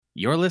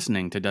You're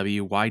listening to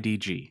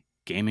WYDG,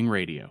 Gaming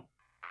Radio.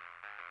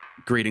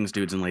 Greetings,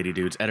 dudes and lady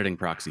dudes, Editing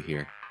Proxy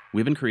here.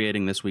 We've been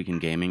creating This Week in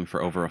Gaming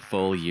for over a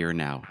full year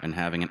now, and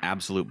having an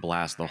absolute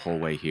blast the whole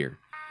way here.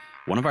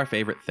 One of our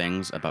favorite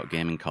things about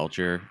gaming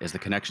culture is the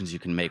connections you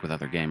can make with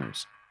other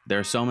gamers. There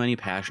are so many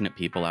passionate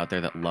people out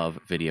there that love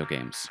video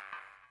games.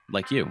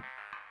 Like you.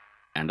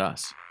 And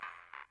us.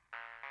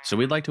 So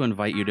we'd like to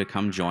invite you to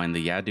come join the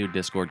Yeah Dude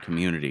Discord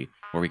community,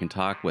 where we can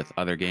talk with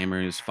other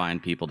gamers,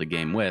 find people to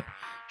game with,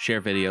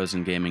 share videos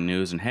and gaming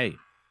news, and hey,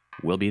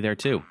 we'll be there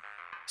too.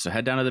 So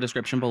head down to the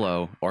description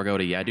below, or go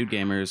to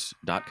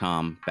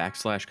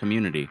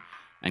yeahdudegamers.com/community,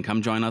 and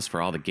come join us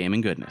for all the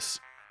gaming goodness.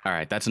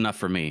 Alright, that's enough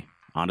for me.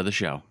 On to the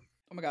show.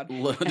 Oh my god.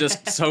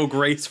 Just so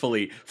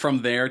gracefully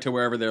from there to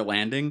wherever they're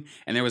landing,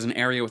 and there was an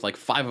area with like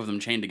 5 of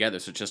them chained together,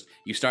 so it's just,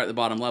 you start at the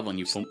bottom level and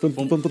you boom, boom,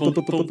 boom, boom, boom,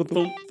 boom,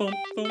 boom, boom,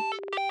 boom.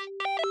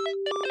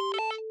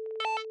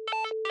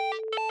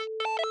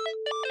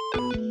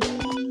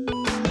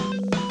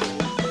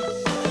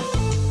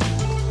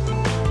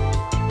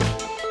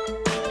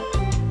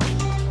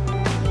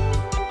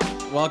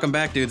 Welcome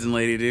back, dudes and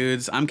lady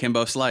dudes. I'm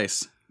Kimbo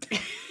Slice.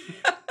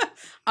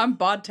 I'm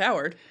Bod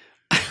Toward.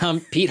 I'm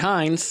Pete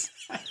Hines.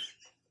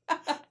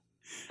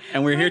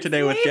 And we're here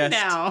today with guests.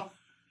 Now.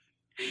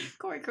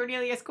 Corey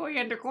Cornelius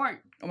Coriander Corn.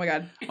 Oh my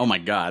god. Oh my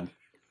god.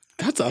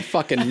 That's a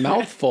fucking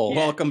mouthful.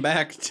 Welcome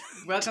back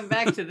Welcome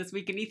back to This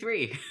Week in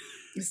E3.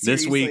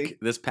 Seriously.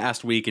 this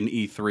past week in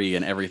E3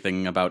 and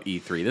everything about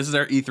E3. This is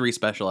our E3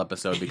 special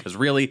episode because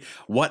really,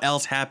 what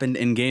else happened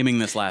in gaming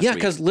this last Yeah, week?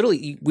 because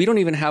literally, we don't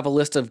even have a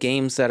list of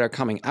games that are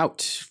coming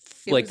out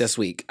this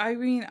week. I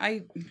mean,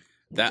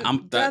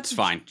 That's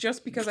fine.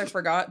 Just because I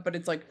forgot, but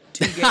it's like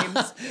 2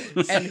 games,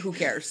 and who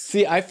cares?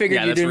 See, I figured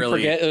Yeah, you that's didn't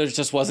really- forget. It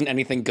just wasn't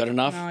anything good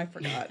enough. No, I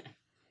forgot.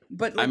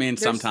 But I mean,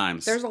 there's-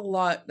 sometimes. There's a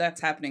lot that's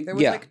happening. There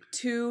was Yeah. like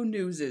 2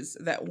 newses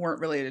that weren't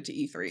related to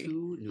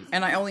E3.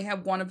 And I only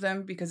have one of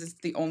them because it's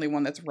the only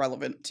one that's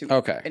relevant to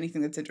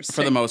anything that's interesting.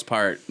 For the most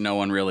part, no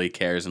one really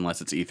cares unless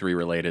it's E3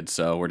 related,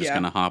 so we're just Yeah.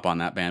 going to hop on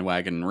that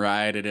bandwagon and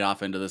ride it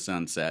off into the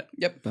sunset.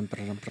 Yep.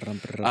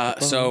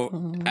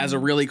 So, as a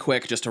really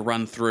quick, just to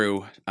run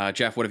through,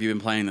 Jeff, what have you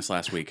been playing this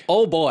last week?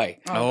 Oh boy.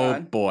 Oh,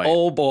 God. boy.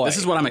 Oh boy. This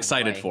is what I'm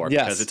excited for,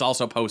 Yes. because it's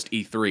also post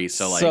E3,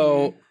 so like...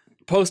 So,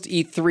 post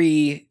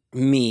E3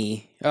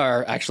 me,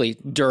 or actually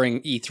during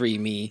E3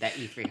 me, That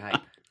E3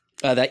 hype.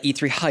 that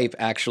E3 hype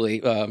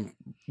actually,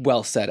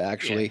 well said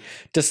actually,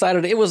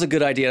 decided it was a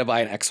good idea to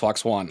buy an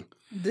Xbox One.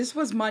 This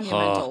was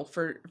monumental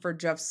for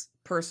Jeff's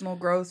personal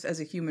growth as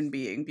a human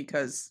being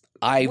because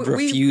I We-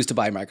 refuse to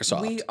buy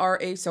Microsoft. we are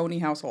a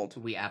Sony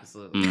household. We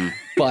absolutely. Mm.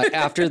 But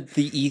after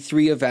the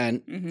E3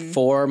 event Mhm.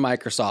 for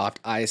Microsoft,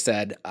 I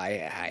said, I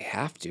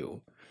have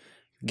to.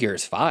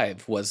 Gears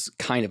 5 was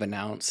kind of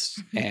announced,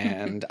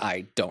 and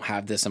I don't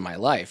have this in my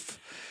life.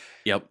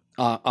 Yep.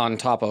 On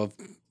top of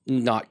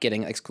not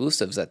getting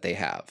exclusives that they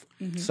have.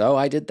 Mhm. So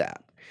I did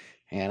that.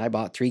 And I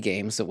bought 3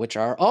 games, which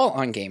are all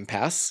on Game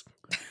Pass.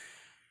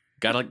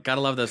 Gotta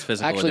love those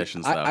physical Actually,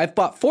 editions, though. I've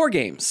bought 4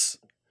 games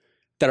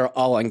that are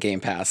all on Game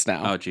Pass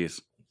now. Oh,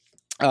 jeez.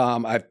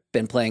 I've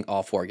been playing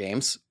all 4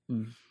 games.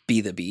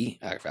 Be the B.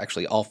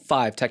 Actually, all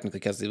 5 technically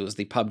because it was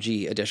the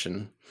PUBG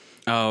edition.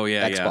 Oh,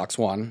 yeah, Xbox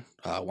One,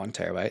 1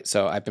 terabyte.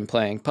 So I've been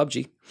playing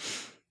PUBG.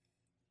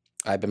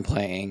 I've been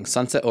playing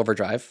Sunset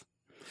Overdrive.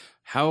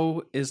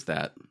 How is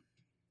that?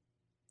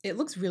 It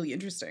looks really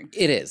interesting.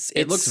 It is.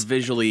 It looks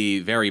visually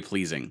very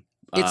pleasing.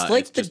 It's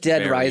like the just Dead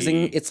very-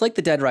 Rising. It's like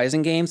the Dead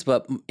Rising games,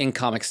 but in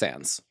Comic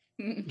Sans.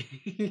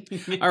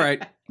 All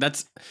right,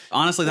 that's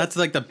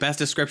like the best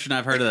description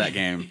I've heard of that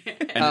game,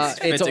 and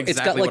it fits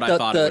exactly what I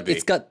thought it would be.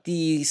 It's got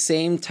the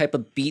same type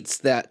of beats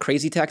that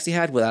Crazy Taxi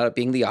had without it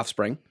being the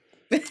Offspring,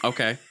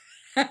 Okay,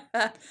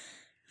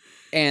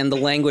 and the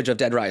language of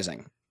Dead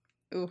Rising.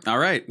 all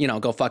right. You know,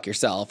 go fuck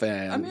yourself I'm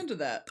and into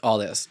that. all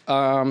this.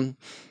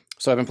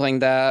 So I've been playing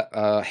that.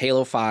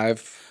 Halo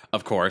 5,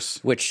 Of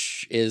course.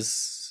 which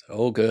is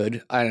so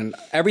good. And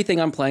everything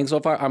I'm playing so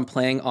far, I'm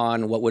playing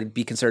on what would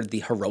be considered the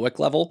heroic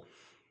level,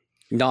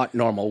 not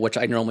normal, which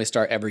I normally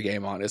start every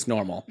game on is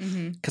normal.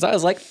 Mm-hmm. Because I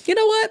was like, you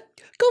know what?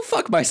 Go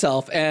fuck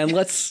myself and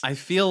let's. I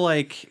feel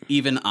like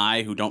even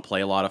I, who don't play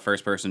a lot of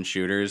first-person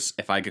shooters,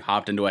 if I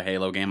hopped into a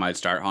Halo game, I'd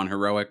start on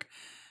heroic.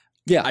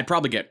 Yeah. I'd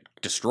probably get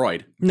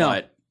destroyed. No.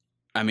 But,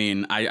 I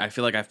mean, I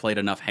feel like I've played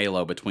enough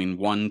Halo between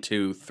 1,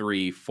 2,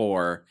 3,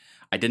 4.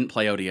 I didn't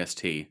play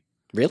ODST.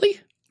 Really?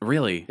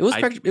 Really? It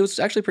was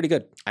actually pretty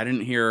good. I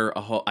didn't hear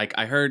a whole...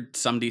 I heard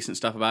some decent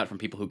stuff about it from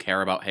people who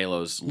care about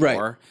Halo's Right.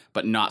 lore,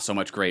 but not so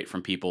much great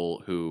from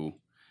people who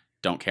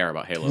don't care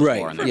about Halo's Right.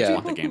 lore and For they just Yeah.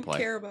 want the people who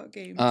gameplay. care about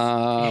games.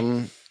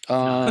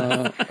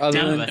 Other None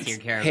than of us here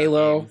care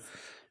Halo,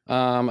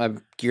 about games.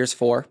 I've Gears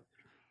 4,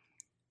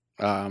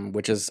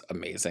 which is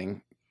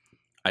amazing.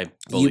 I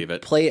believe you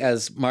it. play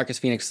as Marcus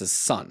Phoenix's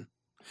son.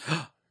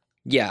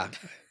 Yeah.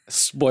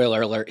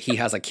 Spoiler alert, he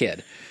has a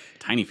kid.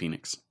 Tiny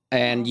Phoenix.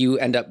 And you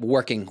end up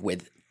working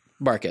with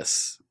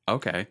Marcus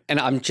Okay. And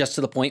I'm just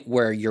to the point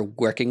where you're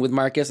working with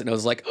Marcus, and it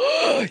was like,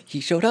 oh, he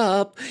showed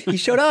up. He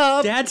showed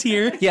up. Dad's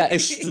here. Yeah,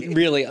 it's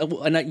really,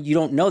 and you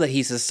don't know that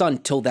he's his son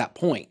till that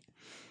point.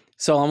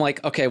 So I'm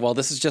like, okay, well,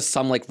 this is just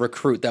some like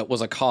recruit that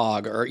was a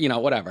cog or,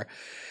 whatever.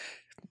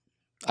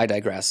 I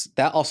digress.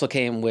 That also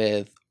came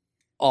with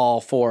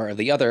all 4 of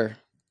the other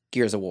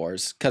Gears of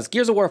Wars, because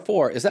Gears of War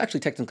 4 is actually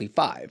technically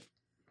 5.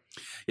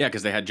 Yeah,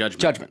 because they had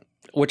Judgment.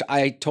 Which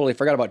I totally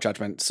forgot about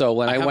Judgment. So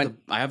when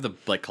I have the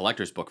like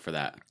collector's book for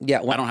that.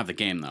 Yeah, I don't have the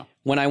game though.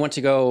 When I went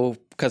to go,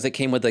 because it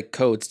came with the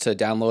codes to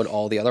download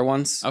all the other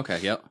ones. Okay,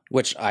 yep.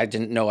 Which I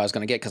didn't know I was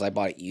going to get because I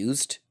bought it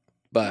used.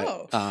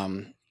 But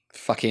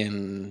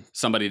fucking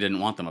somebody didn't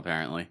want them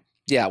apparently.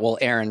 Yeah, well,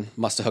 Erin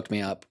must have hooked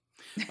me up.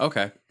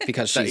 Okay,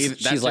 because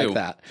she's like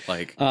that.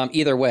 Like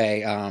either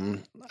way,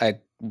 I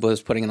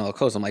was putting in all the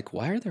codes. I'm like,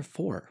 why are there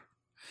 4?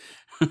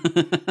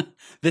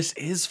 This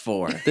is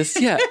 4.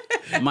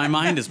 My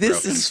mind is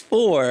this broken. Is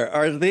 4.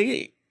 Are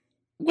they?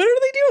 What are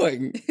they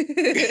doing?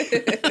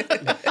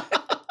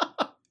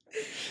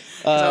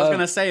 I was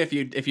gonna say if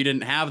you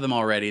didn't have them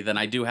already, then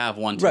I do have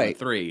 1, 2, and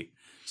 3,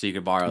 so you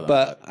could borrow them.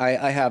 But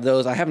I have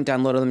those. I haven't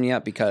downloaded them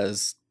yet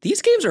because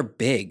these games are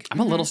big. I'm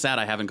a little sad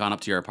I haven't gone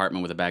up to your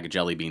apartment with a bag of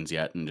jelly beans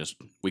yet, and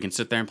we can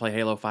sit there and play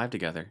Halo 5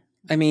 together.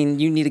 I mean,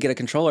 you need to get a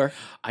controller.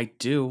 I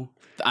do.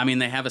 I mean,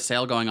 they have a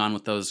sale going on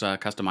with those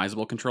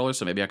customizable controllers,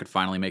 so maybe I could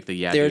finally make the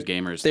Dude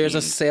Gamers. There's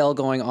a sale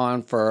going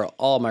on for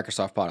all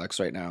Microsoft products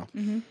right now.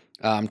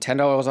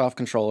 $10 off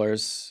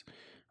controllers.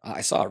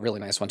 I saw a really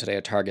nice one today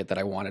at Target that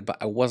I wanted, but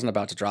I wasn't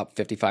about to drop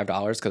 $55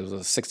 because it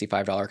was a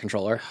 $65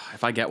 controller.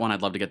 If I get one,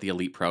 I'd love to get the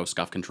Elite Pro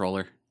SCUF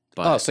controller.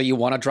 But so you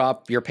want to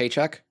drop your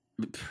paycheck?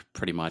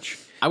 Pretty much.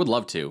 I would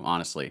love to,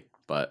 honestly,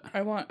 but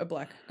I want a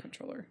black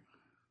controller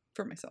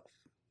for myself.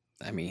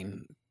 I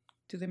mean,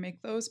 do they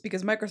make those?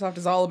 Because Microsoft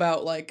is all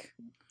about like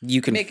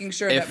making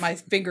sure that my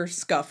finger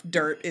scuff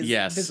dirt is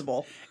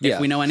visible.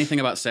 If we know anything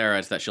about Sarah,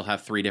 it's that she'll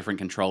have 3 different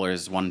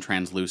controllers: one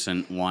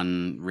translucent,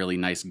 one really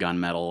nice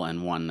gunmetal,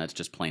 and one that's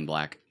just plain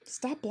black.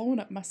 Stop blowing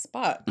up my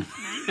spot.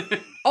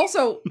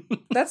 Also,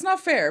 that's not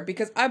fair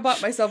because I bought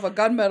myself a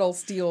gunmetal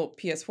steel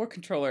PS4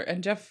 controller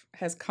and Jeff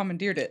has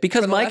commandeered it.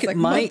 Because my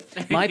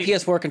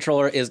PS4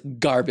 controller is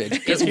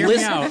garbage.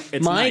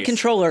 My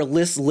controller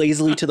lists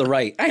lazily to the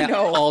right at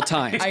all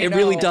times. It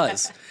really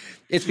does.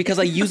 It's because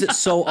I use it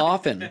so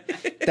often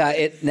that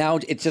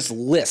it just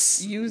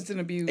lists. Used and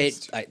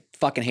abused. I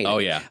fucking hate it. Oh,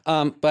 yeah.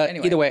 But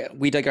anyway. Either way,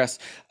 we digress.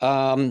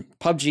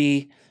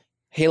 PUBG,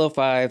 Halo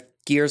 5,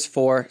 Gears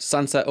 4,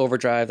 Sunset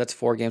Overdrive. That's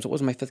 4 games. What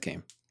was my 5th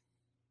game?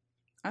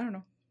 I don't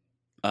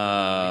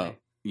know.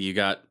 You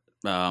got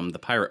the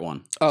pirate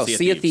one. Oh,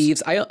 Sea of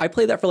Thieves. I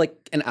played that for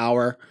like an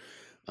hour.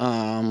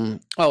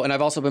 And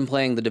I've also been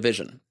playing The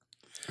Division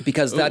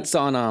because that's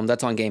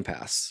on Game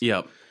Pass.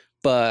 Yep.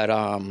 But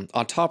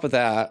on top of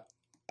that,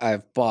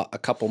 I've bought a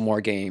couple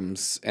more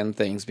games and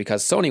things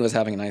because Sony was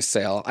having a nice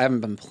sale. I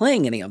haven't been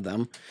playing any of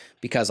them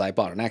because I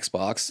bought an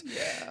Xbox.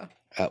 Yeah.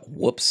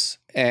 Whoops.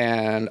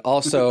 And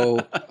also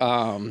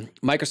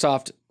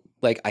Microsoft,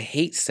 like, I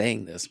hate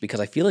saying this because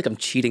I feel like I'm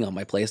cheating on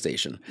my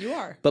PlayStation. You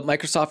are. But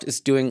Microsoft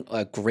is doing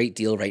a great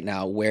deal right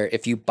now where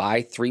if you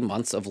buy 3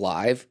 months of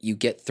Live, you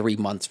get 3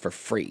 months for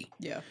free.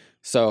 Yeah.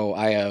 So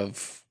I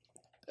have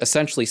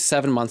essentially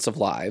 7 months of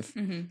Live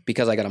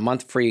because I got a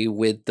month free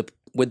with the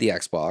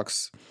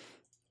Xbox.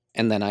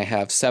 And then I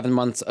have 7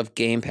 months of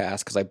Game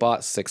Pass because I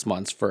bought 6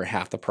 months for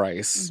half the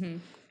price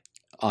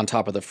on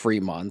top of the free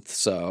month.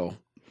 So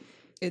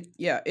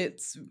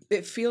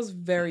it feels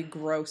very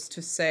gross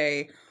to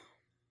say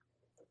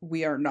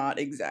we are not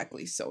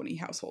exactly Sony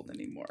household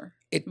anymore.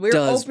 We're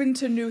open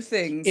to new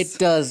things. It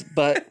does,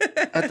 but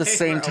at the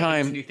same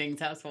time, open to new things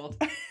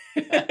household.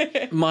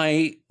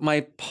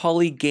 my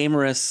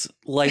polygamerous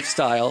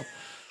lifestyle.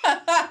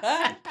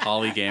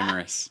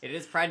 Polygamerous. It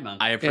is Pride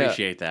Month. I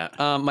appreciate that.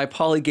 My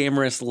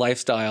polygamerous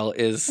lifestyle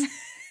is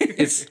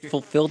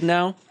fulfilled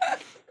now.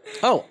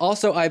 Oh,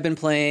 also I've been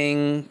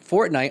playing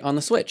Fortnite on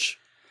the Switch.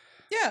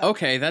 Yeah.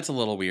 Okay, that's a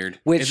little weird.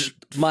 Which is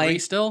it free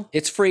still?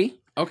 It's free.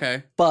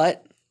 Okay.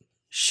 But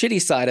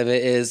shitty side of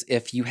it is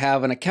if you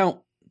have an account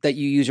that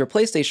you use your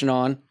PlayStation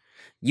on,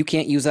 you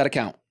can't use that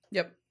account.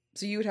 Yep.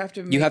 So you would have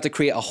to you have to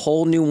create a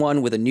whole new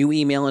one with a new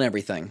email and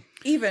everything.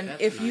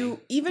 If you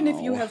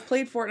have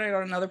played Fortnite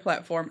on another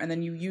platform and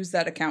then you use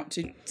that account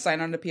to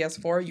sign on to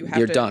PS4,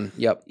 you're done.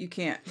 Yep. You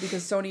can't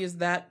because Sony is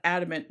that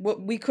adamant. Well,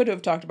 we could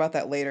have talked about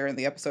that later in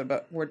the episode,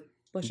 but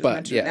let's just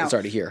mention it now. It's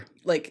already here.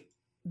 Like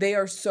they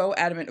are so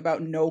adamant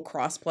about no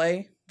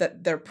crossplay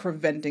that they're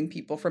preventing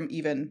people from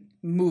even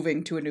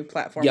moving to a new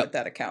platform with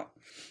that account.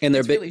 And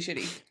it's really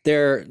shitty.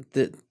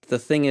 The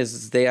thing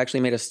is, they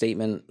actually made a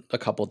statement a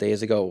couple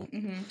days ago,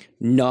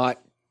 not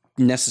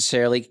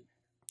necessarily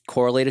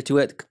correlated to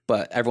it,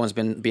 but everyone's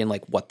been being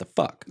like, "What the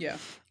fuck?" Yeah.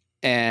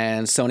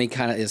 And Sony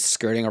kind of is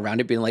skirting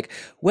around it, being like,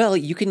 "Well,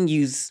 you can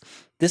use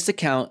this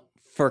account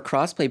for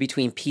crossplay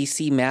between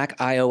PC, Mac,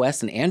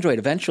 iOS, and Android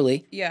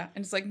eventually." Yeah,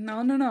 and it's like,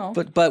 no.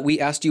 But we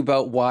asked you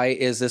about why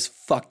is this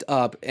fucked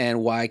up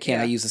and why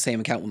can't I use the same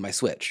account with my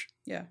Switch?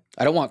 Yeah.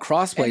 I don't want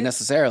crossplay And-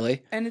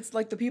 necessarily. And it's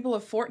like the people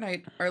of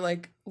Fortnite are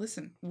like,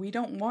 listen, we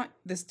don't want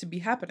this to be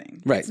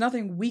happening. Right. It's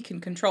nothing we can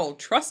control.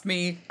 Trust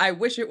me, I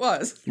wish it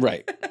was.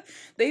 Right.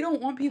 They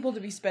don't want people to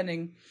be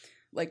spending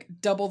like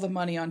double the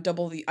money on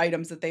double the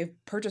items that they've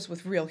purchased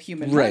with real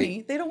human Right.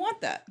 money. They don't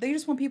want that. They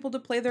just want people to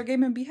play their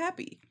game and be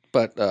happy.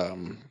 But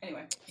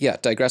Anyway. yeah,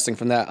 digressing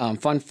from that,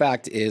 fun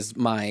fact is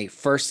my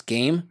first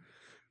game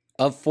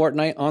of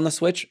Fortnite on the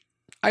Switch,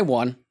 I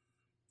won.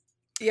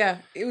 Yeah,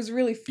 it was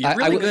really You're I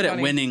really was- good at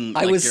funny. winning.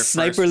 I like, was your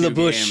Sniper first two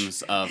LaBouche.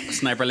 games of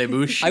Sniper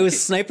LaBouche. I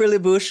was Sniper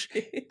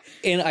LaBouche,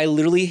 and I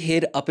literally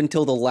hid up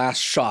until the last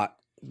shot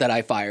that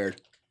I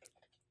fired.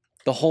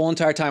 The whole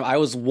entire time I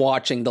was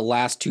watching the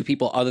last two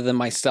people other than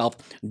myself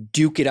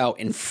duke it out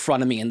in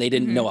front of me, and they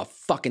didn't Mhm. know a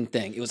fucking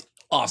thing. It was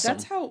awesome.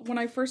 That's how when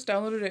I first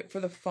downloaded it for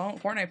the phone,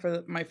 Fortnite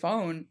for my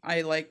phone,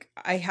 I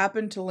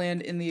happened to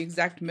land in the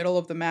exact middle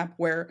of the map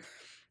where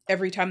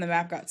every time the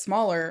map got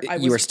smaller,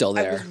 You were still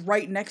I there. was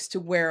right next to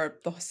where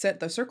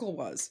the circle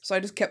was. So I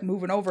just kept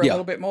moving over Yeah. a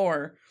little bit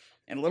more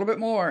and a little bit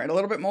more and a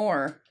little bit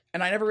more,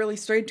 and I never really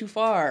strayed too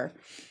far.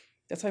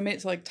 That's how I made it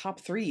to like top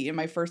 3 in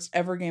my first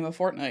ever game of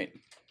Fortnite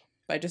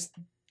by just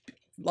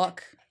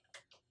luck.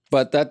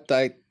 But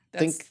I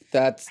think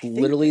that's think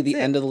literally that's the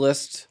it. end of the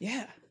list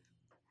Yeah.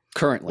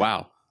 currently.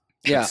 wow.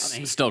 Yeah.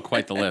 It's still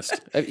quite the list.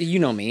 You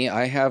know me.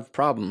 I have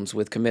problems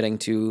with committing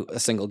to a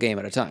single game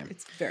at a time.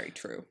 It's very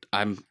true.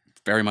 I'm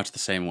very much the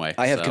same way.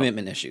 I have so-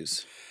 commitment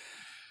issues.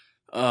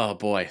 Oh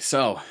boy.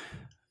 So,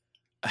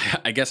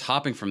 I guess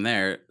hopping from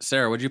there,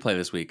 Sarah, what'd you play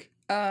this week?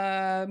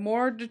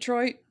 More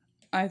Detroit.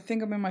 I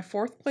think I'm in my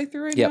 4th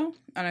playthrough right Yep. now.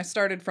 And I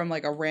started from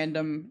like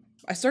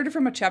I started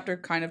from a chapter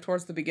kind of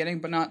towards the beginning,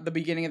 but not the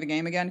beginning of the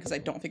game again, because I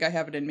don't think I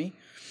have it in me.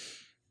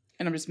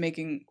 And I'm just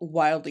making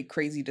wildly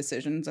crazy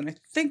decisions, and I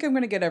think I'm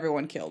gonna get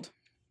everyone killed.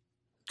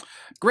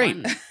 Great.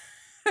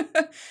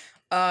 Fun.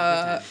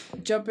 I've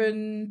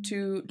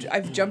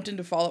jumped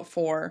into Fallout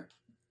 4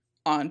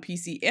 on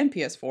PC and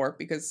PS4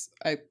 because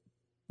I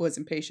was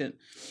impatient.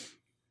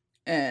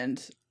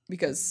 And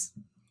because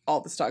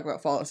all this talk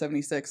about Fallout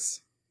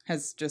 76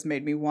 has just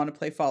made me want to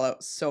play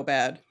Fallout so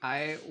bad.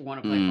 I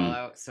want to play Mm.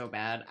 Fallout so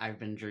bad. I've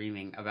been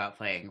dreaming about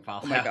playing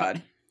Fallout. Oh my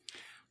god.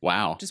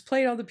 Wow. Just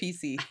play it on the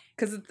PC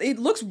because it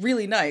looks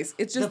really nice.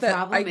 It's just the that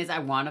problem is I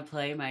want to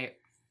play my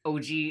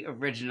OG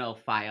original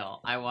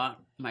file. I want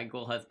my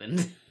ghoul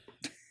husband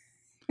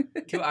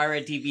to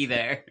already be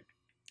there.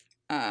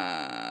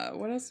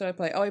 what else did I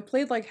play? Oh, I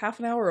played like half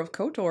an hour of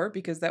KOTOR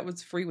because that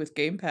was free with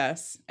Game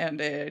Pass, and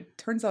it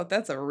turns out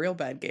that's a real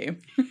bad game.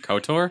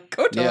 KOTOR?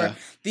 KOTOR, Yeah.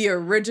 the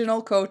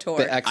original KOTOR.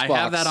 The Xbox. I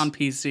have that on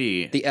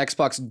PC. the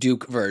Xbox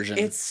Duke version.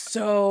 It's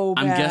so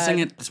bad. I'm guessing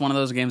it's one of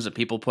those games that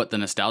people put the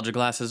nostalgia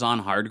glasses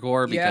on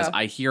hardcore because Yeah.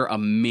 I hear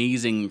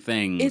amazing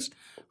things It's-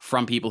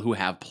 from people who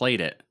have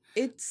played it.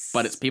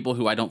 But it's people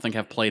who I don't think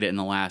have played it in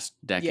the last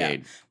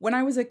decade. When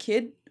I was a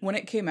kid, when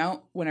it came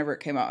out, whenever it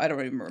came out, I don't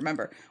even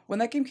remember. When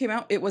that game came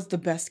out, it was the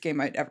best game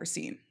I'd ever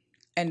seen.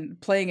 And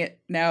playing it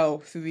now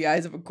through the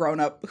eyes of a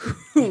grown-up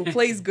who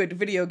plays good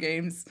video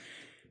games,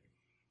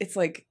 it's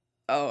like,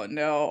 oh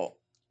no.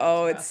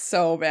 Oh, it's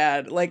so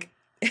bad. Like,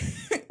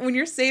 when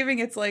you're saving,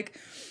 it's like,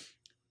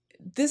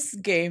 this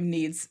game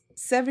needs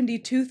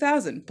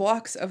 72,000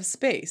 blocks of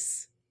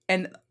space.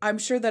 And I'm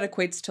sure that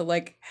equates to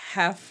like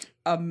half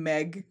a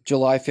meg.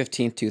 July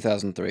 15th,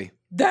 2003.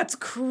 That's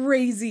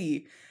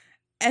crazy.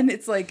 And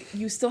it's like,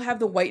 you still have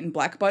the white and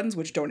black buttons,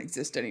 which don't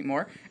exist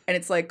anymore. And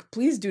it's like,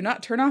 please do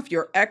not turn off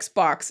your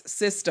Xbox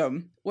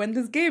system when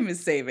this game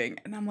is saving.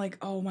 And I'm like,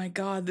 oh my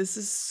God, this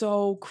is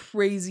so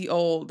crazy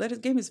old.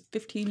 Game is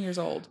 15 years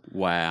old.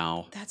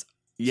 Wow. That's,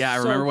 Yeah, I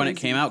so remember when it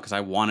crazy. came out because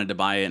I wanted to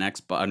buy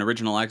an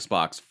original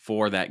Xbox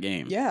for that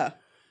game. yeah.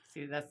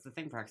 See, that's the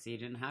thing, Proxy. You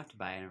didn't have to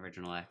buy an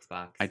original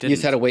Xbox. I You didn't.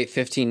 just had to wait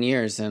 15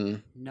 years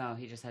and... No,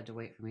 he just had to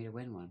wait for me to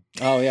win one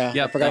Oh, yeah.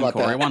 Yep, I forgot then about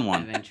Corey that. won and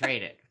one. then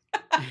trade it.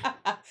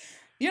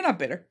 You're not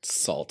bitter.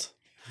 Salt.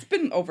 It's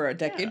been over a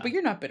decade, Yeah. but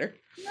you're not bitter.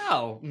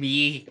 No,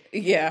 me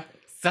Yeah.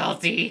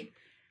 salty.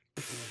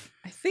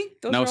 I think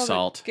those No are all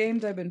salt. the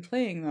games I've been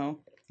playing, though.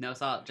 No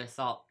salt, just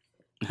salt.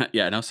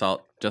 Yeah, no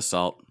salt, just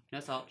salt. No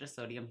salt, just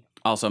sodium.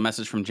 Also, a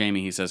message from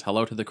Jamie. He says,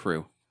 hello to the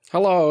crew.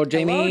 Hello,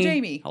 Jamie. Hello,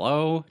 Jamie.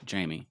 Hello,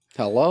 Jamie.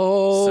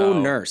 Hello, So-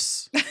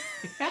 nurse.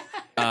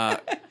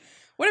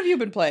 What have you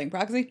been playing,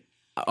 Proxy?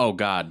 Oh,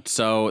 God.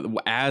 So,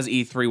 as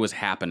E3 was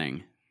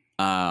happening,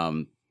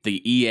 the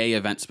EA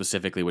event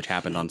specifically, which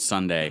happened on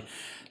Sunday,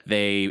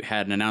 they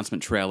had an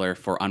announcement trailer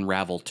for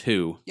Unravel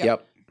 2.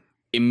 Yep.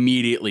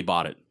 Immediately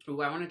bought it.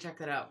 Ooh, I want to check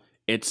that out.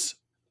 It's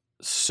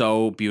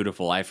so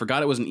beautiful. I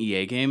forgot it was an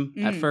EA game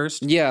at Mm.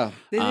 first. Yeah.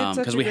 They did such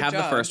Because a we good have the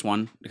job. first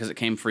one because it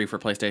came free for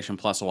PlayStation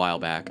Plus a while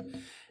back,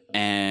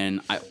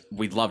 and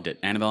we loved it.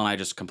 Annabelle and I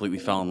just completely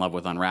fell in love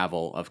with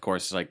Unravel. Of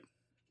course, like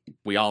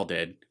we all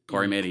did.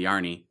 Corey made a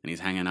Yarny, and he's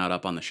hanging out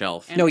up on the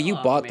shelf. And No, Annabelle you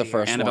also bought made the a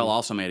first Yarny. Annabelle one.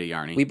 also made a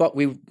Yarny.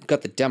 We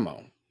got the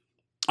demo.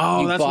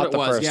 Oh, you that's bought what it the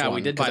was. first Yeah, one.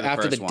 we did buy 'Cause the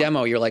after first the one.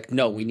 demo, you're like,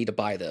 no, we need to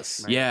buy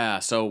this. Right. Yeah,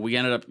 so we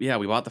ended up,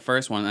 we bought the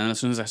first one, and as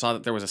soon as I saw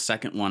that there was a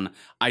second one,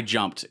 I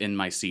jumped in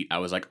my seat. I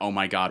was like, oh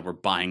my god, we're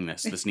buying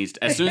this. This needs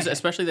to, as soon as,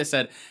 especially they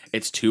said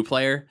it's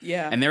 2-player,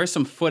 Yeah. and there is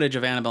some footage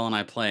of Annabelle and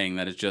I playing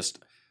that is just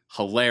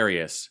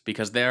hilarious,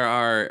 because there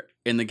are,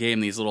 in the game,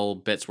 these little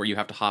bits where you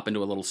have to hop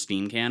into a little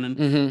steam cannon,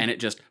 Mhm. and it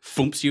just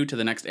foomps you to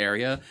the next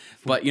area.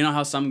 But you know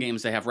how some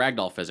games they have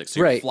ragdoll physics, so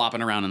you're Right.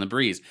 flopping around in the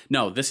breeze.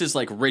 No, this is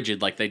like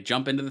rigid, like they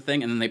jump into the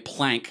thing, and then they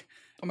plank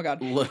Oh my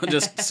god.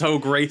 just so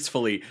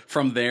gracefully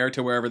from there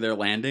to wherever they're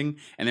landing.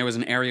 And there was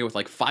an area with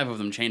like 5 of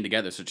them chained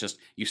together. So it's just,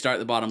 you start at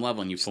the bottom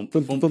level and you thump,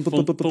 thump, thump, thump,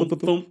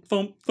 thump, thump,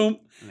 thump, thump.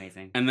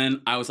 Amazing. And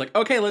then I was like,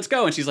 okay, let's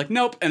go. And she's like,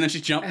 nope. And then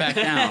she jumped back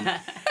down.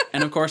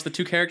 And of course, the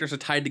 2 characters are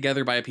tied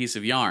together by a piece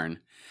of yarn.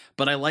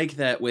 But I like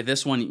that with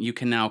this one, you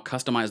can now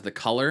customize the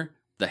color,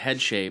 the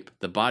head shape,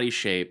 the body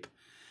shape,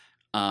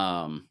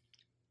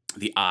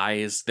 the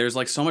eyes. There's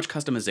like so much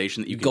customization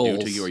that you can do to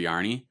Goals. your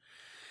Yarny.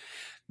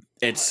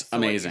 It's So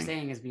amazing. What you're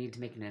saying is we need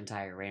to make an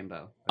entire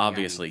rainbow. of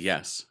Obviously, Yarnies.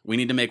 yes. We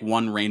need to make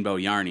one rainbow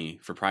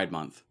Yarny for Pride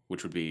Month,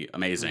 which would be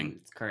amazing.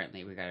 It's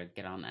currently, we gotta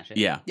get on that shit.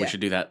 Yeah, we Yeah.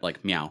 should do that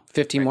like meow.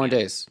 15 Right more now.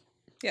 days.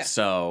 Yeah.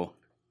 So,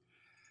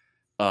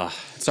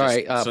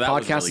 Sorry, so that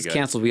was podcast really is good.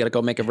 canceled. We got to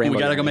go make a rainbow.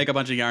 We gotta go Yarny. make a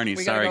bunch of Yarnies.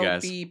 We Sorry, gotta go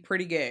guys. be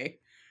pretty gay.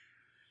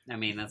 I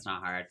mean, that's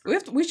not hard. We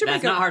should That's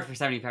make not a, hard for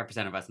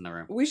 75% of us in the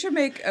room. We should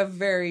make a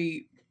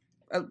very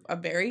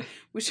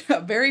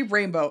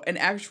rainbow, an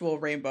actual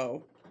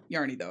rainbow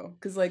Yarny though,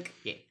 because like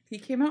Yeah. he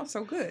came out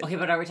so good. Okay,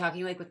 but are we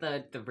talking like with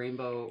the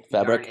rainbow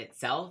Fabric? yarn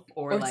itself,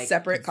 or Or like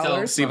separate so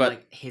colors? See, from, but-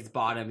 like his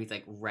bottom, he's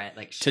like red,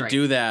 like To striped,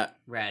 do that,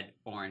 red,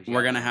 orange. we're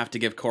yellow. gonna have to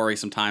give Corey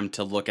some time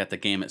to look at the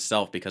game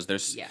itself, because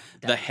there's Yeah,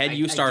 the head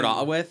you start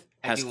off with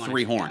has do wanna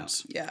 3 check it out.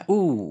 horns. Yeah.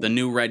 Ooh. The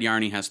new red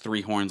Yarny has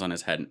 3 horns on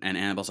his head, and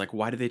Annabelle's like,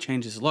 "Why did they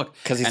change his look?"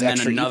 'Cause he's and then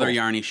extra another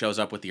evil. Yarny shows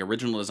up with the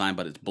original design,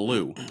 but it's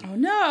blue. Oh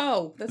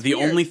no, that's The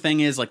weird. only thing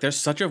is, like, there's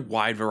such a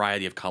wide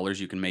variety of colors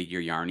you can make your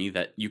Yarny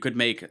that you could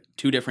make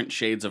 2 different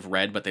shades of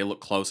red, but they look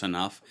close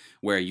enough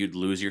where you'd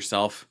lose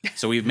yourself.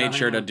 So we've made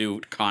sure to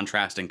do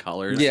contrasting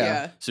colors,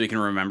 Yeah. so you can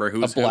remember a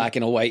who's who. black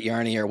and a white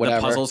Yarny or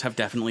whatever. The puzzles have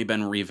definitely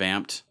been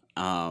revamped.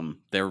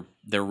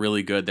 They're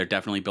really good. They're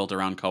definitely built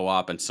around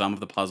co-op, and some of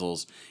the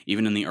puzzles,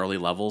 even in the early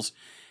levels,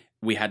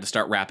 we had to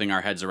start wrapping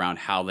our heads around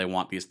how they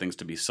want these things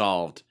to be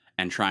solved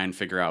and try and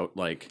figure out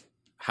like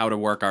how to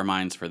work our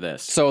minds for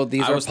this. So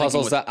these I are was thinking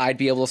puzzles with- that I'd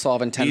be able to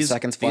solve in 10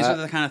 seconds These flat.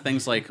 are the kind of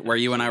things like where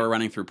you and I were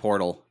running through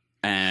Portal,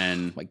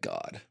 and Oh my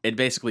God. it'd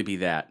basically be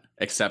that,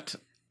 except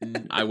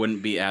I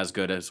wouldn't be as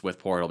good as with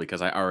Portal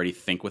because I already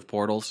think with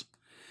portals.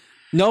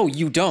 No,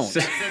 you don't.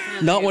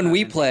 Not when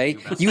we play.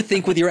 You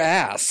think with your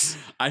ass.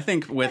 I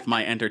think with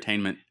my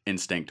entertainment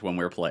instinct when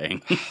we're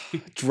playing.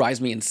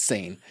 Drives me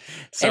insane.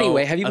 So,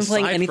 anyway, have you been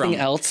playing aside anything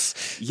from-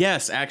 else?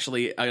 Yes,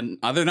 actually,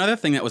 another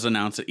thing that was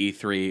announced at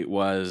E3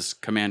 was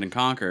Command and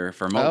Conquer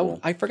for mobile,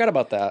 Oh, I forgot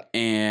about that.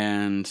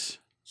 and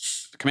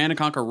Command and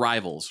Conquer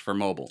Rivals for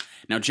mobile.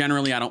 Now,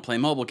 generally, I don't play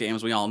mobile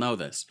games. We all know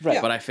this, Right.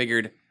 But I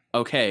figured,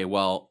 okay,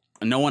 well,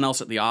 no one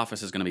else at the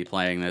office is going to be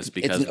playing this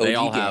because an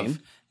OG game.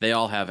 they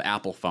all have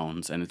Apple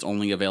phones, and it's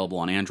only available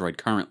on Android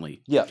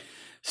currently. Yeah.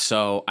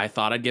 So I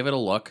thought I'd give it a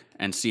look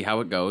and see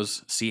how it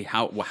goes, see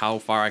how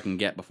far I can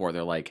get before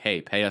they're like, hey,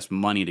 pay us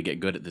money to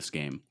get good at this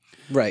game.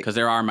 Right. Because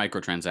there are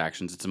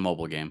microtransactions. It's a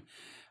mobile game.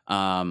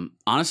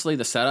 Honestly,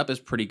 the setup is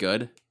pretty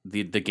good.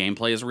 The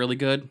gameplay is really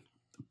good,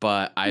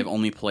 but I've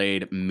only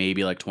played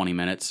maybe like 20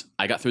 minutes.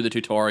 I got through the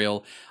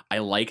tutorial. I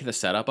like the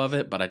setup of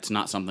it, but it's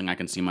not something I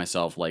can see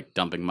myself like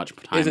dumping much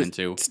time Is it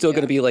into. still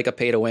going to Yeah. be like a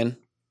pay to win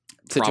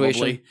situation?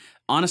 Probably.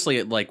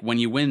 Honestly, like when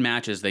you win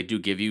matches, they do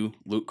give you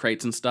loot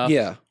crates and stuff.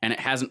 Yeah. And it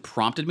hasn't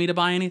prompted me to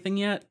buy anything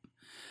yet.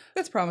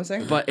 That's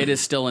promising. But it is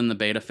still in the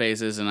beta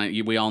phases, and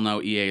we all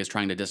know EA is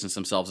trying to distance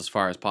themselves as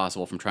far as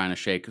possible from trying to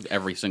shake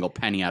every single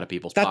penny out of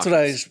people's That's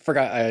pockets. what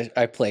I forgot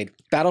I played.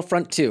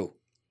 Battlefront 2.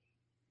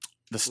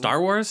 The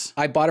Star Wars?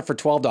 I bought it for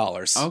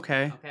 $12.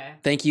 Okay. Okay.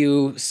 Thank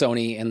you,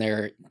 Sony, and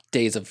their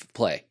days of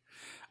play.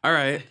 All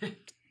right.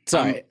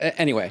 Sorry.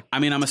 Anyway, I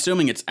mean, I'm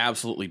assuming it's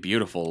absolutely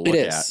beautiful to It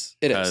look is.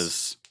 at. It is.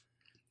 Because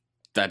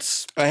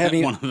that's I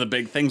haven't one of the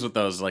big things with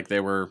those. Like, they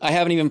were... I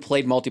haven't even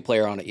played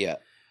multiplayer on it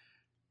yet.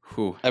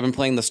 Whew. I've been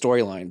playing the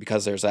storyline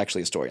because there's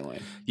actually a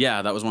storyline.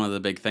 Yeah, that was one of the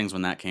big things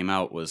when that came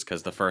out, was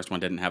because the first one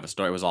didn't have a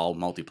story. It was all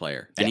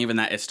multiplayer. And Yeah. even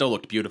that, it still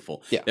looked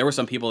beautiful. Yeah. There were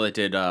some people that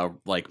did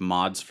like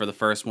mods for the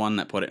first one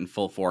that put it in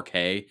full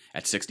 4K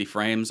at 60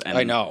 frames. And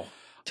I know.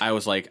 I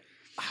was like,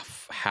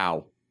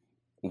 how?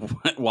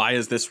 Why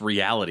is this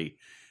reality?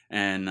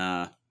 And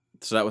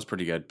so that was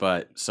pretty good.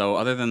 But so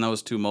other than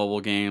those 2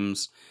 mobile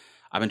games,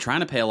 I've been trying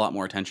to pay a lot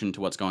more attention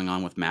to what's going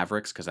on with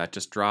Mavericks because that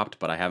just dropped,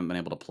 but I haven't been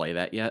able to play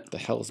that yet. The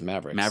hell is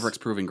Mavericks? Mavericks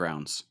Proving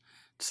Grounds.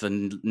 It's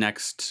the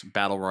next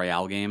battle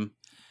royale game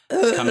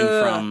coming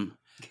from.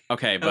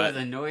 Okay, That was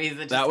but a noise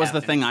that, that was the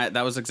thing.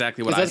 That was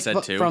exactly what I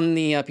said too. From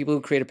the people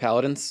who created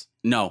Paladins?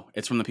 No,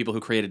 it's from the people who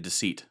created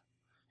Deceit.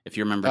 If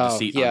you remember Oh,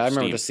 Deceit, yeah, on I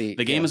remember Steam. Deceit,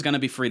 The game yeah. is going to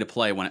be free to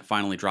play when it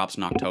finally drops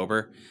in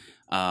October.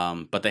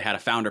 But they had a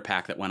founder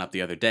pack that went up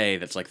the other day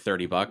that's like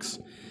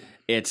 $30.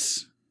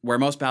 It's where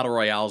most battle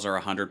royales are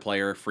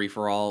 100-player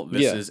free-for-all.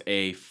 This is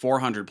a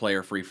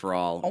 400-player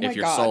free-for-all Oh my if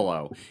you're God.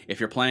 solo. If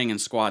you're playing in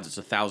squads, it's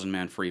a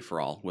 1,000-man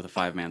free-for-all with a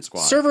 5-man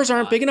squad. Servers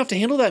aren't big enough to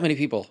handle that many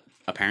people.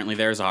 Apparently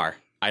theirs are.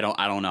 I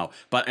don't know.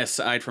 But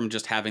aside from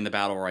just having the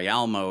battle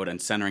royale mode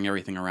and centering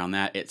everything around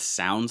that, it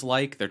sounds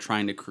like they're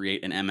trying to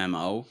create an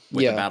MMO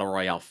with a battle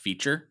royale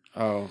feature.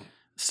 Oh.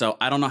 So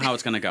I don't know how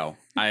it's going to go.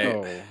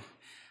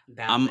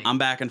 I'm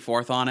back and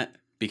forth on it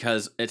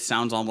because it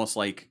sounds almost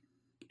like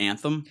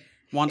Anthem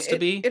wants to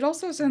be. It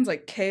also sounds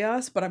like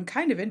chaos, but I'm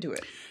kind of into it.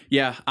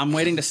 Yeah, I'm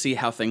waiting to see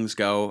how things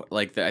go.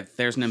 Like,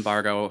 there's an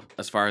embargo,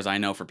 as far as I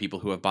know, for people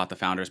who have bought the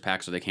Founders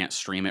Pack, so they can't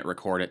stream it,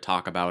 record it,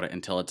 talk about it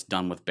until it's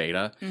done with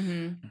beta.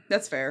 Mm-hmm.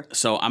 That's fair.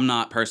 So I'm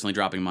not personally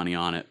dropping money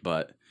on it,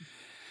 but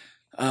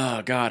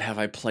oh God, have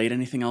I played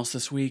anything else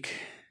this week?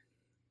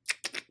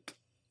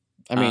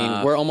 I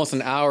mean, we're almost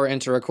an hour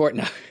into record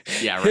now.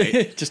 Yeah,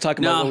 right. Just talk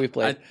about what we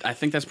played. I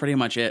think that's pretty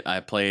much it.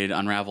 I played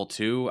Unravel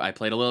 2. I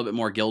played a little bit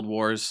more Guild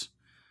Wars.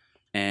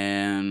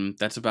 And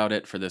that's about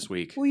it for this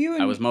week.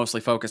 Well, I was mostly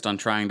focused on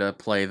trying to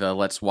play the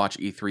Let's Watch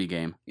E3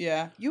 game.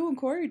 Yeah, you and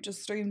Corey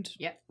just streamed.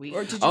 Yeah,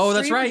 Or did you Oh,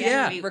 that's stream? right,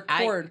 yeah.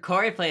 Record.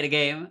 Corey played a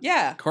game.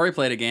 Yeah. Corey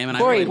played a game, and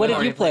Corey, I played what did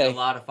Corey. you play? Played a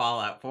lot of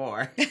Fallout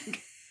 4.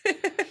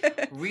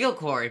 Real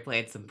Corey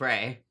played some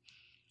Prey.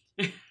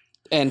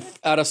 And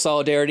out of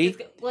solidarity,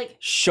 It's like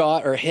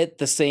shot or hit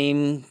the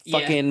same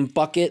fucking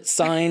bucket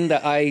sign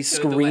that I the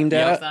screamed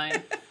wet at.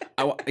 sign.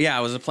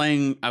 I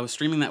was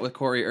streaming that with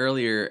Corey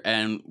earlier,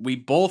 and we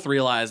both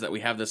realized that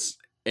we have this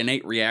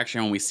innate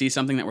reaction when we see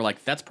something that we're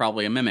like, that's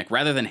probably a mimic.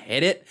 Rather than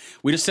hit it,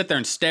 we just sit there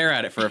and stare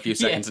at it for a few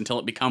seconds until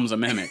it becomes a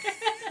mimic.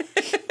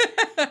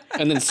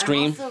 And then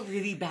scream. I'm also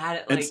really bad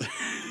at, like,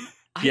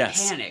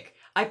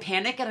 I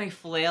panic and I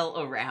flail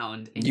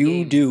around in You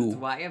games. do. That's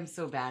why I'm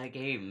so bad at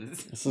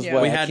games. This is Yeah.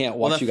 why We I had can't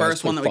watch the you guys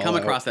first one play that we come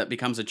Fallout. across that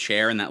becomes a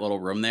chair in that little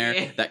room there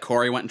Yeah. that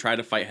Corey went and tried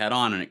to fight head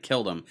on, and it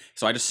killed him.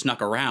 So I just snuck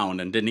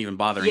around and didn't even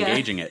bother Yeah.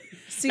 engaging it.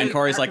 See, And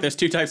Corey's like, "There's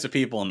two types of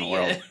people in the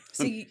world."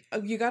 see,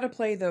 you got to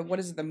play the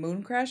the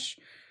Moon Crash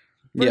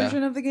Yeah.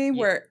 version of the game,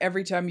 where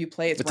every time you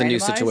play, it's It's a new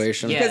randomized.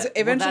 situation. Because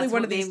eventually that's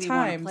one what of these made me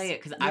wanna times- play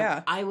it because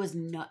yeah. I was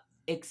not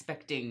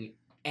expecting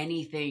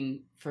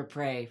anything for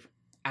Prey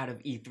out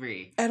of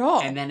E3, At all.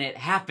 and then it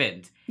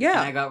happened. And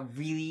I yeah. got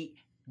really,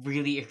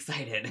 really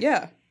excited.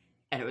 Yeah.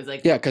 And it was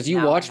like, Yeah, because you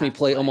now I watched me have to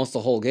play almost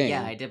the whole game.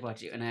 Yeah, I did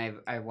watch you, and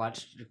I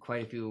watched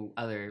quite a few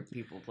other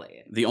people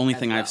play it. The only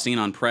as thing well. I've seen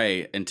on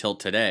Prey until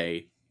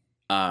today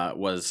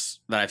was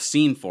that I've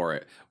seen for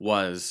it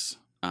was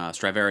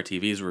Strivera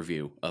TV's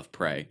review of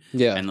Prey,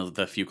 Yeah. and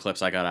the few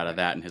clips I got out of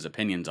that and his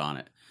opinions on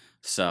it.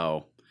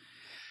 So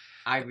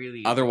I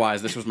really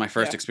otherwise, this was my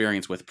first Yeah.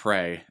 experience with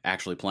Prey,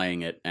 actually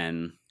playing it,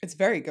 and It's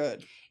very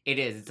good. It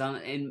is. It's on,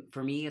 and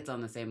for me, it's on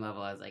the same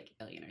level as like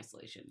Alien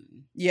Isolation.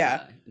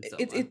 Yeah. And so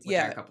It- on, which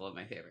yeah. are a couple of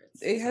my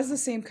favorites. It has so. the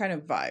same kind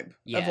of vibe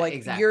Yeah, of like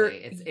exactly.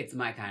 It's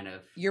my kind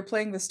of you're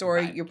playing the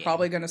story, vibe you're game.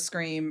 probably going to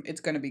scream,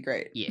 it's going to be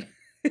great. yeah.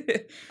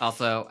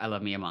 Also, I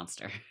love me a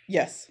monster.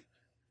 Yes.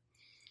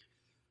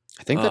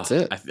 I think that's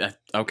it.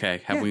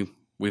 Okay, Yeah.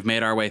 we've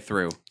made our way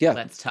through. Yeah.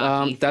 Let's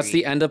talk E3. That's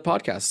the end of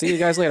podcast. See you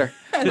guys later.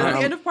 And that's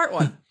the end of part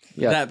 1.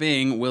 Yeah. That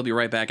being, we'll be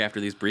right back after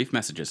these brief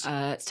messages.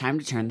 It's time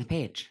to turn the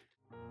page.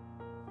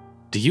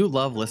 Do you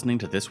love listening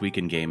to This Week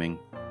in Gaming?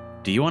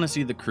 Do you want to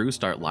see the crew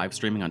start live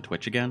streaming on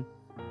Twitch again?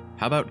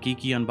 How about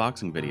geeky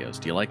unboxing videos?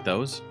 Do you like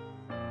those?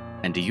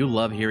 And do you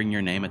love hearing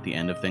your name at the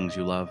end of things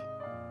you love?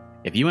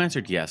 If you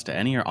answered yes to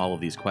any or all of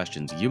these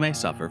questions, you may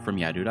suffer from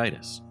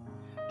Yaduditis.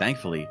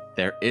 Thankfully,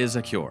 there is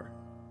a cure.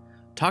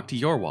 Talk to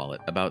your wallet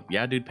about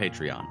Yadude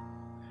Patreon.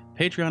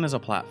 Patreon is a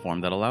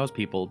platform that allows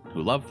people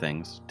who love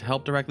things to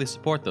help directly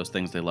support those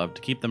things they love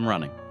to keep them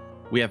running.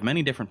 We have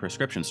many different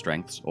prescription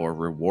strengths, or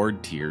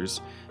reward tiers,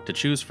 to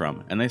choose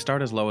from, and they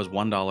start as low as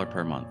 $1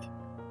 per month.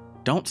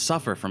 Don't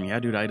suffer from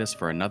Yaduditis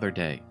for another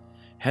day.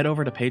 Head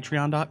over to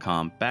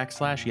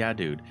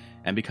patreon.com/Yadude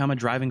and become a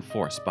driving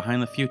force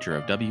behind the future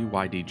of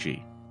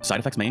WYDG. Side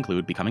effects may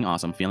include becoming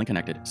awesome, feeling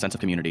connected, sense of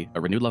community,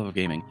 a renewed love of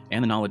gaming,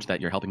 and the knowledge that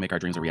you're helping make our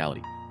dreams a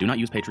reality. Do not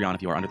use Patreon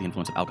if you are under the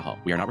influence of alcohol.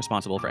 We are not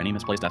responsible for any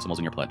misplaced decimals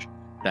in your pledge.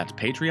 That's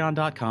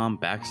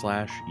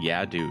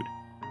patreon.com/YaDude.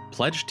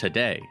 Pledge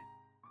today.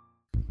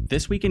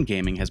 This Week in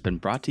Gaming has been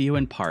brought to you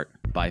in part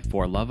by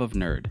For Love of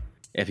Nerd.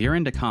 If you're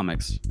into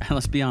comics, and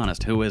let's be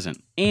honest, who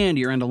isn't? And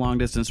you're into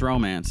long-distance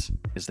romance,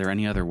 is there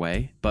any other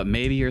way? But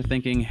maybe you're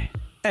thinking,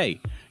 hey,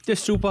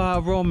 this super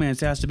hot romance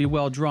has to be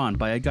well drawn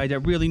by a guy that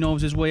really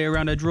knows his way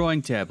around a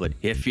drawing tablet,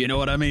 if you know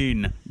what I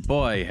mean.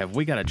 Boy, have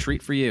we got a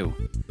treat for you.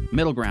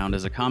 Middle Ground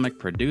is a comic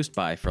produced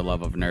by For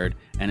Love of Nerd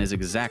and is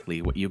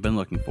exactly what you've been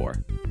looking for.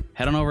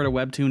 Head on over to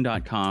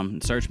webtoon.com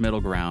and search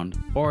Middle Ground,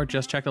 or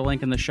just check the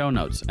link in the show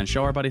notes and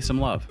show our buddy some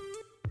love.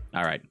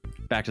 All right,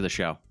 back to the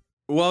show.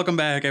 Welcome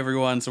back,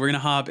 everyone. So we're going to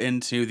hop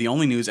into the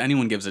only news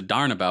anyone gives a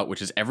darn about,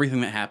 which is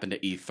everything that happened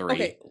at E3.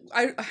 Okay,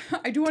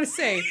 I do want to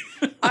say,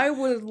 I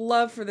would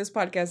love for this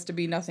podcast to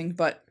be nothing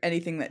but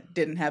anything that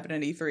didn't happen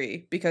at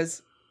E3,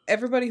 because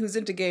everybody who's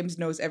into games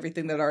knows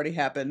everything that already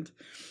happened.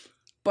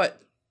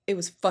 But it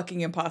was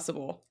fucking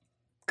impossible.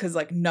 Because,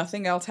 like,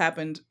 nothing else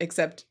happened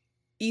except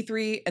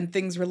E3 and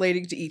things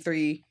relating to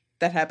E3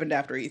 that happened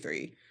after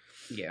E3.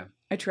 Yeah.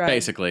 I tried.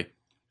 Basically.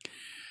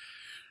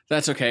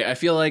 That's okay. I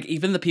feel like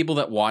even the people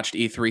that watched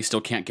E3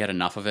 still can't get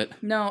enough of it.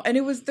 No, and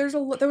there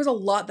was a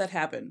lot that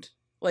happened.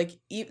 Like,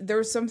 there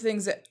were some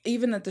things that,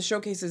 even at the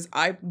showcases,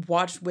 I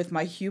watched with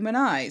my human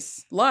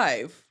eyes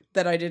live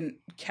that I didn't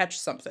catch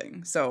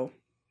something. So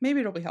maybe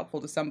it'll be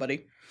helpful to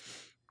somebody.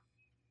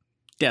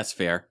 That's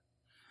fair.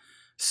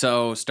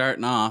 So,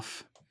 starting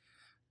off,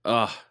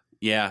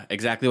 yeah,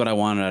 exactly what I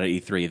wanted out of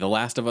E3. The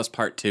Last of Us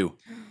Part 2.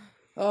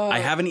 I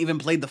haven't even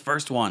played the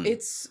first one.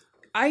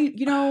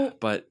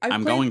 But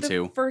I'm going the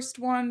to. First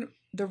one,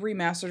 the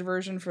remastered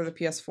version for the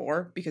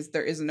PS4, because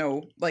there is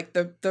no, like,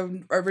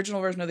 the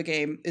original version of the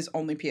game is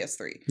only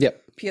PS3.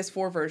 Yep.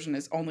 PS4 version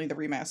is only the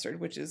remastered,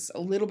 which is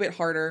a little bit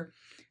harder,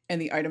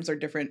 and the items are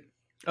different.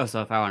 Oh,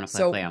 so if I want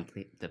to play on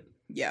the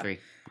Yeah. 3.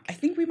 I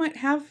think we might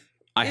have...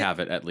 I have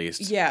it, at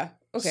least. Yeah.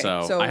 Okay.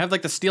 So I have,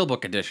 like, the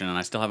Steelbook edition, and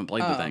I still haven't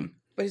played the thing.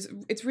 But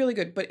it's really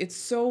good, but it's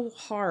so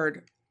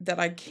hard that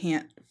I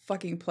can't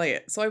fucking play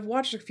it. So I've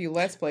watched a few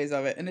Let's Plays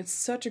of it, and it's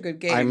such a good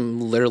game.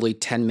 I'm literally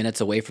 10 minutes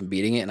away from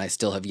beating it, and I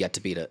still have yet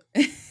to beat it.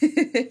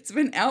 It's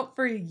been out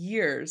for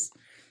years.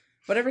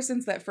 But ever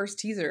since that first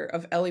teaser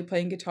of Ellie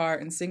playing guitar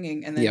and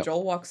singing, and then Yep.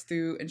 Joel walks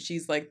through and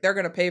she's like, they're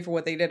going to pay for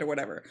what they did or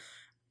whatever,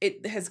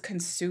 it has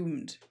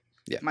consumed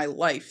my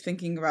life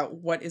thinking about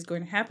what is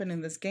going to happen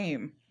in this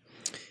game.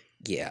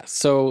 Yeah.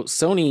 So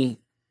Sony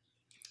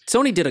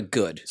did a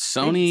good.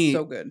 Sony, It's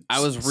so good. I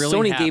was really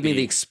Sony happy gave me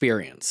the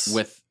experience.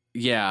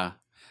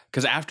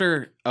 Because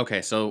after,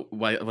 so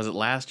was it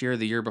last year or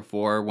the year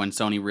before when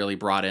Sony really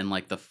brought in,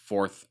 like, the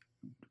fourth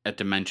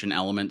dimension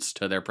elements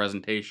to their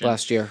presentation?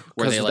 last year.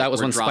 Where Because they, like, that was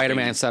were when dropping-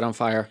 Spider-Man set on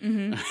fire.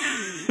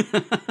 Mm-hmm.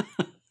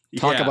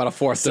 Talk Yeah. about a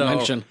fourth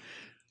dimension.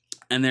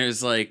 And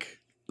there's, like,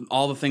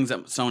 all the things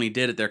that Sony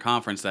did at their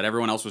conference that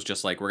everyone else was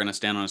just like, we're going to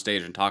stand on a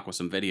stage and talk with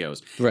some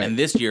videos. Right. And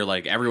this year,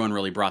 like, everyone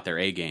really brought their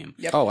A game.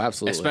 Yep. Oh,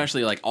 absolutely.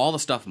 Especially, like, all the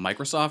stuff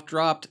Microsoft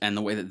dropped and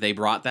the way that they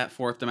brought that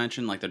fourth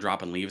dimension, like, they're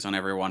dropping leaves on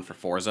everyone for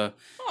Forza.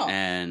 Oh.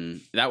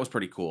 And that was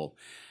pretty cool.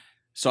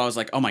 So I was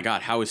like, oh my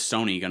God, how is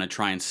Sony going to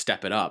try and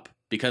step it up?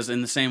 Because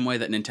in the same way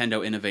that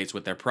Nintendo innovates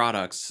with their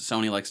products,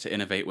 Sony likes to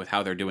innovate with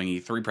how they're doing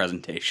E3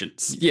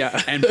 presentations.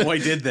 Yeah. And boy,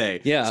 did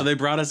they. Yeah. So they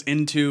brought us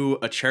into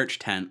a church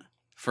tent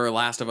for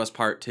Last of Us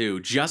Part 2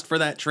 just for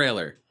that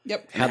trailer.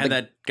 Yep. And Had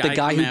had the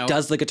guy come who out-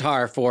 does the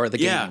guitar for the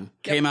game.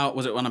 Came out,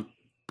 was it on a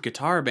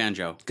guitar or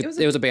banjo? It was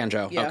It was a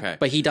banjo. Yeah. Okay.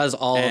 But he does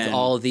And-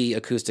 all of the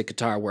acoustic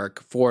guitar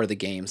work for the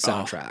game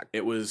soundtrack.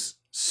 It was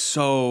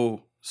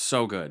so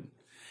good.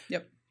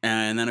 Yep.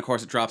 And then, of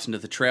course, it drops into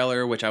the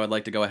trailer, which I would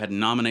like to go ahead and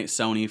nominate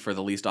Sony for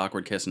the least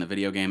awkward kiss in a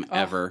video game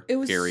ever. It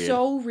was period.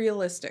 so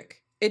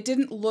realistic. It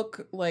didn't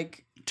look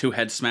like... Two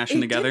heads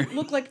smashing together. It didn't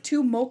look like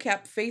two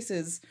mocap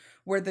faces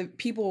where the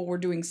people were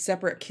doing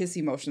separate kiss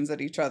emotions at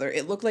each other.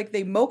 It looked like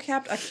they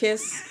mocapped a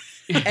kiss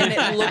and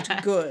it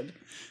looked good.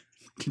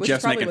 Which is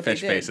Jeff's probably making what they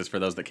fish did. faces for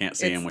those that can't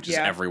see him, which is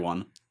yeah.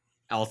 everyone.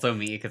 Also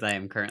me, because I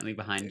am currently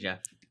behind Jeff.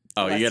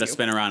 Oh, Bless you got to you.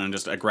 spin around and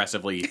just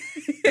aggressively.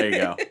 There you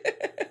go.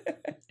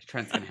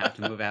 Trent's gonna have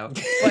to move out.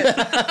 But,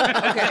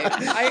 okay,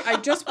 I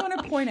just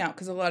want to point out,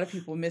 because a lot of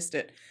people missed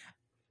it.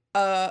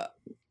 A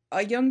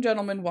young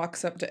gentleman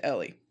walks up to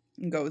Ellie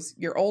and goes,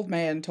 your old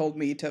man told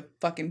me to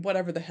fucking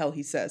whatever the hell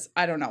he says.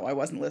 I don't know. I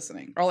wasn't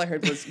listening. All I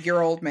heard was,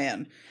 your old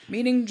man.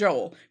 Meaning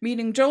Joel.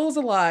 Meaning Joel's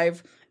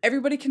alive.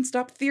 Everybody can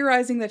stop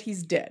theorizing that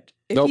he's dead.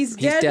 If Nope, he's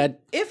he's dead.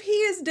 If he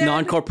is dead.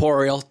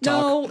 Non-corporeal talk.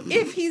 No,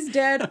 if he's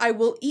dead, I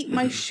will eat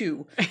my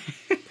shoe.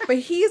 But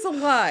he is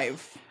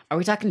alive. Are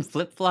we talking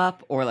flip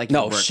flop or like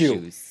No, work shoe.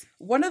 shoes?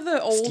 One of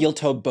the old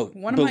Steel-toed boat.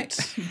 one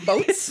boots. of my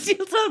boats.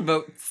 Steel-toed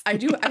boats. I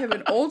have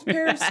an old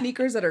pair of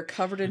sneakers that are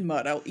covered in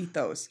mud. I'll eat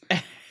those.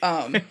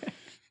 But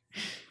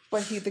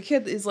the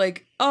kid is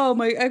like, oh,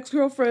 my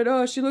ex-girlfriend,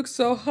 oh, she looks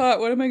so hot.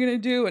 What am I going to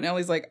do? And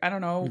Ellie's like, I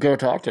don't know. Go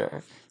talk to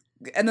her.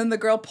 And then the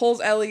girl pulls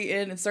Ellie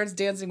in and starts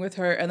dancing with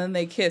her. And then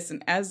they kiss.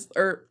 And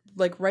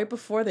right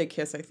before they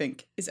kiss, I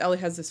think, Ellie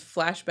has this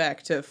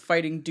flashback to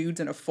fighting dudes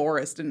in a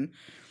forest and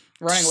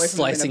running away from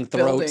Slicing them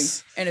in a building.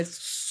 throats. And it's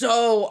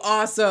so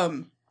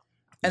awesome.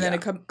 And then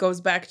Yeah. it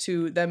goes back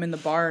to them in the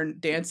barn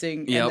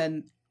dancing. Yep. And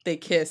then they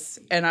kiss.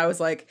 And I was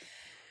like,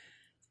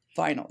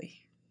 finally.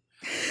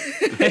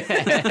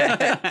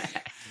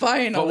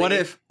 Finally. But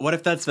what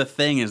if that's the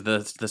thing? Is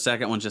the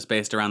second one's just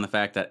based around the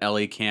fact that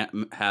Ellie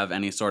can't have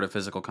any sort of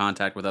physical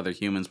contact with other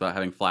humans without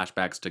having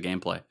flashbacks to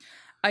gameplay?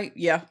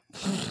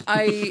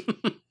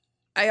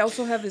 I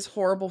also have this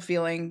horrible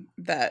feeling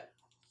that,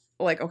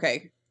 like,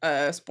 okay,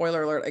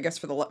 spoiler alert, I guess,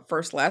 for the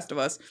first Last of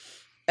Us,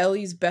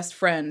 Ellie's best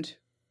friend,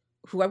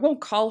 who I won't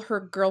call her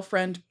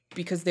girlfriend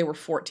because they were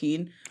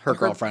 14. Her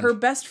girlfriend. Her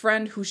best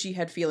friend, who she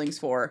had feelings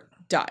for,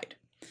 died.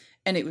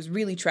 And it was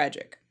really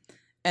tragic.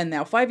 And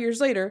now 5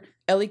 years later,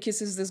 Ellie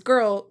kisses this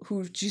girl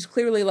who she's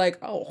clearly like,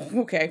 oh,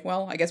 okay,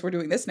 well, I guess we're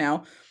doing this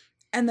now.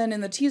 And then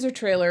in the teaser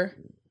trailer,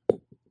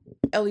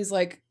 Ellie's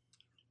like,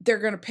 they're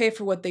going to pay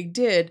for what they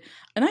did.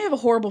 And I have a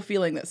horrible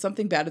feeling that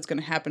something bad is going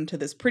to happen to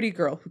this pretty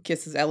girl who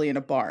kisses Ellie in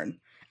a barn.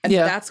 And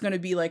that's going to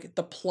be like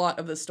the plot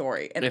of the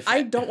story. And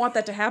I don't want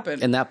that to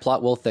happen. And that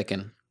plot will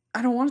thicken.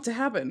 I don't want it to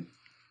happen.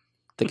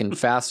 Thicken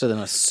faster than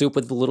a soup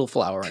with a little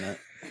flour in it.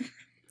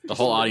 The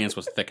whole audience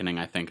was thickening,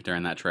 I think,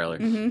 during that trailer.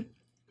 Mm-hmm.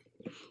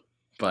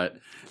 But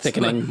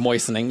Thickening,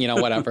 moistening,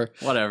 whatever.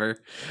 whatever.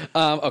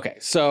 Okay,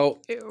 so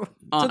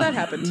So that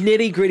happened.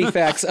 nitty gritty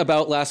facts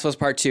about Last of Us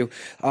Part 2.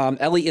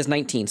 Ellie is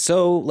 19,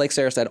 so like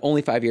Sarah said,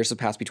 only 5 years have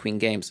passed between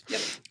games.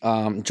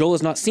 Yep. Joel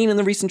is not seen in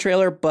the recent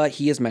trailer, but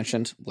he is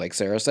mentioned, like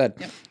Sarah said.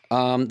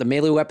 Yep. The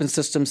melee weapon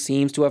system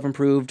seems to have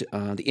improved.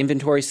 The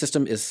inventory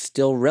system is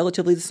still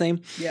relatively the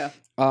same. Yeah.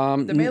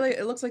 The melee,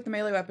 it looks like the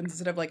melee weapons,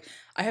 instead of like,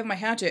 I have my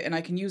hatchet and I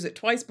can use it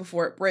twice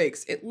before it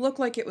breaks, it looked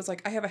like it was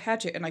like, I have a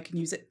hatchet and I can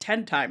use it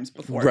 10 times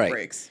before it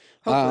breaks.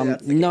 Hopefully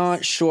that's the Not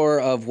case.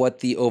 sure of what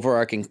the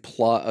overarching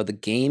plot of the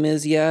game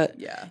is yet.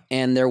 Yeah.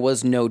 And there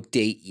was no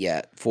date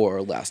yet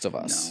for Last of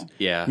Us. No.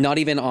 Yeah. Not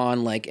even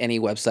on like any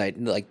website.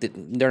 Like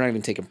they're not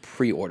even taking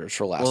pre-orders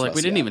for Last Well, of like Us.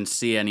 we didn't yet. even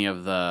see any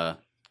of the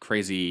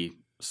crazy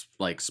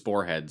like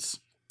spore heads.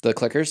 The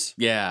clickers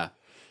Yeah.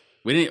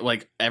 We didn't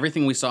like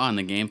everything we saw in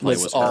the gameplay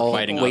was was her all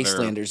fighting other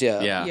Wastelanders.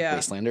 Yeah. Yeah.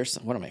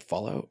 Wastelanders. What am I,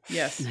 Fallout?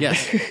 Yes.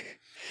 Yes.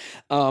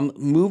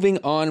 Moving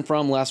on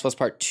from Last of Us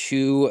Part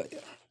 2.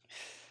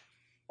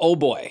 Oh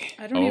boy.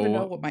 I don't even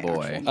know Oh, what my boy.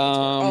 actual notes were.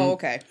 Oh,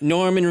 okay.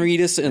 Norman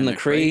Reedus and the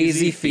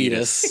Crazy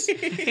Fetus.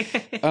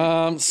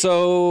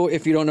 So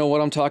if you don't know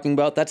what I'm talking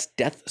about, that's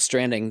Death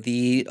Stranding,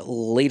 the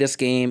latest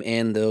game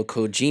in the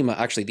Kojima,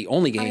 actually the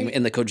only game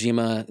in the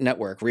Kojima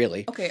network,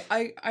 really. Okay,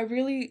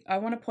 I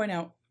want to point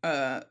out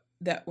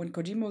that when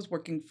Kojima was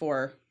working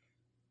for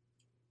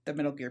the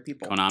Metal Gear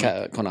people,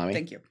 Konami.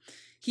 thank you,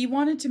 he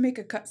wanted to make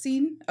a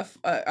cutscene,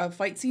 a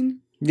fight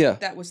scene Yeah.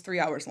 that was 3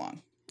 hours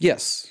long.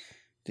 Yes.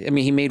 I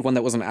mean, he made one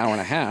that was an hour and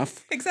a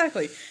half.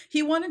 Exactly.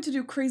 He wanted to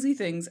do crazy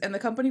things, and the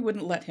company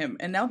wouldn't let him.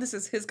 And now this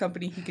is his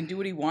company; he can do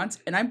what he wants,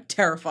 and I'm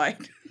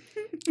terrified.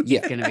 Yeah.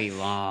 It's gonna be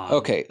long.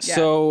 Okay, Yeah.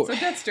 so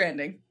Death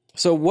Stranding.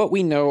 So what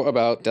we know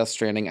about Death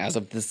Stranding as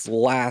of this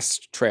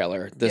last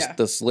trailer,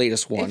 this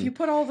latest one, If you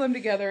put all of them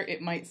together,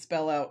 it might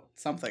spell out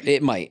something.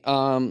 it might.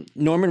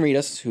 Norman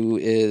Reedus, who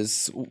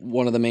is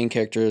one of the main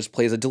characters,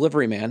 plays a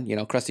delivery man,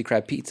 Krusty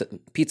Krab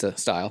pizza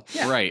style.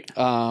 Yeah. Right.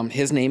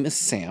 His name is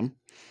Sam.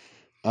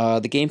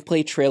 The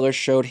gameplay trailer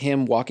showed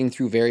him walking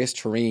through various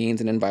terrains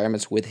and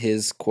environments with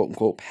his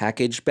quote-unquote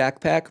package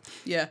backpack.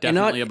 Yeah.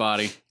 Definitely a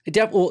body.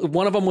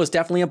 One of them was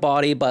definitely a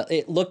body, but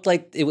it looked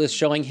like it was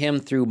showing him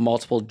through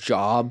multiple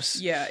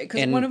jobs. Yeah, because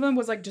And- one of them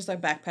was like just a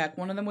backpack.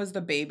 One of them was the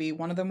baby.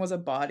 One of them was a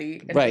body.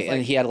 And it Right, was, like,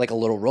 and he had like a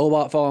little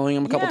robot following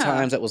him a couple Yeah.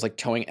 times that was like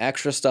towing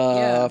extra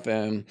stuff,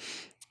 and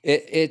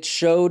it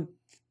showed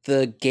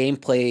the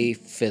gameplay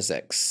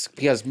physics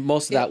because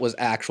most of that was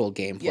actual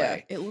gameplay. yeah,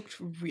 it looked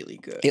really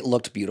good. It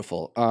looked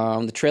beautiful.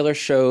 The trailer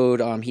showed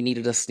he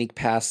needed to sneak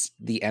past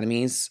the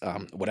enemies,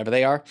 whatever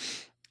they are,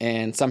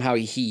 and somehow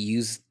he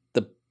used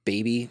the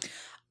baby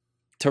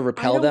to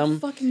repel I don't them.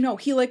 fucking know.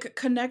 He like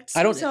connects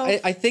I don't.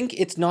 himself. I think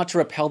it's not to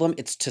repel them;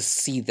 it's to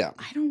see them.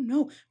 I don't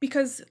know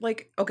because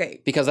like okay,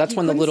 Because that's he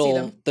when the couldn't see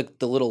little them.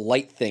 the little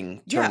light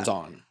thing turns Yeah.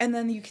 on. And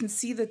then you can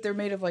see that they're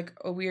made of like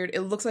a weird.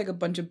 It looks like a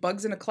bunch of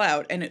bugs in a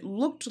cloud, and it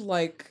looked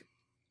like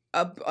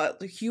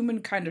a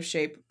human kind of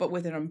shape, but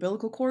with an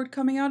umbilical cord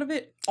coming out of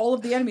it. All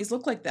of the enemies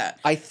look like that.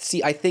 I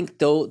think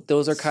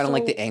those are kind of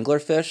like So- the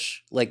anglerfish.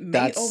 Like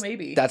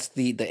maybe. that's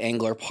the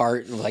angler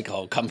part. Like,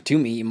 oh, come to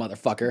me, you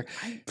motherfucker,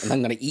 and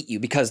I'm gonna eat you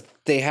because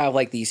they have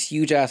like these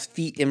huge ass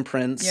feet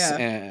imprints. Yeah.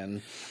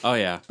 And Oh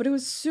yeah. But it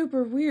was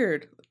super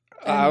weird.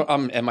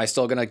 And- am I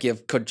still gonna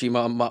give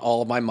Kojima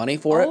all of my money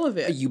for All of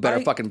it. You better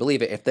I- fucking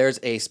believe it. If there's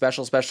a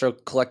special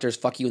collector's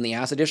fuck you in the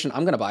ass edition,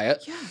 I'm gonna buy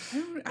it.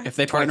 yeah, If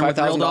they partner with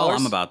Real Doll, $25,000?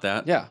 I'm about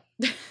that. Yeah,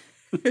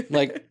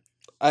 like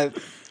I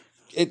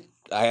don't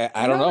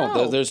don't know.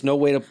 know. There's no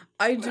way to.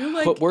 I do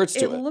like Put words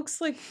to it. It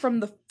looks like from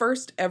the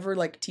first ever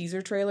like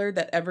teaser trailer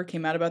that ever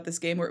came out about this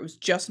game where it was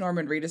just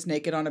Norman Reedus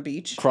naked on a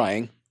beach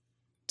Crying.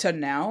 to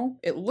now,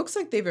 it looks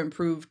like they've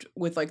improved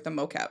with like the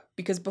mocap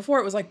because before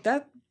it was like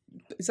that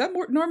is that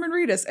more Norman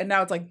Reedus and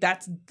now it's like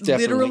that's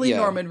Definitely, literally yeah.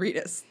 Norman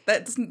Reedus.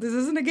 This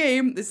isn't a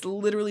game. This is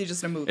literally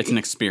just a movie. It's an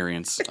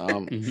experience.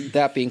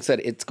 That being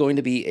said, it's going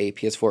to be a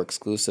PS4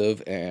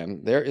 exclusive,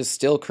 and there is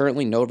still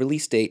currently no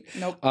release date.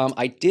 Nope.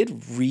 I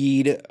did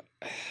read,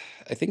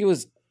 I think it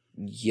was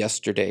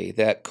yesterday,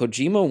 that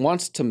Kojima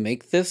wants to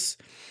make this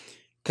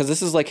because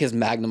this is like his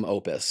magnum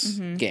opus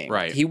game.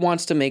 Right. He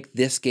wants to make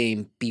this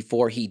game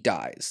before he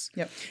dies.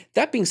 Yep.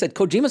 That being said,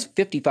 Kojima's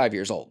 55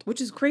 years old. Which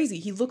is crazy.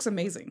 He looks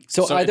amazing.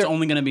 So, So either it's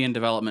only going to be in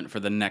development for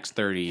the next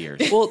 30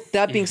 years. well,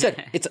 that being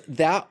said, it's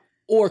that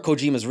or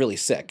Kojima's really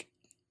sick.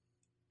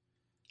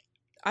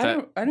 I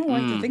don't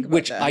like to think about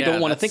Which that. I Yeah,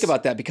 don't want to think that's-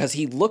 about that because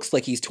he looks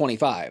like he's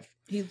 25.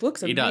 He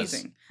looks He does.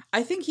 amazing.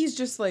 I think he's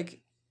just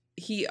like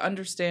he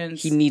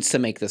understands He needs to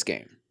make this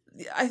game.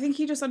 I think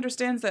he just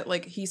understands that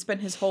like he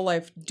spent his whole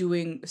life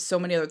doing so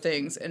many other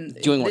things and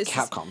Doing what this is-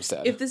 Capcom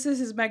said. If this is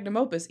his magnum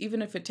opus,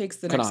 even if it takes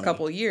the next Konami.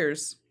 couple of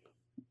years,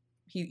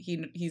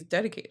 He's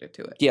dedicated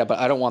to it. Yeah, but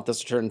I don't want this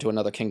to turn into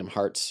another Kingdom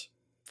Hearts.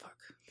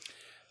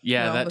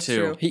 Yeah, No, that that's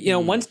too. true.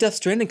 When's Death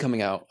Stranding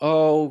coming out?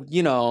 Oh,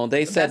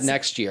 they said That's-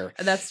 next year.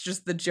 And that's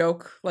just the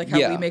joke, like how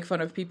Yeah. we make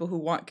fun of people who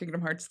want Kingdom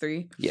Hearts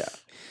 3. Yeah.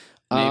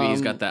 Maybe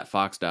he's got that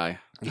fox die.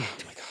 Oh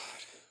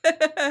my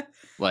god.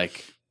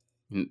 Like,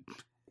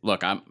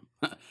 look,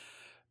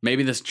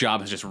 maybe this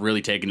job has just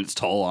really taken its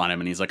toll on him,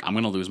 and he's like, I'm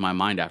gonna lose my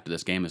mind after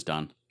this game is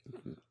done.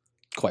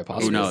 Quite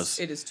possibly. Who knows?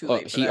 It is too Oh,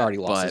 late. For he that. already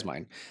lost his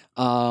mind.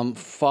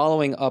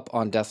 Following up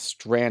on Death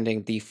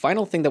Stranding, the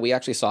final thing that we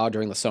actually saw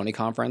during the Sony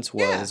conference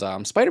was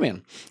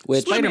Spider-Man,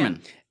 which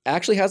Spider-Man.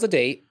 actually has a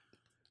date.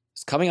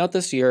 It's coming out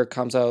this year.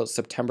 Comes out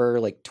September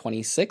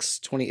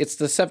 26th, 20. It's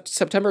the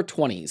September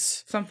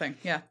 20s. Something.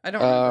 Yeah, I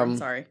don't remember. I'm Um,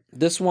 sorry.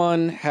 This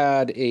one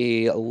had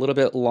a little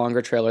bit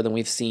longer trailer than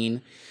we've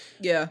seen.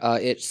 Yeah.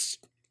 It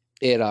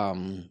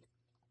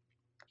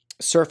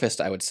surfaced,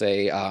 I would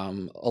say, a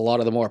lot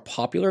of the more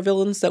popular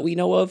villains that we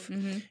know of,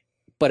 hmm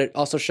but it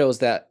also shows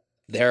that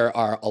there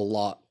are a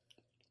lot.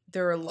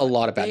 There are a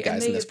lot of bad and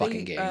guys in this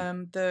fucking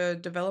game. The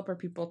developer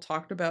people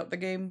talked about the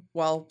game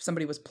while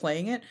somebody was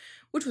playing it,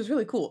 which was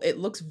really cool. It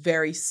looks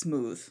very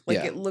smooth. Like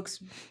Yeah. it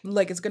looks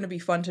like it's going to be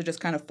fun to just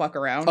kind of fuck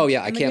around. Oh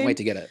yeah, I in the can't game. wait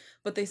to get it.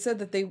 But they said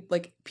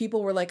that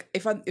people were like,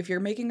 if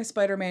you're making a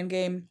Spider-Man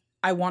game,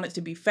 I want it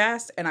to be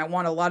fast and I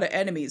want a lot of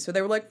enemies. So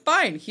they were like,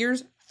 fine,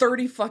 here's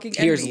 30 fucking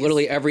enemies. Here's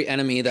literally every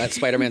enemy that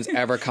Spider-Man's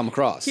ever come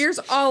across. Here's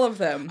all of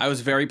them. I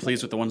was very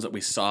pleased with the ones that we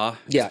saw,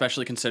 Yeah.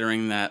 especially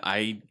considering that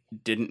I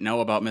didn't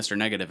know about Mr.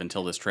 Negative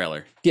until this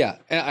trailer. Yeah,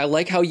 and I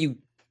like how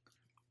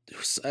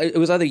it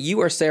was either you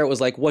or Sarah was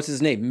like, "What's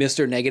his name,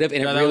 Mr. Negative?"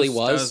 And Yeah, it that really That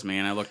was. was me,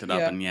 and I looked it up,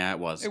 Yeah. and yeah, it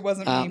was. It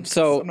wasn't me.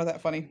 so- I'm not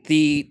that funny.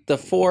 The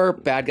 4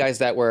 bad guys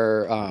that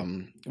were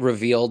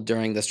revealed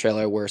during this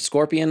trailer were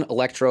Scorpion,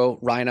 Electro,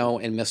 Rhino,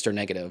 and Mr.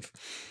 Negative.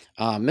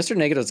 Mr.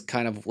 Negative is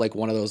kind of like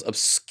one of those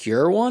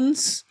obscure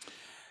ones,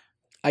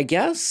 I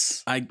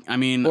guess. I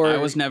mean, Or- I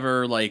was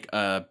never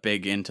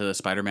big into the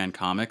Spider-Man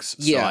comics, so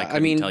Yeah, I I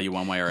couldn't mean, tell you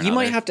one way or another. You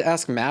might have to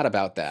ask Matt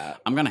about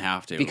that I'm gonna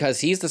have to because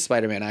he's the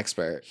Spider-Man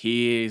expert.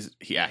 he's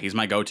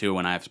my go-to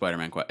when I have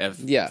Spider-Man.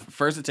 Yeah.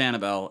 First it's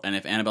Annabelle, and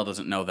if Annabelle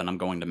doesn't know, then I'm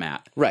going to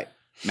Matt. Right.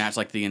 Matt's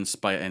like the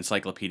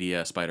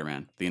encyclopedia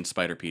Spider-Man, the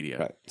Inspiderpedia.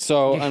 Right.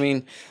 So I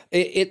mean,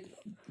 it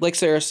like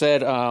Sarah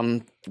said,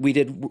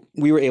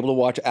 we were able to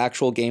watch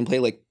actual gameplay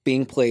like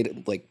being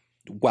played like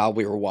while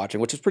we were watching,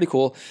 which is pretty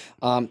cool.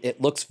 It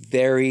looks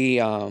very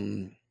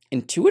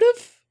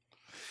intuitive.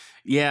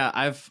 Yeah,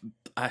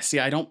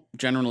 I don't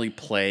generally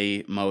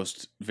play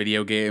most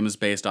video games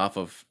based off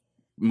of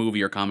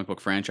movie or comic book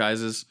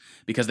franchises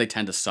because they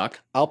tend to suck.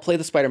 I'll play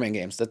the Spider-Man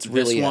games. That's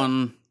really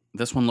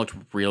This one looked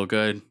real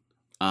good.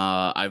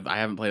 I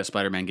haven't played a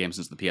Spider-Man game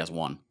since the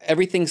PS1.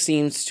 Everything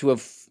seems to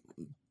have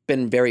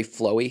been very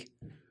flowy.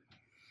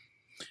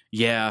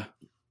 Yeah,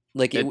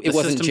 Like it the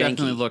wasn't system janky.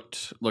 definitely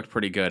looked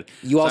pretty good.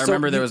 You So also I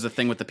remember there you- was a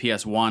thing with the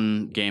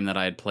PS1 game that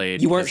I had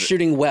played. You weren't because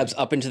shooting webs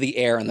up into the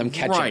air and them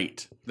catching.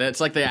 right. That's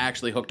like they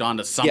actually hooked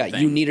onto something. Yeah,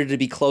 you needed to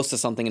be close to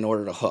something in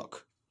order to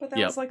hook. But that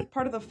Yep. was like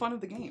part of the fun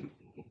of the game.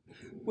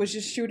 Was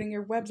just shooting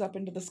your webs up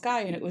into the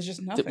sky, and it was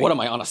just nothing. What am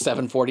I on a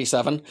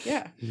 747?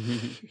 Yeah.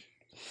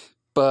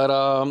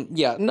 But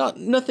yeah,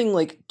 nothing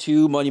like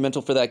too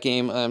monumental for that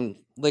game.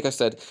 Like I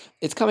said,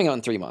 it's coming out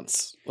in 3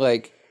 months.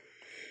 Like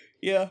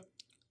Yeah.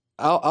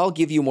 I'll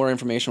give you more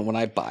information when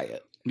I buy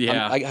it.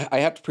 Yeah. I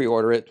have to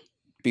pre-order it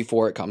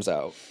before it comes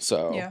out.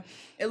 So Yeah.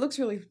 It looks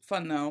really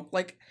fun though.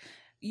 Like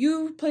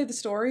you play the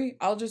story,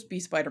 I'll just be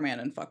Spider-Man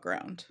and fuck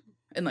around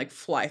and like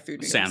fly through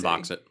New York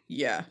Sandbox City. it.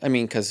 Yeah. I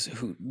mean, because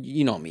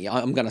you know me,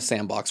 I'm gonna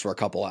sandbox for a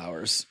couple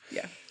hours.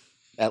 Yeah.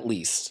 At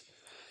least.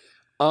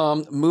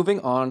 Moving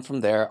on from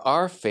there,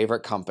 our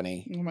favorite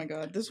company. Oh my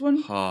god. This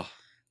one Oh,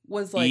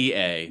 was like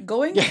EA.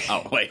 going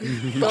Oh wait.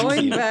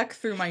 going back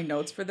through my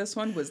notes for this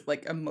one was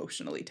like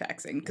emotionally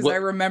taxing because What- I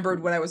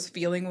remembered what I was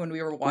feeling when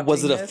we were watching.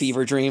 Was it a this.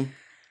 fever dream?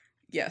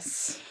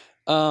 Yes.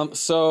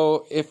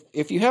 So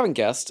if you haven't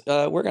guessed,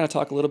 we're gonna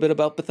talk a little bit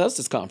about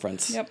Bethesda's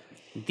conference. Yep.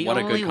 The What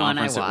a only good one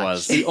I conference it was.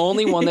 watched. The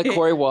only one that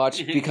Corey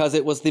watched because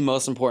it was the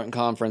most important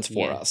conference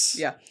for Yeah. us.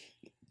 Yeah.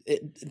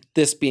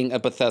 This being a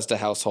Bethesda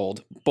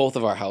household, both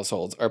of our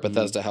households are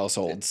Bethesda It's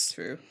households.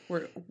 true.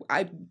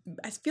 I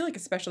feel like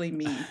especially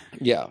me.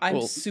 Yeah, I'm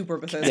well, super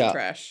Bethesda yeah.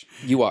 trash.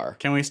 you are.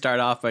 Can we start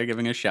off by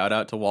giving a shout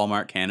out to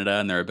Walmart Canada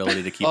and their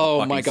ability to keep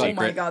Oh the fucking my God. Oh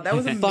secret? my god, that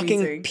was amazing.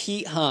 Fucking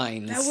Pete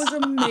Hines. That was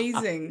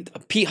amazing.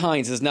 Pete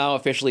Hines is now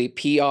officially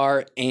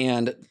PR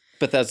and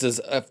Bethesda's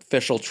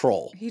official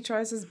troll. He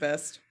tries his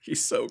best.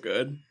 He's so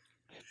good.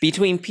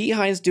 Between Pete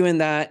Hines doing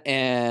that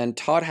and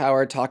Todd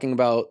Howard talking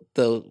about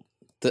the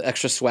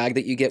extra swag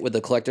that you get with the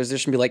collector's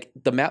edition, be like,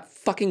 the map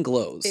fucking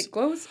glows. It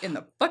glows in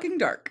the fucking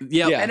dark.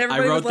 Yep. Yeah. And I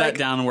everybody wrote was that like,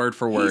 down word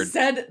for He word.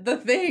 said the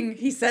thing.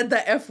 He said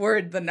the F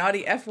word, the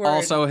naughty F word.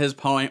 Also, his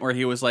point where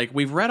he was like,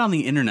 "We've read on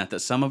the internet that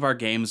some of our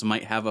games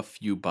might have a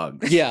few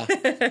bugs." yeah.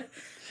 They-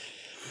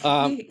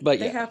 But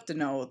they yeah. have to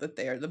know that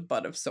they are the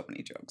butt of so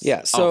many jokes.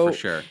 Yeah. Oh, So for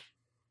sure.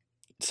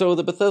 so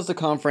the Bethesda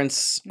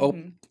conference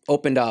Mhm.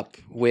 opened up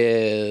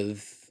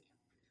with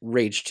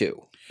Rage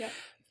 2.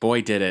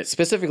 Boy, did it.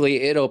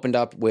 Specifically, it opened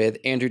up with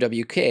Andrew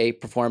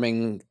WK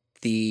performing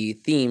the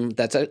theme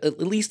that's at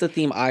least the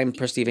theme I'm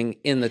perceiving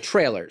in the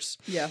trailers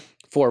Yeah.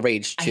 for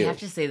Rage I 2. have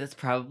to say that's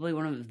probably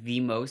one of the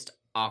most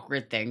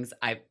awkward things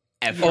I've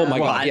ever Oh my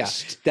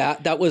watched. god, yeah.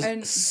 That was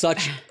And-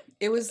 such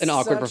It was an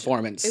awkward such-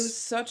 performance. It was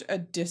such a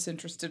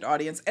disinterested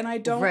audience, and I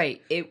don't.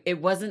 Right. It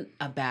wasn't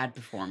a bad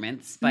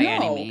performance by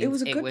any No, means. it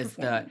was a good the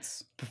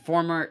performance.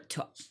 performer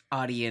to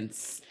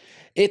audience.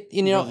 It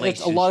a lot of it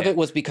relationship.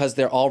 was because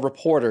they're all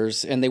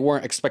reporters and they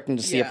weren't expecting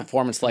to see a Yeah.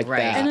 performance like Right.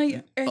 that.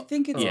 And I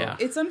think Yeah.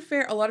 it's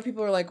unfair. A lot of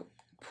people are like,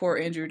 "Poor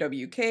Andrew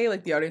WK,"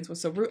 like the audience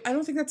was so rude. I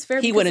don't think that's fair.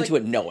 he because, went into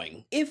like, it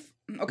knowing. If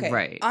okay,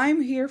 Right.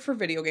 I'm here for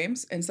video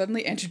games, and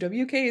suddenly Andrew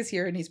WK is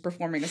here and he's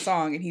performing a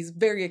song and he's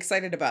very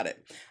excited about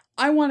it.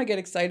 I want to get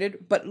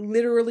excited, but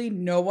literally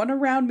no one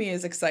around me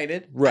is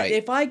excited. Right.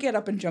 If I get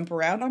up and jump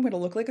around, I'm going to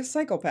look like a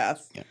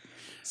psychopath. Yeah.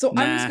 So I'm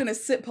Nah. just going to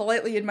sit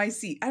politely in my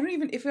seat. I don't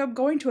even, if I'm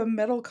going to a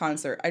metal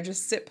concert, I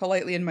just sit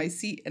politely in my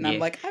seat and I'm Yeah.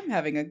 like, I'm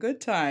having a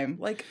good time.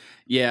 Like,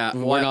 Yeah,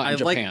 We're well, not in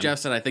like Japan. Jeff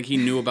said, I think he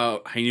knew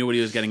what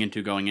he was getting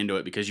into going into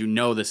it because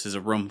this is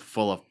a room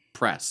full of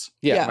press.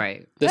 Yeah. Yeah.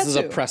 Right. This That is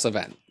a too. press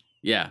event.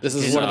 Yeah, This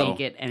is Didn't one of the- make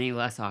it any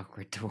less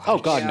awkward to watch. Oh,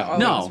 God, yeah, no. oh,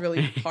 No. It was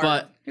really hard.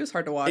 But- it was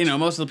hard to watch. You know,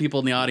 most of the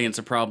people in the audience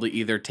are probably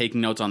either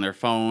taking notes on their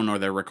phone or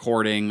they're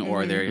recording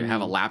or they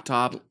have a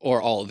laptop.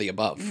 Or all of the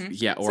above. Mhm.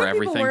 Yeah, or Some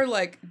everything. people were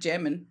like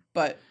jamming,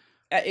 but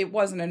it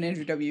wasn't an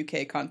Andrew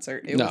WK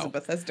concert. It was No. a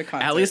Bethesda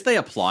concert. At least they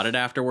applauded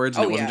afterwards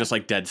and Oh, it wasn't yeah. just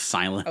like dead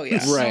silent. Oh yeah,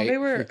 Right. No, they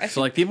were. I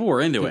So like people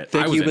were into it. I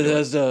Thank was you, into it.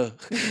 Bethesda.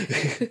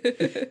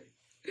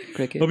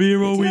 Cricket. be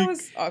here all that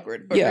was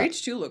awkward. But Yeah.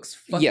 Rage 2 looks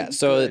fucking Yeah,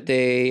 so good.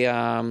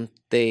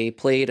 they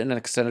played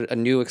a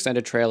new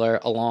extended trailer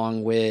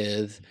along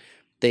with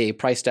they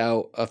priced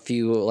out a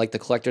few like the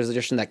collector's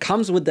edition that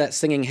comes with that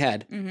singing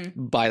head. Mhm.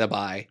 By the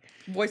by,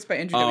 Voiced by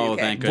Andrew Oh, WK.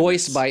 thank goodness.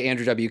 voiced by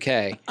Andrew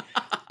WK.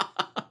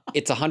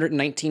 It's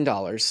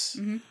 $119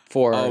 Mhm.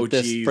 for Oh, for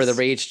the geez.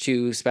 Rage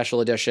 2 special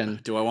edition.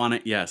 Do I want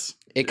it? Yes.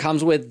 It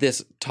comes with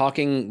this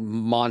talking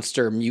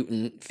monster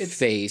mutant It's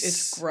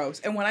face. gross.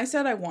 And when I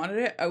said I wanted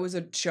it, I was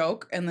a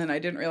joke, and then I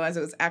didn't realize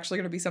it was actually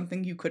going to be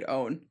something you could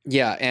own.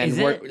 Yeah, and Is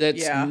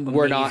Yeah.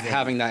 we're not Amazing.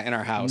 having that in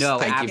our house. No,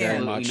 Thank you absolutely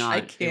very much. not. I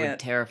It would can't.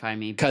 terrify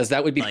me. Because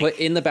that would be Like- put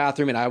in the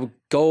bathroom, and I would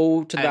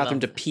go to the I bathroom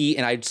love to that. pee,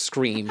 and I'd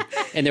scream,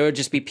 and there would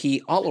just be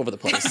pee all over the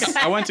place.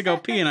 I went to go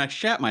pee and I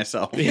shat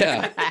myself.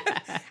 Yeah.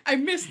 I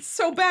missed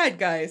so bad,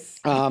 guys.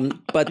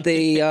 But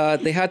they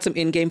had some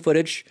in-game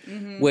footage,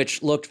 Mm-hmm.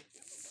 which looked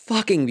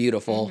fucking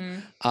beautiful.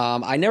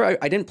 I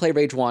didn't play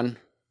Rage 1.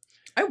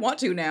 I want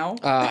to now.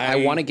 I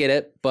want to get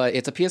it, but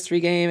it's a PS3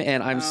 game,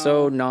 and I'm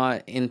so Oh.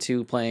 not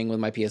into playing with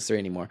my PS3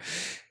 anymore.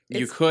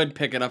 You It's- could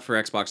pick it up for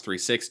Xbox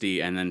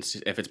 360 and then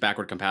if it's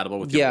backward compatible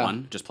with your Yeah.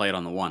 one, just play it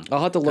on the one.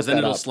 I'll have to look Because then that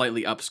it'll up.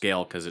 slightly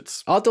upscale because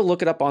it's I'll have to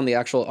look it up on the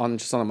actual on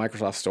the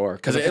Microsoft store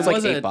because it it's like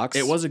was $8.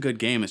 It was a good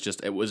game. It's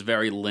just it was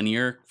very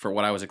linear for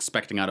what I was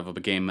expecting out of a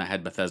game that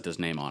had Bethesda's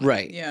name on it.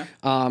 right. yeah.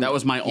 That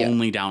was my yeah.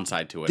 only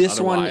downside to it. This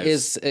one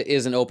Otherwise-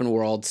 is an open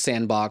world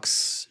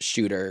sandbox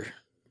shooter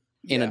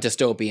in a Yeah.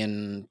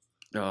 dystopian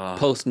Ugh.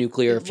 post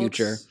nuclear It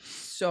future. looks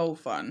so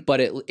fun. But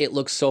it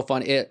looks so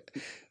fun.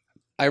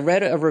 I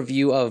read a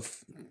review of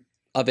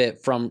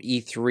it from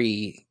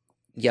E3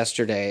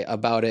 yesterday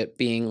about it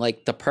being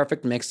like the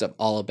perfect mix of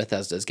all of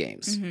Bethesda's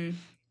games. Mhm.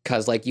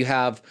 Cause like you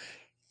have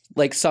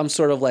like some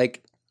sort of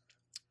like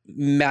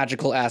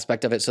magical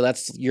aspect of it. So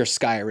that's your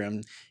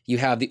Skyrim. You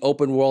have the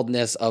open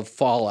worldness of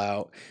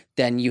Fallout.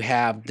 Then you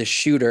have the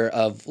shooter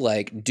of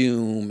like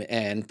Doom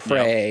and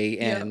Prey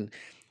Yep. and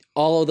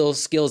all of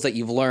those skills that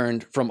you've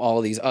learned from all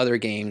of these other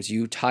games.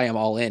 You tie them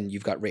all in.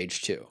 You've got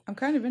Rage 2. I'm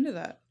kind of into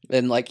that.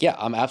 And like, yeah,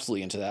 I'm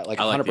absolutely into that. Like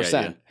I like the 100%.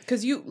 idea.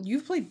 Because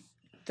you've played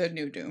the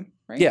new Doom,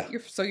 right? Yeah.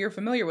 You're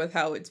familiar with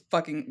how it's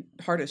fucking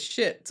hard as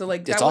shit. So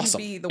like that It's wouldn't awesome.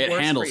 be the It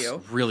worst handles for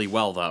you. really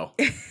well though.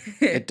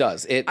 It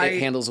does. It I-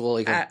 handles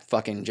like a at-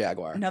 fucking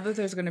Jaguar. Now that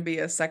there's going to be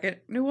a second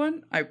new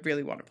one, I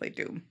really want to play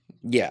Doom.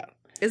 Yeah.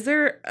 Is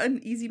there an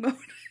easy mode?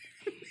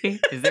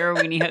 Is there a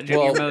weenie hut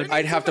junior Well, mode?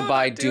 I'd have to Doom.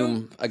 buy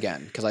Doom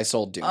again because I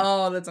sold Doom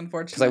Oh, that's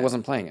unfortunate. because I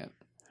wasn't playing it.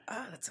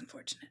 Oh, that's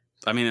unfortunate.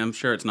 I mean, I'm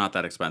sure it's not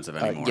that expensive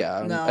anymore.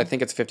 Yeah, No. I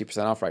think it's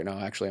 50% off right now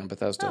actually on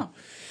Bethesda.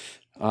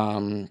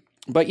 Oh,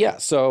 But yeah,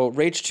 so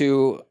Rage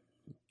 2,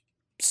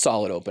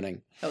 solid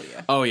opening. hell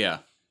yeah. Oh yeah.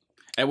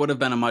 It would have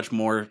been a much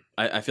more.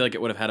 I feel like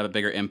it would have had a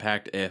bigger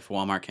impact if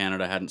Walmart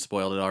Canada hadn't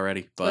spoiled it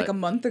already. But Like a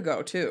month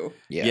ago too.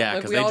 yeah, Like,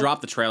 because we they all-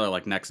 dropped the trailer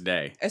like next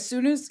day. As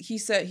soon as he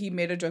said he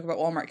made a joke about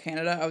Walmart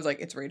Canada, I was like,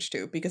 it's Rage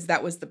 2 because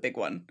that was the big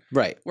one.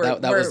 Right. Where-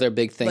 that was where, their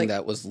big thing like,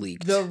 that was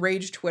leaked. The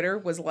Rage Twitter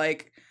was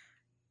like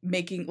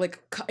making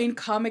in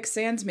Comic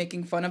Sans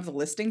making fun of the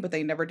listing, but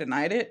they never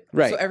denied it.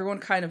 Right. So everyone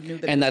kind of knew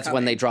that. it and was that's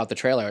when they coming. dropped the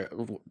trailer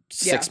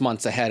 6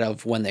 months ahead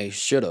of when they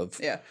should have.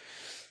 Yeah.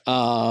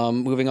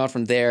 Moving on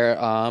from there,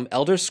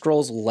 Elder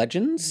Scrolls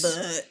Legends.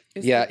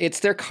 Is Yeah, it- it's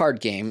their card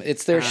game.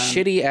 It's their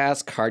shitty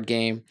ass card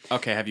game.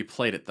 Okay, have you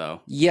played it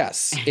though?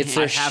 Yes, it's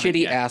their I haven't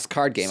shitty yet, ass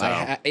card game.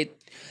 so- It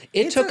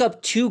It's took a-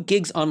 up 2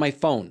 gigs on my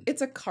phone.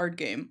 it's a card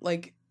game.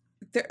 Like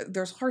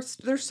there's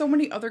there's so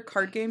many other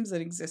card games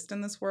that exist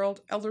in this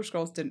world. Elder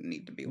Scrolls didn't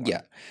need to be one.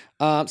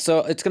 Yeah. So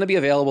it's going to be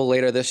available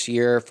later this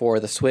year for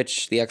the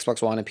Switch, the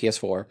Xbox One, and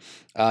PS4.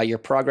 Your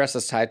progress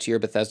is tied to your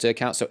Bethesda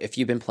account. So if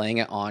you've been playing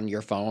it on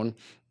your phone,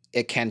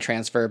 it can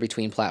transfer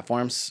between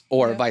platforms,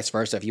 or vice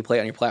versa. If you play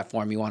it on your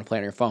platform, you want to play it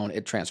on your phone,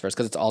 it transfers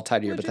because it's all tied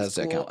to your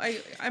Bethesda account.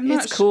 I'm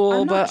not It's cool,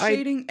 I'm not but I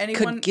shading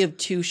anyone. could give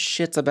two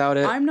shits about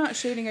it. I'm not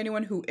shading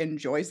anyone who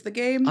enjoys the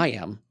game. I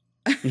am.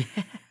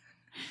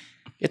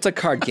 It's a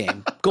card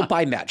game. Go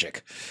buy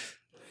Magic.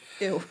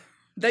 Ew.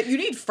 That you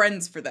need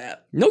friends for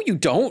that. No, you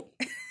don't.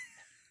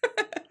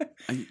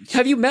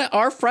 Have you met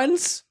our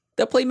friends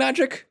that play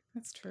Magic?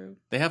 That's true.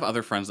 They have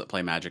other friends that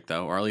play Magic,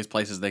 though, or at least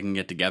places they can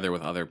get together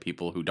with other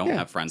people who don't Yeah.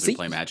 have friends See? who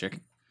play Magic.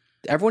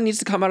 Everyone needs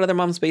to come out of their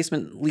mom's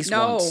basement at least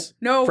once.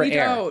 No, for we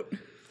air. don't.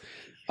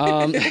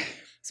 Um,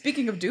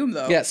 Speaking of Doom,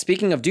 though. yeah.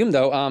 Speaking of Doom,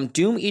 though,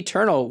 Doom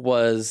Eternal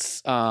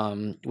was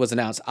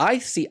announced. I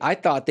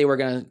thought they were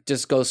gonna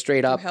just go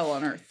straight up Hell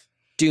on Earth.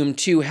 Doom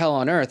 2 Hell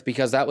on Earth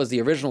because that was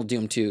the original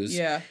Doom 2s.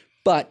 Yeah.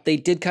 But they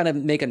did kind of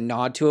make a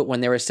nod to it when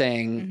they were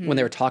saying when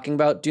they were talking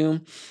about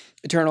Doom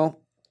Eternal.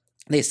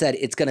 They said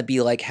it's gonna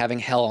be like having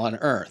Hell on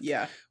Earth.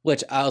 Yeah.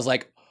 Which I was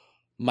like,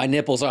 my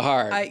nipples are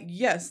hard.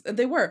 Yes,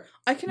 they were.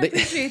 I can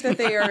appreciate that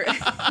they are.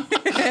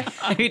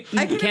 I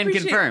I can appreciate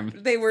confirm.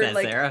 They were says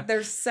like Sarah.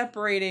 they're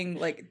separating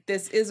like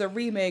this is a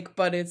remake,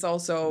 but it's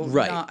also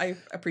Right. not, I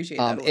appreciate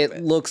that a little it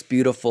bit. looks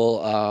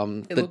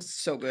beautiful. It looks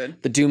so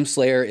good. The Doom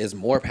Slayer is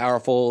more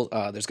powerful.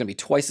 There's going to be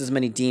twice as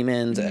many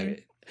demons.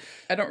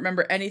 I don't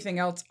remember anything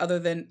else other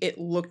than it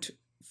looked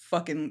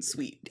fucking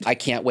sweet. I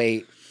can't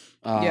wait.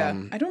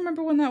 Yeah, I don't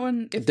remember when that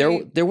one. If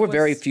There were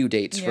very was- few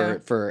dates yeah.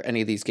 for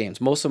any of these games.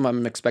 Most of them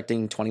I'm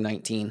expecting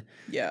 2019,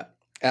 Yeah,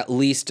 at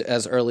least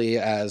as early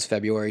as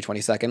February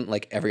 22nd,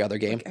 like every other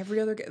game. every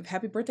other.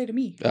 Happy birthday to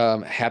me.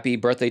 Happy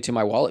birthday to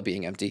my wallet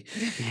being empty.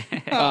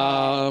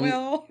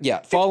 Well, Yeah,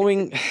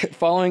 following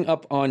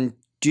up on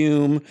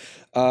Doom,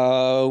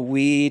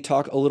 we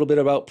talk a little bit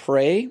about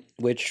Prey,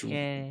 which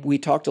Yay. we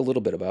talked a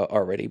little bit about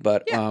already,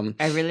 but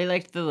I really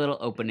liked the little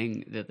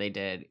opening that they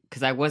did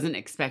because I wasn't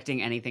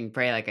expecting anything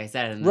Prey, like I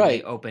said, and then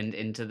Right. they opened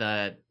into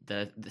the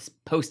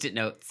post-it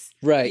notes.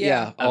 right,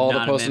 Yeah. yeah, all of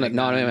the post-it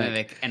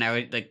non-mimic, and I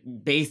would like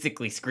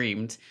basically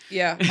screamed.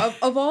 yeah.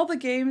 Of all the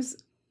games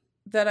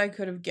that I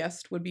could have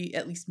guessed would be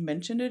at least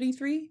mentioned at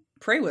E3,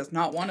 Prey was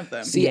not one of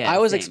them. See, Yeah, I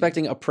was same.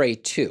 expecting a Prey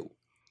 2.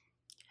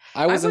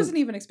 I wasn't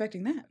even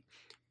expecting that.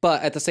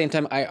 But at the same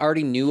time, I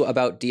already knew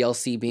about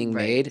DLC being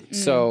Right. made,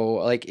 so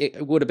like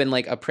it would have been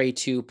like a Prey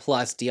 2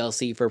 plus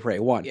DLC for Prey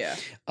 1. Yeah.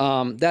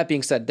 That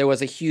being said, there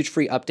was a huge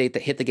free update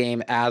that hit the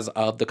game as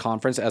of the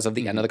conference, as of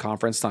the end of the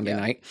conference Sunday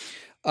Yeah.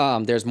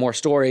 night. There's more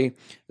story.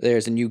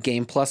 There's a new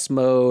Game Plus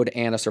mode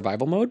and a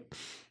survival mode,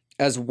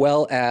 as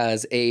well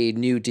as a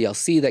new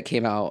DLC that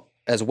came out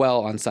as well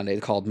on Sunday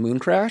called Moon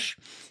Crash.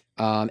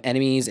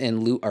 Enemies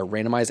and loot are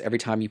randomized every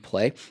time you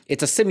play.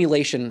 It's a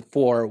simulation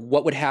for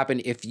what would happen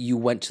if you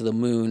went to the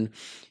moon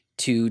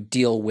to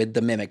deal with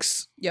the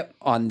mimics Yep.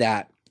 on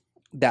that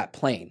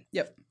plane.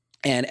 Yep.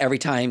 And every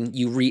time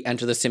you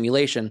re-enter the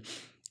simulation,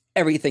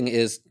 everything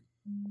is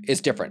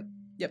different.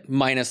 Yep.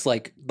 Minus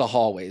like the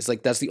hallways.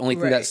 Like that's the only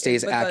thing that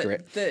stays But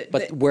accurate. The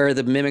But where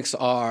the mimics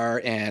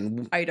are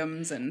and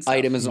items and stuff.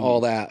 items and all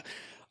that,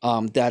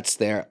 that's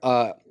there.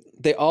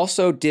 They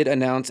also did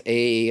announce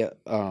a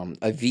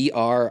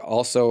VR,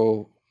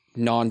 also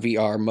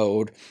non-VR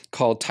mode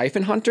called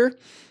Typhon Hunter.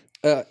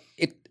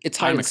 It's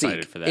hide I'm and seek.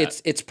 excited for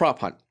that. It's prop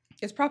hunt.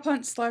 It's prop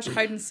hunt /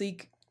 hide and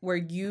seek, where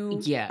you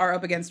Yeah. are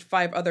up against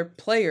 5 other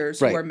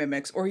players Right. who are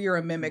mimics, or you're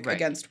a mimic Right.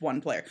 against 1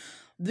 player.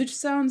 This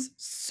sounds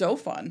so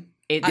fun.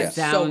 It I'm so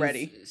sounds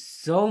ready.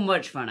 so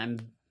much fun. I'm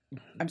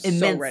I'm so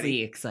immensely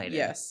ready. excited.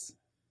 Yes.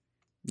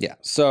 Yeah.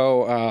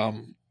 So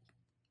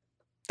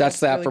that's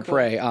that really for cool.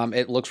 Prey.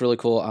 It looks really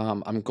cool.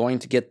 I'm going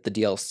to get the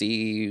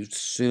DLC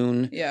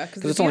soon. Yeah,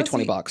 Because it's only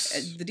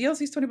 $20. The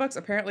DLC is $20.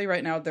 Apparently,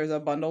 right now there's a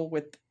bundle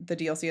with the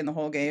DLC and the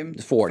whole game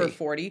 40. for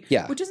 40.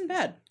 Yeah. which isn't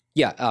bad.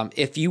 Yeah.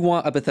 If you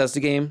want a Bethesda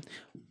game,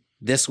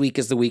 this week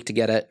is the week to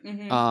get it.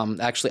 Mhm.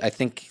 Actually, I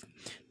think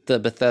the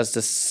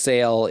Bethesda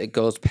sale, it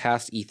goes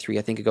past E3.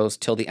 I think it goes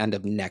till the end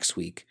of next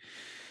week.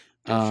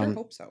 I sure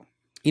hope so.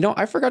 You know,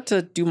 I forgot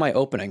to do my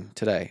opening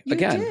today. You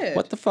Again, did.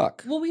 what the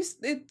fuck? Well,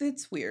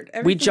 it's weird. We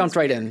Everything jumped is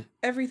right weird. in.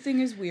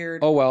 Everything is weird.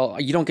 Oh, well,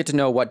 you don't get to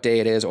know what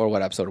day it is or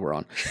what episode we're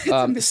on.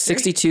 mystery.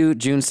 62,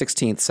 June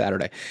 16th,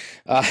 Saturday.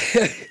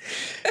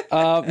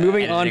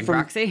 Moving on Editing from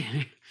proxy.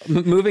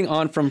 moving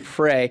on from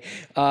Prey,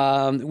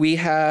 we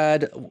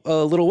had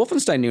a little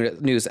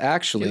Wolfenstein news,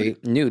 actually.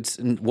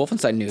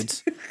 Wolfenstein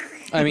nudes.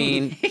 I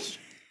mean,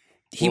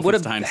 he would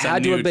have Wolfenstein had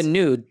sent to have nudes. been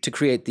nude to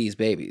create these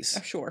babies.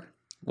 Sure.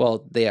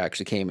 Well, they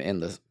actually came in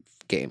the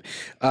game.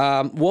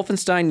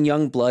 Wolfenstein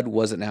Young Blood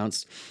was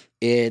announced.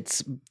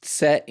 It's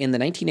set in the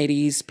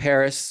 1980s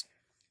Paris,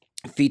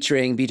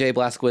 featuring BJ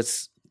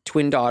Blazkowicz's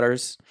twin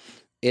daughters.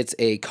 It's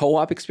a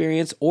co-op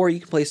experience, or you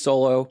can play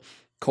solo.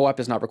 Co-op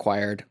is not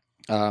required.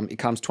 It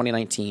comes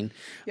 2019.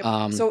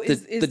 Yep. So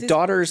is the this-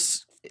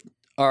 daughters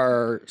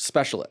are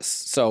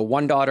specialists. So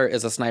one daughter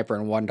is a sniper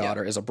and one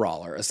daughter is a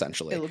brawler,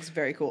 essentially. It looks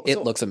very cool. It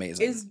So looks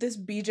amazing. Is this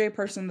BJ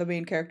person the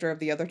main character of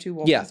the other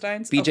two Yeah,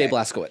 Wolfensteins? BJ Okay.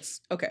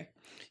 Blazkowicz. Okay.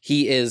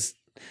 He is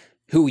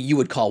who you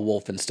would call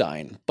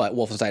Wolfenstein, but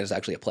Wolfenstein is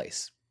actually a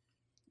place.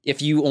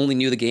 If you only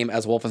knew the game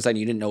as Wolfenstein,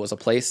 you didn't know it was a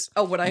place,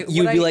 Oh,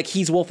 you'd be like,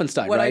 he's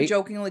Wolfenstein, would right? I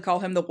jokingly call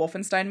him the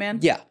Wolfenstein man?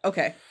 Yeah.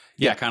 Okay.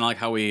 Yeah, kind of like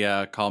how we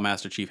call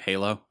Master Chief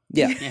Halo.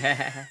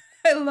 Yeah.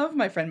 I love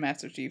my friend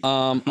Master Chief.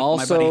 My buddy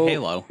Also,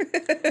 Halo.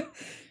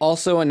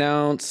 also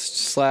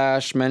announced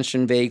 /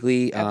 mentioned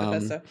vaguely At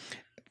Bethesda.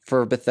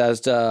 for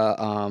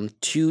Bethesda,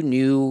 2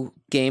 new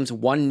games,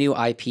 1 new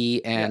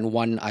IP and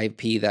 1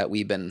 IP that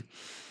we've been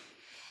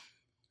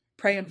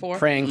Praying for.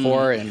 praying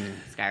for, and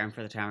Skyrim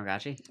for the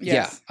Tamagotchi.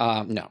 Yes.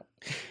 no.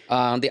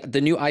 The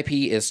new IP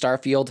is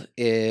Starfield.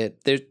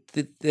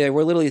 There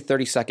were literally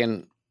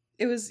 30-second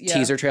It was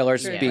teaser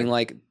trailers Very being quick.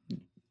 like,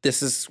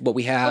 this is what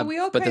we have, we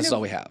all but kind this is of-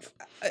 all we have.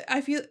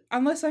 I feel,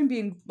 unless I'm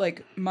being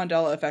like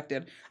Mandela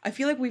affected, I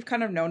feel like we've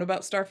kind of known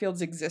about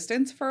Starfield's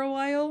existence for a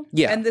while.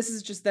 Yeah. And this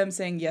is just them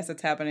saying, yes,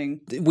 it's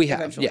happening. We have,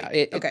 Eventually.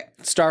 yeah. Okay.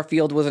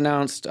 Starfield was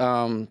announced.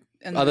 And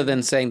Other then-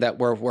 than saying that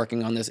we're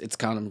working on this, it's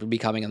kind of be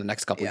coming in the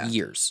next couple Yeah. of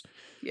years,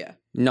 Yeah.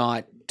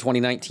 not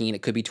 2019.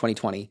 It could be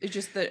 2020, It's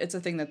just that it's a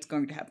thing that's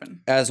going to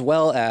happen. as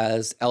well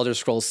as Elder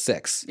Scrolls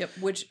 6. Yep.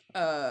 Which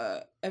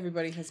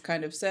everybody has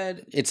kind of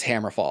said. It's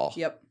Hammerfall,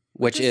 Yep.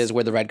 which is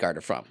where the Redguard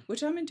are from.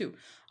 Which I'm into.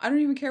 I don't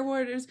even care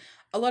what it is.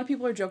 A lot of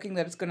people are joking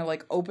that it's going to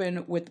like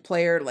open with the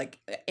player like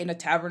in a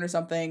tavern or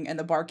something, and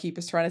the barkeep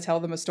is trying to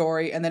tell them a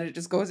story, and then it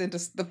just goes into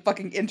the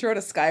fucking intro to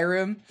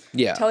Skyrim,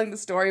 Yeah. telling the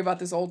story about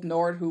this old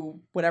Nord who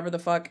whatever the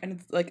fuck, and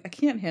it's like I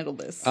can't handle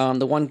this.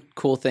 The one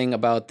cool thing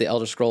about the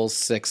Elder Scrolls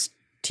 6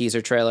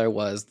 teaser trailer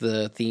was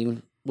the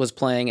theme was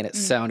playing, and it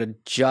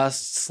sounded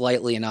just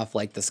slightly enough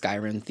like the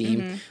Skyrim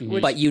theme,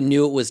 Which- but you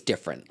knew it was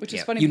different. Which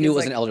is funny. You knew it because,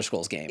 was like, an Elder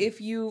Scrolls game.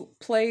 If you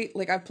play,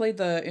 like I've played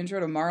the intro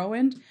to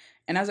Morrowind,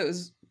 and as it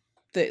was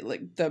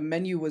the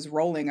menu was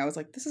rolling, I was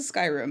like, "This is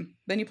Skyrim."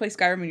 Then you play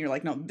Skyrim, and you're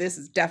like, "No, this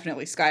is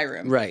definitely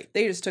Skyrim." Right.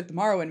 They just took the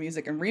Morrowind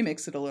music and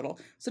remixed it a little.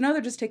 So now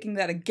they're just taking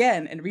that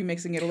again and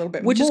remixing it a little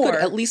bit Which more. is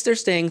good. At least they're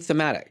staying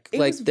thematic. It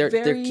Like was they're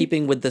very-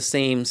 keeping with the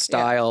same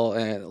style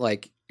and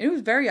like It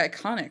was very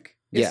iconic.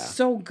 It's Yeah.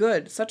 so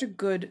good. Such a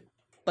good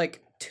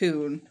like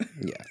tune.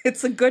 yeah.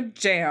 It's a good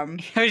jam.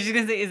 I was just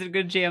gonna say, is it a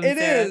good jam? It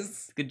Sarah? is.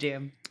 It's a good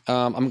jam.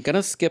 I'm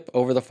gonna skip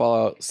over the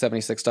Fallout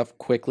 76 stuff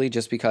quickly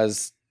just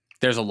because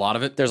There's a lot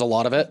of it. there's a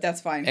lot of it.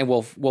 That's fine. And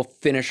we'll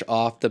finish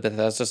off the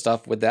Bethesda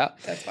stuff with that.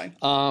 That's fine.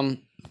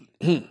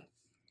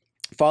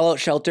 Fallout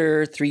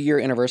Shelter 3-year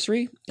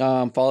anniversary.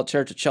 Fallout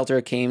Shelter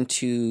came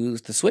to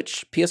the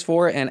Switch,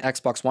 PS4, and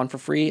Xbox One for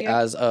free Yep.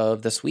 as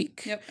of this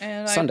week. Yep,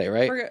 and Sunday,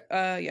 right?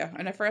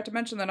 And I forgot to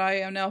mention that I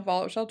am now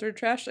Fallout Shelter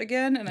trash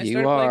again, and I You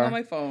started playing are. on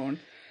my phone.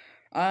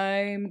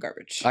 I'm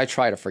garbage. I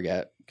try to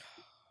forget.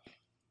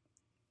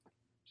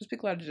 Just be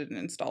glad I didn't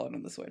install it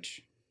on the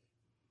Switch.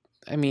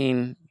 I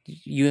mean,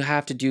 you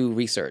have to do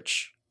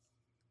research.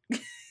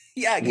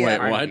 Yeah, Wait, yeah,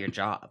 Part what? of your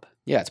job.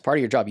 Yeah, it's part of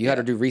your job. You had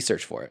to Yeah. do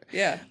research for it.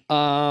 yeah.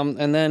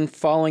 And then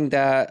following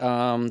that,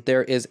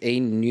 there is a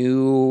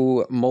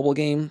new mobile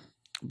game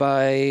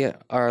by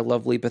our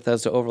lovely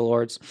Bethesda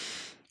overlords.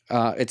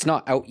 It's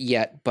not out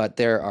yet, but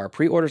there are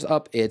pre-orders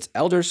up. It's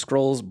Elder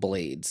Scrolls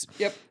Blades.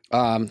 Yep.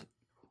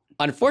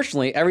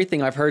 Unfortunately,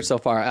 everything I've heard so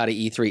far out of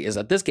E3 is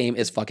that this game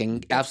is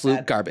fucking absolute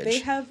Bad.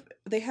 garbage.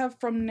 They have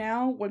from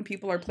now when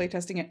people are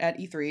playtesting it at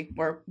E3,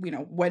 or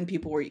when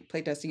people were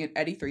playtesting it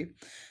at E3,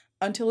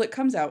 until it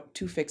comes out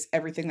to fix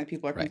everything that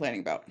people are complaining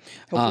about.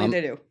 Hopefully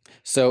they do.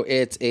 So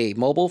it's a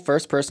mobile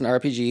first-person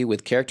RPG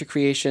with character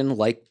creation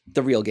like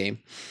the real game.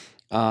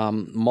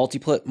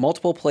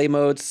 Multiple play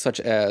modes such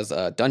as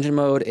dungeon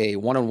mode, a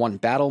one-on-one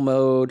battle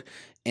mode,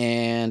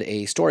 and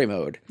a story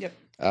mode. Yep.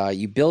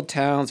 You build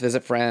towns,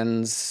 visit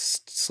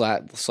friends,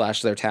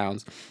 slash their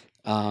towns.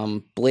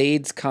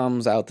 Blades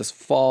comes out this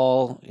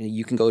fall.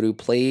 You can go to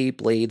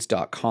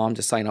playblades.com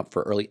to sign up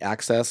for early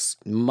access.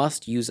 You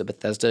must use a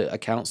Bethesda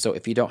account. So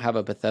if you don't have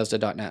a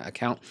Bethesda.net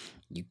account,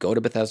 you go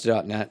to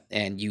Bethesda.net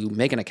and you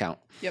make an account.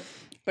 Yep.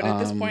 But at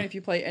this point, if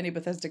you play any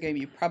Bethesda game,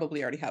 you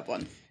probably already have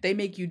one. They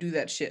make you do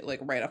that shit like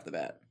right off the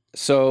bat.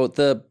 So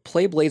the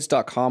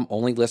playblades.com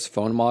only lists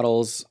phone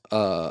models,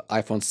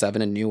 iPhone 7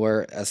 and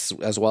newer, as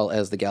well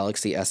as the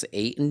Galaxy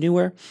S8 and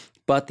newer.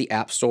 But the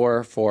App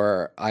Store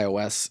for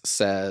iOS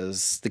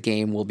says the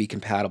game will be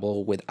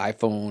compatible with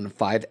iPhone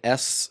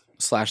 5S /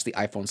 the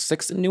iPhone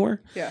 6 and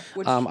newer. Yeah.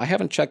 Which, I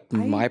haven't checked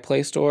my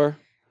Play Store.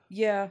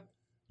 yeah.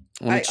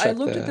 Let me I check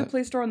looked at the that.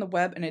 Play Store on the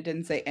web and it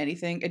didn't say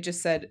anything. It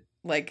just said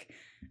like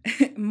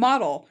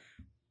model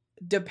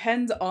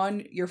depends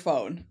on your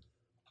phone.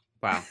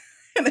 Wow.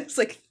 And it's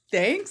like,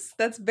 thanks.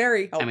 That's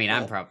very helpful. I mean,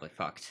 I'm probably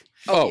fucked.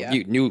 Oh, yeah.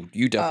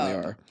 you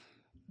definitely are.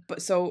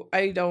 But so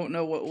I don't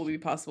know what will be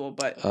possible,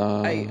 but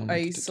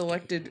I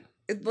selected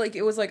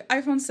it was like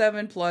iPhone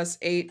 7 plus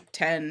 8,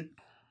 10,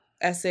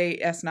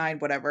 S8,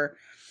 S9, whatever,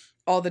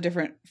 all the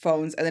different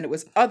phones, and then it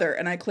was other,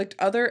 and I clicked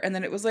other, and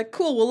then it was like,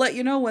 cool, we'll let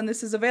you know when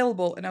this is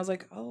available, and I was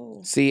like,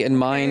 oh, See, in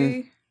mine,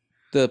 okay.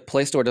 The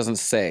Play Store doesn't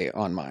say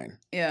on mine.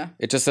 Yeah.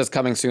 It just says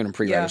coming soon and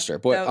pre-register.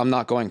 But that- I'm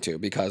not going to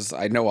because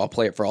I know I'll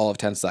play it for all of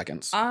 10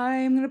 seconds.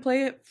 I'm going to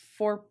play it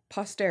for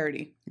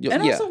posterity. Y-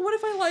 And yeah. also, what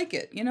if I like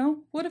it? You know?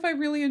 What if I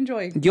really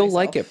enjoy You'll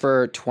like myself? it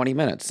for 20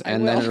 minutes I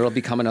and then will. it'll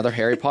become another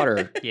Harry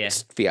Potter Yeah. I'll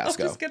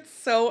fiasco. just get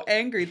so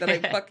angry that I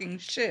fucking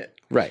shit.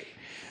 Right.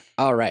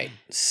 All right.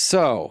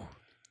 So,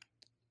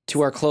 to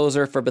our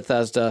closer for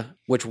Bethesda,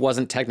 which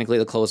wasn't technically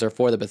the closer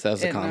for the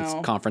Bethesda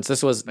No. conference.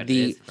 This was But it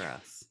the is for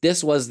us.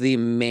 this was the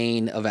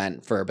main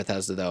event for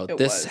Bethesda though. It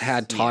This was,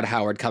 had Todd yeah.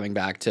 Howard coming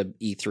back to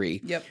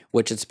E3, Yep.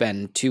 which it's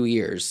been 2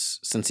 years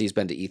since he's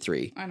been to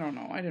E3. I don't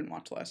know. I didn't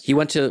watch last He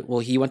went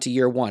to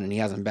year 1 and he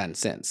hasn't been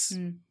since.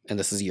 Hmm. And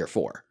this is year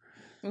 4,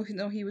 Oh,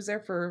 no, he was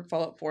there for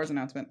Fallout 4's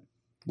announcement.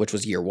 which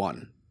was year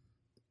 1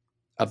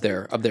 of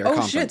their Oh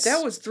conference. shit,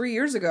 that was 3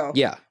 years ago.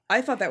 Yeah.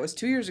 I thought that was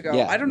 2 years ago.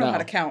 Yeah, I don't know how no.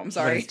 to count. I'm What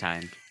sorry. is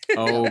time?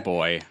 Oh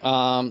boy.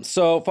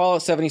 So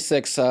Fallout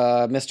 76,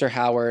 Mr.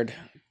 Howard.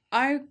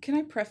 Can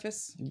I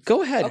preface?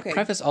 Go ahead. Okay.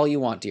 Preface all you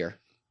want, dear.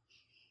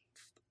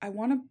 I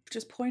want to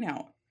just point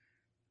out,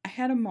 I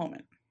had a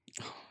moment.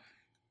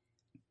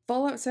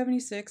 Fallout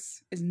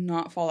 76 is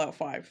not Fallout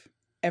 5.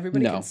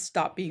 Everybody No. can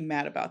stop being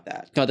mad about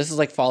that. No, this is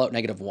like Fallout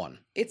 -1.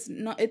 It's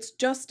not.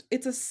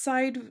 It's a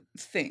side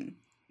thing.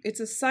 It's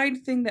a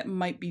side thing that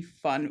might be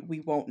fun. We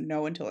won't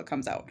know until it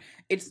comes out.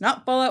 It's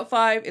not Fallout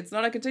 5. It's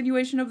not a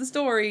continuation of the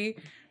story.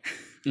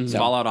 It's No.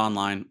 Fallout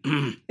Online.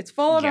 It's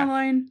Fallout Yeah.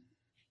 Online,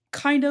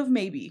 kind of,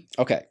 maybe.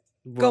 Okay.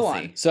 Go We'll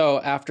on. see. So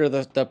after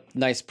the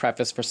nice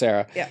preface for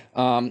Sarah, Yeah.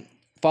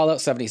 Fallout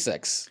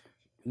 76.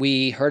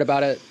 We heard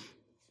about it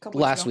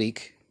Couple last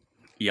weeks week.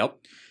 Yep.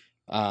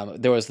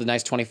 There was the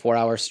nice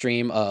 24-hour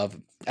stream of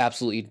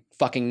absolutely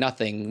fucking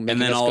nothing. And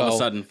then all of a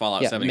sudden,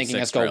 Fallout 76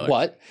 making us go, trailer.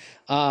 what?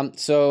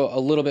 So a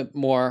little bit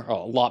more, a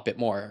lot bit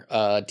more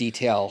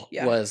detail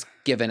Yeah. was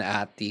given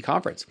at the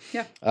conference.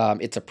 Yeah.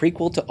 It's a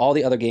prequel to all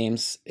the other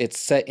games. It's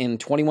set in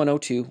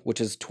 2102,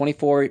 which is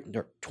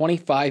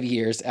 25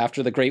 years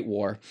after the Great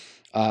War.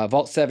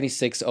 Vault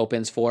 76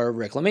 opens for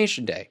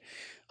Reclamation Day.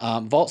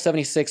 Vault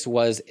 76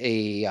 was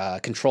a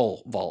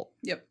control vault.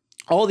 Yep.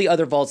 All the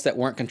other vaults that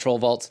weren't control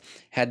vaults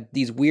had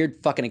these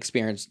weird fucking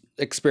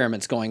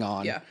experiments going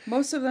on. Yeah.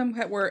 Most of them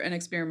were an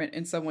experiment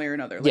in some way or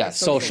another. Like Yeah, a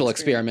social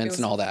experiment. experiments It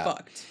and all was that.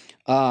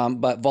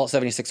 Fucked. But Vault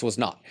 76 was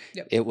not.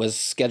 Yep. It was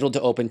scheduled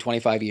to open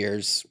 25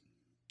 years.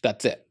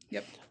 That's it.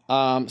 Yep.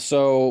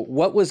 So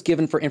what was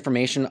given for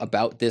information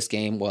about this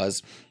game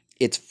was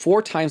it's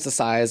 4 times the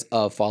size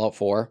of Fallout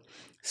 4,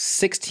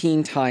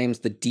 16 times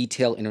the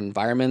detail in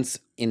environments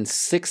in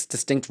 6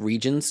 distinct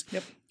regions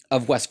Yep.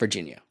 of West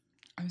Virginia.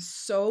 I'm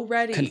so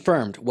ready.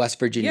 Confirmed West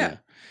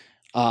Virginia.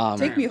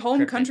 Take me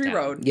home, Cryptid country town.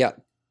 road. Yeah.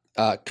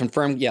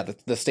 Confirmed. Yeah.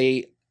 The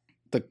state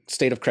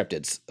of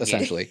cryptids,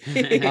 essentially.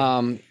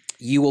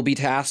 You will be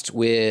tasked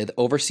with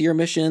overseer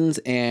missions,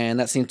 and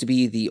that seems to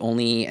be the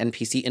only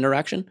NPC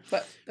interaction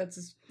But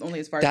that's only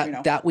as far as we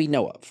know. that we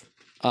know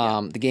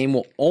of. The game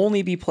will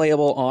only be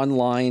playable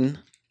online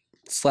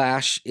 /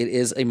 it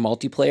is a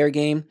multiplayer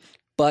game,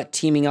 but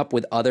teaming up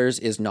with others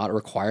is not a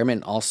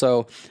requirement.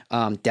 Also,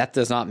 death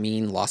does not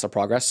mean loss of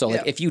progress. So,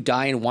 like, Yeah. if you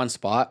die in one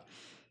spot,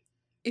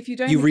 If you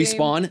die, you in the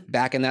respawn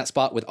back in that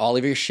spot with all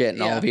of your shit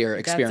and all Yeah. of your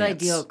experience. That's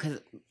ideal because,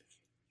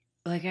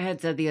 like I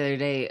had said the other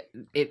day,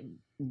 it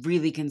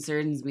really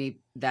concerns me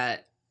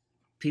that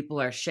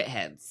people are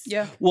shitheads.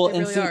 yeah, Well, they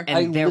and really see, are. And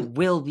I there li-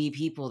 will be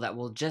people that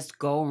will just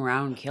go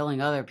around killing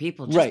other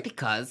people just Right.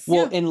 because.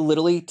 Well, and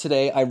literally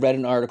today I read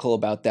an article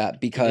about that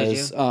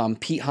because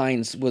Pete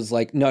Hines was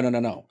like,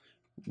 no.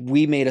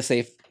 We made a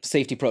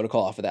safety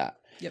protocol off of that.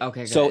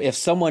 Okay, good. So if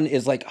someone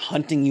is like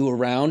hunting you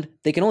around,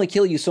 they can only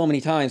kill you so many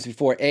times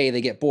before A,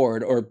 they get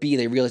bored, or B,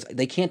 they realize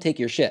they can't take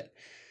your shit.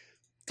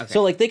 Okay.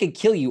 So like they could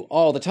kill you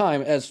all the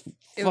time as It would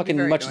be fucking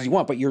very much as you annoying.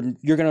 want, but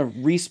you're gonna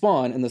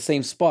respawn in the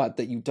same spot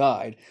that you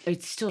died,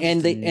 it's still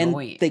and just they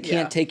annoying. can't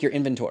Yeah. take your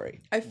inventory.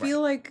 I feel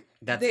like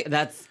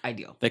that's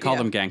ideal. They call Yeah.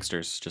 them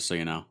gangsters, just so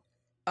you know.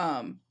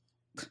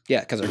 Yeah,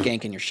 because they're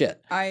ganking your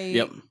shit.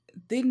 Yep.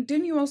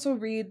 Didn't you also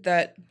read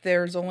that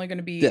there's only going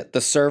to be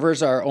The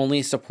servers are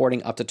only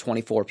supporting up to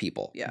 24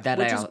 people. yeah, That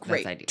which I, is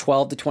great. That's ideal.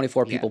 12 to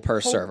 24 Yeah. people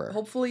per server.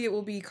 Hopefully, it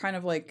will be kind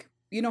of like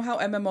you know how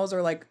MMOs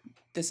are like.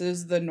 This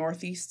is the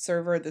Northeast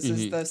server. This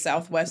is Mhm. the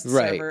Southwest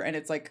Right. server, and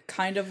it's like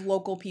kind of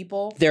local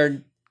people.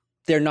 They're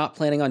not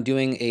planning on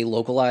doing a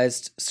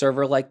localized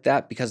server like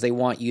that because they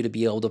want you to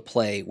be able to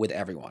play with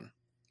everyone.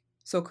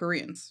 So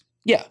Koreans,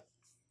 Yeah.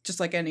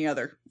 just like any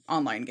other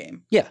online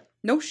game. Yeah.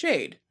 No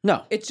shade.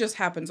 No. It just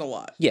happens a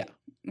lot. Yeah.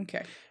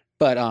 Okay.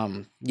 But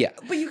yeah.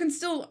 But you can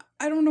still.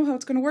 I don't know how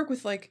it's going to work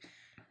with like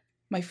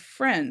my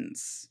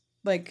friends.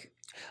 Like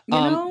you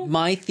know.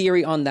 My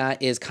theory on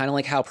that is kind of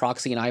like how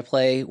Proxy and I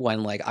play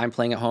when like I'm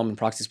playing at home and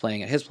Proxy's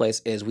playing at his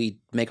place is we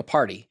make a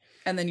party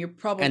And then you're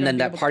probably and gonna then be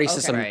that able party to,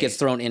 system Right. gets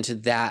thrown into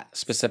that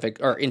specific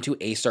or into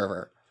a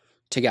server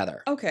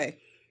together. Okay.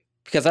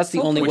 because that's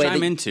the only Which way.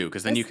 I'm into,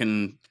 because then you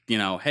can,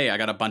 hey, I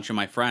got a bunch of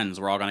my friends.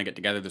 We're all going to get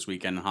together this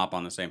weekend and hop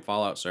on the same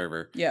Fallout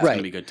server. Yeah. It's going Right.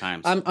 to be good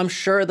times. I'm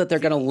sure that they're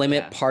going to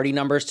limit Yeah. party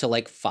numbers to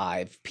like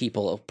 5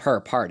 people per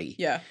party,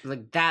 Yeah.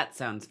 Like that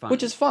sounds fun.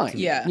 which is fine.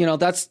 Yeah.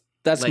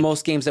 That's Like-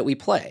 most games that we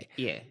play.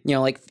 Yeah.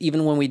 Like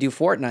even when we do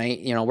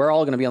Fortnite, we're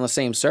all going to be on the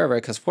same server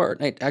because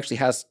Fortnite actually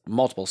has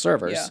multiple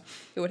servers. Yeah.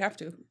 It would have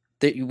to.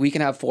 That we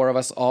can have 4 of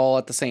us all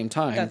at the same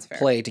time That's fair.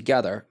 play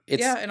together.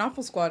 It's Yeah, an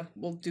Awful Squad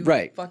will do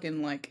Right.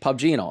 fucking like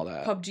PUBG and all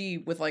that.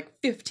 PUBG with like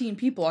 15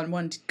 people on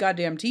one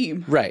goddamn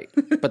team. Right.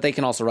 But they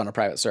can also run a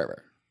private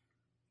server.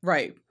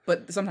 Right.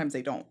 But sometimes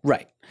they don't.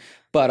 Right.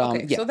 But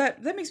Okay, yeah. so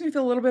that makes me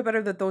feel a little bit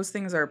better that those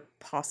things are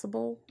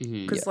possible.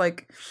 Mhm. Because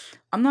like,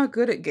 I'm not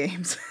good at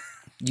games.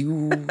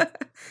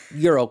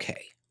 You're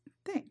okay.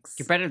 Thanks.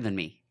 You're better than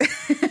me.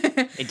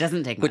 It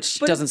doesn't take much. Which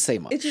But doesn't say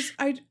much. It's just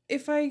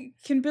if I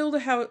can build a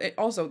house.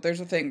 Also, there's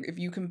a thing. If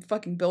you can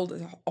fucking build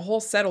a whole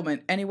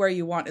settlement anywhere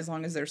you want, as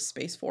long as there's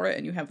space for it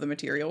and you have the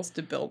materials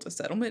to build a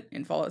settlement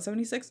in Fallout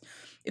 76.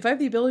 If I have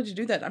the ability to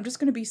do that, I'm just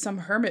gonna be some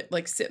hermit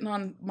like sitting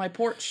on my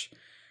porch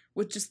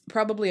with just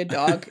probably a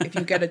dog. If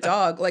you get a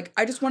dog, like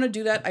I just want to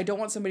do that. I don't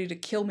want somebody to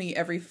kill me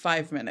every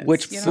 5 minutes.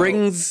 Which you know?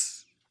 brings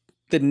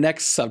the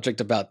next subject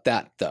about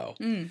that, though.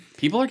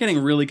 People are getting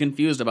really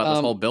confused about this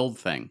Um, whole build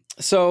thing.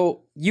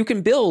 So you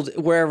can build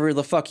wherever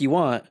the fuck you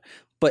want,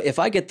 but if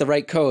I get the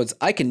right codes,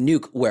 I can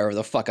nuke wherever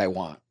the fuck I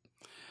want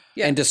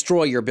Yeah. and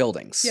destroy your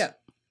buildings. Yeah.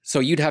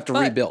 So you'd have to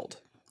But- rebuild.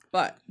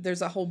 But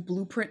there's a whole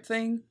blueprint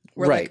thing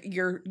where Right. like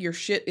your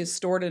shit is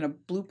stored in a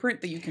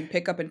blueprint that you can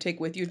pick up and take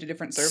with you to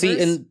different servers. See,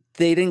 and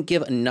they didn't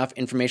give enough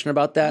information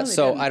about that, No, they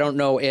so didn't. I don't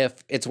know if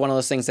it's one of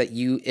those things that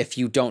if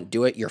you don't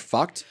do it, you're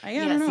fucked. I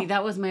yeah, don't know. see,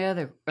 that was my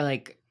other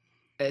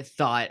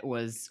thought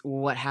was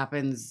what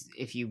happens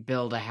if you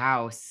build a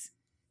house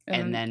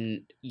and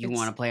then you it's-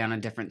 want to play on a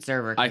different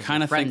server. I 'cause kind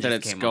your of friend think that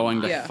just it's came going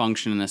to online. Yeah.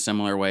 function in a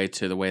similar way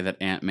to the way that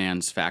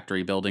Ant-Man's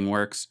factory building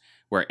works,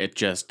 where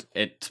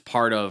it's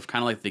part of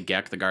kind of like the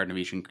GECK, the Garden of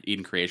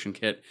Eden creation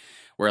kit,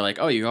 where like,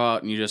 oh, you go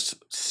out and you just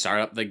start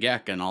up the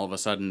GECK and all of a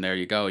sudden there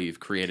you go, you've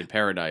created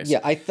paradise. Yeah,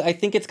 I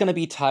think it's going to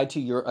be tied to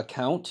your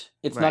account.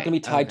 It's not Right, going to be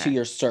tied to okay.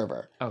 your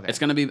server. Okay. It's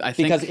going to be, I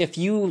think, Because if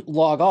you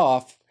log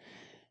off,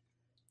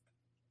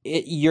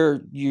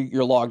 you're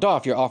logged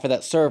off. You're off of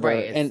that server,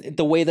 Right, it's- and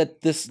the way that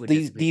would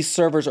disappear. these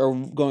servers are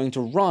going to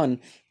run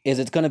is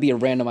it's going to be a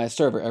randomized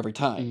server every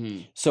time.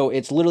 Mhm. So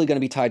it's literally going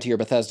to be tied to your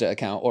Bethesda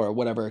account or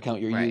whatever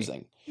account you're Right.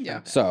 using.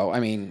 Yeah. So I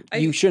mean, I-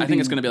 you shouldn't. I think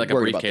it's going to be like a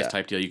worried about briefcase that.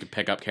 type deal. You could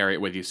pick up, carry it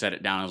with you, set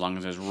it down as long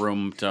as there's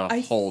room to I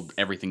hold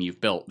everything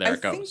you've built. There I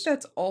it goes. think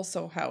that's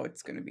also how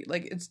it's going to be.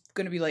 Like, it's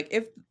going to be like,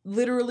 if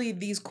literally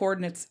these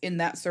coordinates in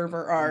that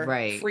server are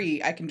Right.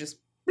 free, I can just,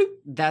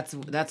 That's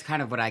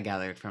kind of what I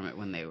gathered from it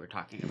when they were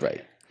talking about Right.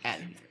 it. At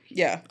E3.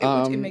 yeah,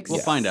 it makes We'll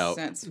find out.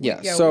 sense.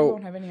 Yeah, Yeah, so- we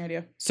won't have any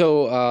idea.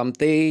 So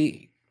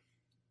they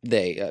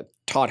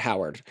Todd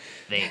Howard,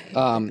 They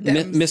Them.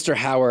 Mr.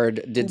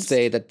 Howard did Oops.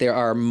 say that there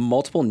are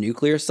multiple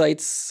nuclear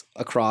sites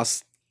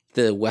across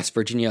the West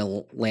Virginia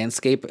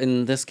landscape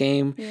in this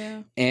game,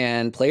 Yeah.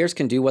 and players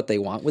can do what they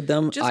want with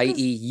them. Just I.e., 'cause-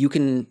 you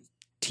can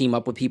team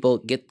up with people,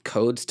 get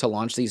codes to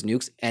launch these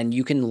nukes, and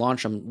you can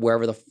launch them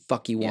wherever the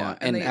fuck you Yeah, want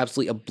and and they-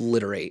 absolutely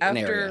obliterate an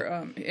area.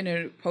 After, in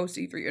a post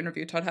E3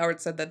 interview, Todd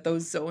Howard said that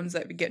those zones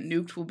that get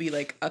nuked will be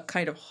like a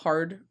kind of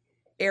hard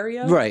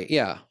area. Right?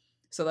 Yeah,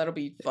 So that'll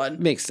be fun.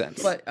 makes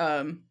sense. But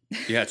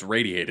Yeah, it's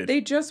radiated. they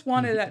just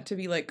wanted that to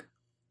be like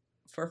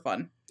for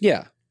fun.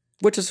 Yeah,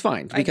 which is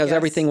fine I because guess.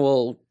 everything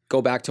will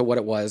go back to what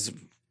it was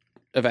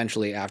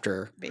eventually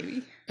after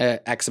Maybe.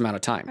 X amount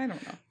of time. I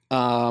don't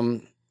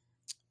know.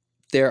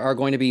 There are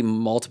going to be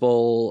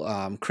multiple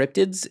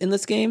cryptids in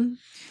this game.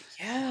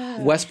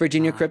 Yeah. West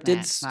Virginia Mothman,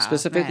 cryptids,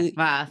 specifically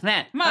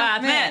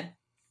Mothman.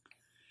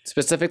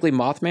 specifically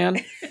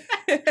Mothman.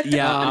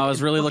 yeah, I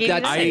was really looking.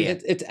 Well, That's, say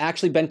it's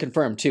actually been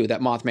confirmed too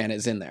that Mothman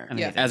is in there.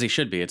 Amazing. as he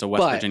should be. It's a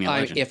West But Virginia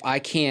legend. if I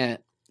can't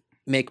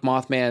make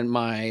Mothman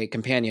my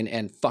companion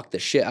and fuck the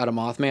shit out of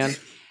Mothman,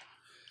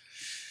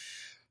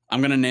 I'm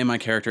going to name my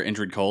character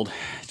Indrid Cold,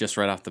 just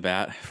right off the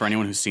bat. For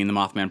anyone who's seen the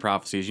Mothman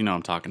prophecies, you know what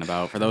I'm talking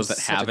about. For those that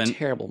such a haven't,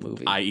 terrible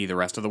movie. i.e. the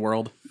rest of the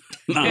world,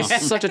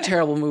 It's such a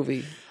terrible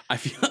movie. I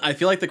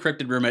feel like the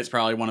Cryptid Roommate's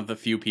probably one of the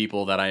few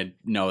people that I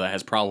know that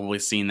has probably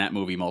seen that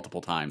movie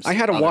multiple times. I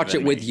had to other watch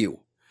than it with me. you.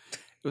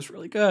 It was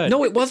really good.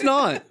 No, it was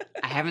not.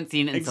 I haven't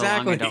seen it in so long.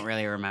 Exactly. I don't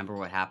really remember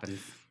what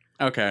happens.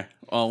 Okay.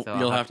 Well, So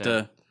you'll I'll have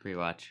to.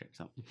 rewatch or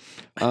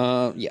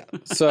something. Yeah.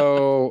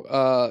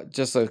 So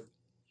just a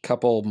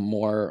couple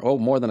more. Oh,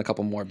 more than a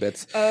couple more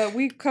bits.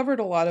 We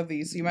covered a lot of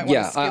these. You might want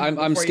Yeah, to skip I'm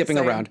before you skipping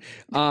say around.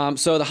 them.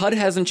 So the HUD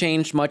hasn't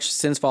changed much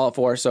since Fallout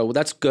 4, so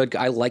that's good.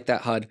 I like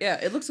that HUD. Yeah,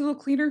 it looks a little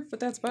cleaner,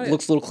 but that's about it.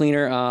 Looks a little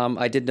cleaner.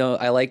 I did know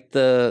I like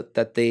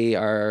that they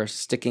are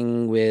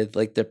sticking with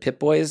like the Pip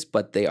Boys,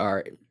 but they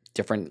are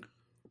different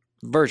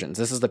versions.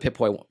 This is the Pip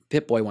Boy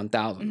 1000.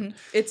 Mhm.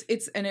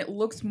 It's and it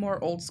looks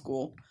more old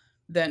school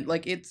than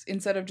like it's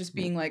instead of just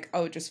being like,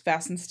 oh, it just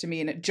fastens to me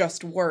and it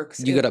just works.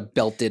 You it- got to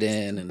belt it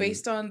in and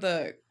based on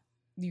the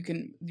you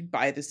can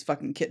buy this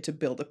fucking kit to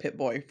build a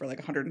Pip-Boy for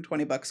like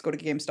 $120. Go to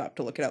GameStop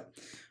to look it up.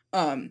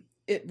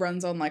 It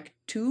runs on like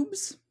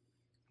tubes.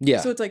 Yeah.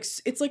 So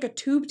it's like a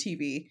tube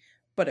TV,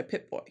 but a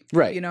Pip-Boy.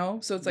 Right. You know?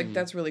 So it's like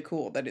that's really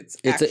cool that it's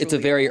It's a actually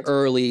very old.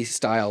 early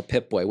style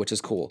Pip-Boy, which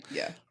is cool.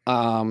 Yeah.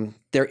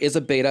 There is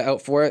a beta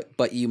out for it,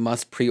 but you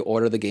must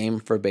pre-order the game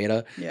for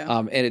beta.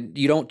 Yeah.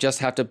 You don't just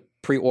have to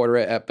pre-order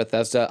it at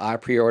Bethesda. I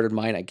pre-ordered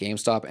mine at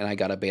GameStop, and I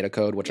got a beta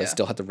code, which I Yeah.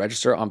 still have to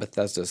register on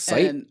Bethesda's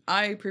site. And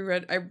I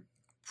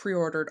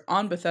pre-ordered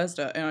on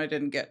Bethesda and I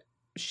didn't get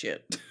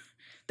shit.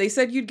 They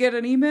said you'd get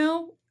an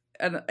email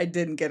and I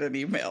didn't get an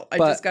email. I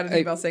But just got an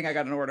email saying I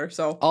got an order.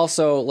 So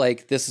Also,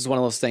 like, this is one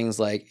of those things,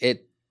 like,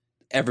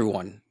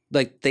 everyone,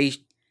 like, they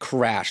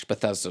crashed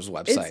Bethesda's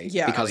website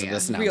because of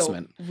this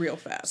announcement. real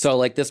fast. So,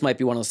 like, this might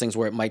be one of those things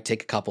where it might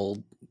take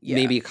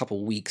maybe a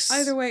couple weeks.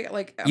 Either way,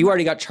 like You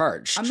already got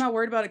charged. I'm not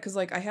worried about it because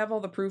like I have all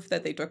the proof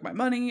that they took my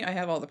money. I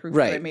have all the proof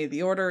Right. that I made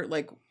the order.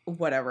 Like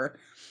whatever.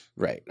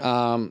 Right.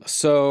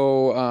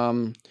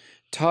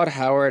 Todd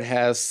Howard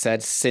has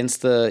said since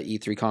the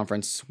E3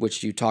 conference,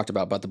 which you talked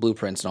about the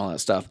blueprints and all that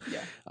stuff.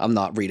 Yeah. I'm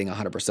not reading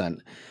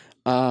 100%.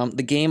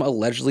 The game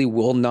allegedly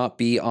will not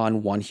be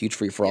on one huge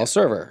free-for-all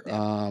server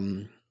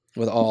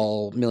with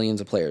all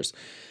millions of players.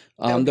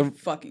 That would be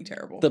fucking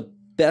terrible. The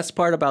best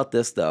part about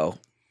this, though,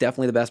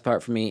 definitely the best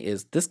part for me,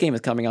 is this game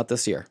is coming out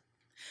this year.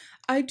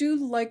 I do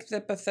like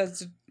that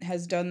Bethesda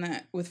has done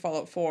that with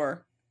Fallout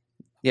 4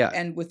 Yeah.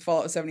 and with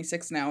Fallout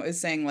 76 now, is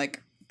saying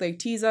like they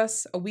tease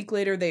us, a week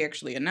later they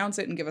actually announce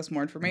it and give us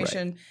more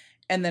information,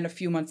 and then a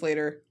few months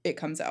later it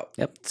comes out.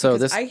 Yep. So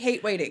Because I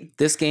hate waiting.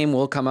 this game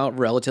will come out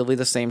relatively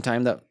the same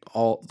time that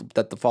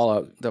the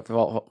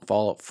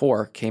Fallout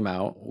 4 came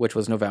out, which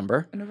was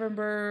November.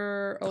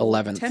 November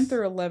 11th. 10th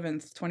or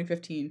 11th,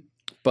 2015.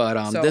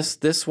 But So-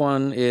 this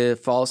one is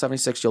Fallout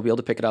 76. You'll be able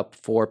to pick it up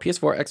for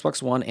PS4,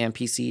 Xbox One, and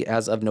PC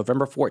as of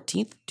November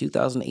 14th,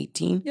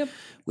 2018. Yep.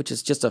 Which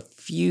is just a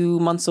few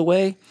months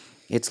away.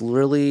 It's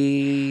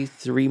literally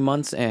 3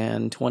 months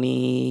and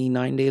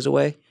 29 days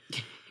away,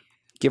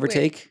 give or Wait.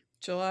 take.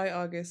 July,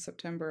 August,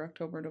 September,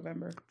 October,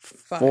 November.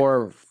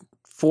 5.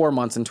 4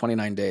 months and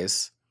 29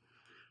 days.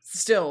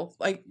 Still,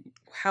 like,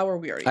 how are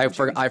we already? I in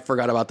June?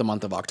 forgot about the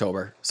month of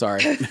October.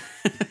 Sorry.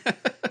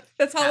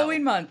 That's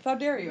Halloween month. How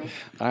dare you?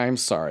 I'm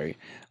sorry.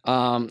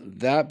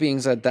 That being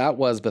said, that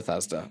was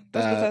Bethesda.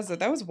 That's Bethesda.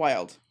 That was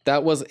wild.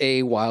 That was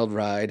a wild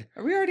ride.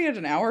 Are we already at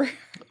an hour?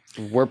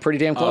 We're pretty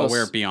damn Oh, close.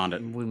 we're beyond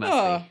it. We must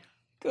Oh,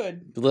 be.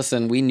 good.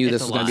 Listen, we knew It's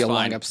this a was going to be a lot.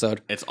 long Fine.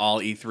 episode. It's all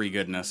E3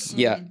 goodness.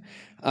 Yeah.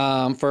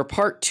 For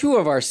part 2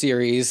 of our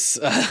series,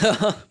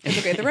 It's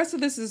okay. The rest of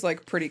this is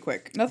like pretty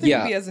quick. Nothing Yeah.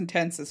 can be as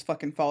intense as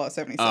fucking Fallout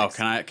 76. Oh,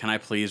 can I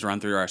please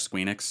run through our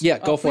Squeenix? yeah,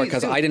 go for it please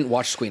because do. I didn't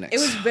watch Squeenix. It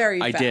was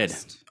very I fast.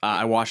 did.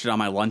 I watched it on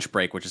my lunch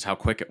break, which is how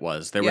quick it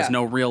was. There was Yeah.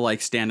 no real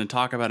like stand and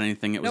talk about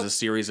anything. It was Nope. a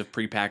series of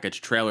prepackaged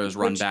trailers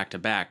run Which back to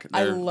back.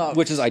 I They're- love.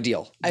 which is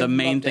ideal. I the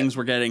main loved it. things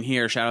we're getting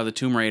here: Shadow of the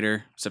Tomb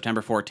Raider,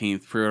 September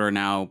 14th, pre-order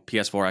now,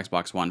 PS4,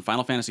 Xbox One,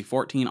 Final Fantasy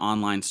 14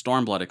 Online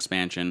Stormblood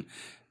expansion.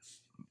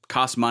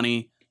 Costs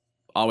money,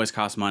 always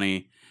costs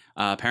money.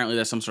 Apparently,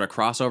 there's some sort of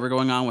crossover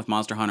going on with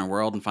Monster Hunter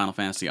World and Final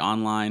Fantasy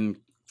Online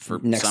for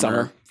Next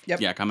summer.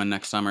 Yep. Yeah, coming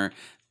next summer.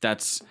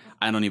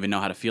 I don't even know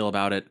how to feel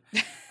about it.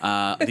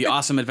 The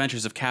Awesome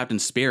Adventures of Captain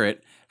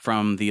Spirit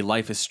from the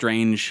Life is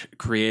Strange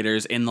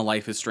creators in the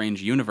Life is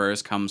Strange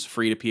universe comes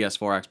free to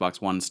PS4, Xbox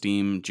One,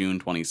 Steam, June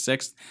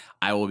 26th.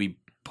 I will be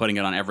putting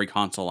it on every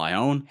console I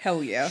own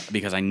Hell yeah.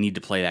 because I need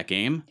to play that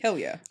game. Hell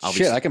yeah.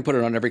 I can put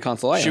it on every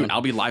console I own.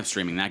 I'll be live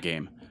streaming that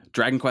game.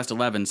 Dragon Quest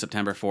XI,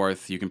 September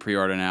 4th. You can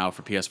pre-order now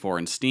for PS4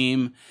 and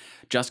Steam.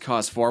 Just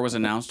Cause 4 was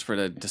announced for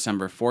the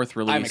December 4th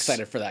release. I'm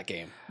excited for that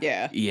game.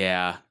 Yeah.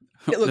 Yeah.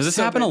 It looks Does this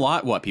so happen good. a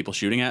lot? What, people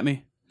shooting at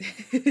me?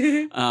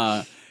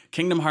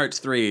 Kingdom Hearts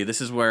 3. This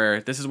is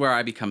where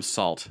I become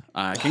salt.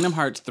 Kingdom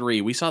Hearts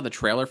 3. We saw the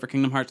trailer for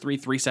Kingdom Hearts 3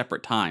 3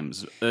 separate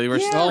times. They were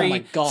Yeah. three Oh my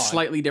God.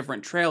 slightly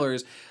different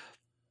trailers.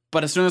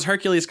 But as soon as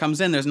Hercules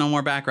comes in, there's no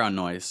more background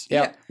noise.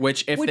 Yep.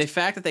 Which the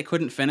fact that they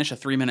couldn't finish a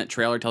 3-minute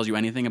trailer tells you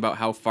anything about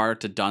how far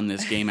to done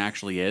this game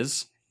actually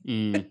is.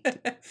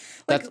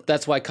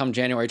 That's why come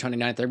January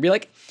 29th, they'd be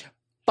like,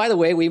 by the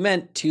way, we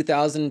meant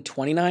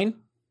 2029.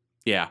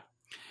 Yeah.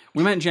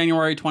 We meant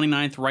January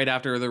 29th, right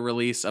after the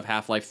release of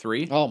Half-Life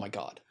 3. Oh my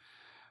God.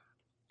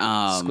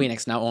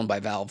 Squeenix now owned by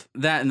Valve.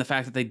 That and the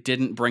fact that they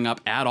didn't bring up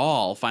at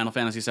all Final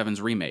Fantasy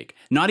VII's remake.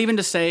 Not even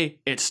to say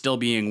it's still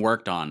being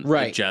worked on.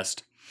 Right.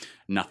 Just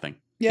nothing.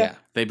 Yeah.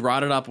 They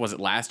brought it up, was it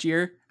last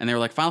year? And they were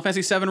like, Final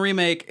Fantasy VII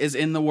Remake is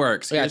in the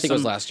works. Yeah, I Here's think it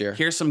was last year.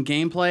 Here's some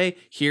gameplay.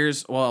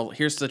 Here's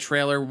the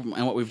trailer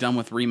and what we've done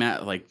with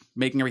like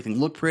making everything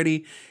look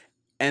pretty.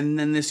 And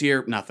then this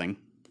year, nothing.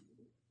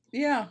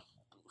 Yeah.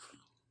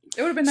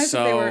 It would have been nice if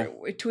they So-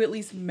 were to at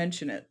least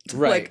mention it.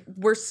 Right. Like,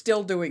 we're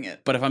still doing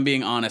it. But if I'm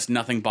being honest,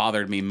 nothing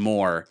bothered me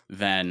more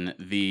than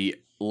the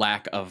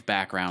lack of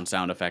background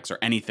sound effects or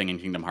anything in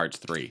Kingdom Hearts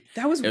 3.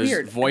 That was It was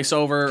weird.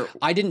 voiceover.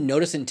 I didn't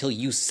notice it until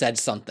you said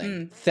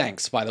something.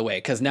 Thanks, by the way,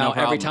 because now No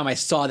every problem. time I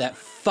saw that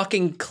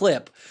fucking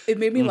clip, It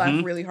made me Mm-hmm.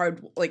 laugh really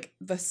hard, like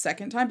the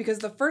second time, because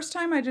the first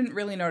time I didn't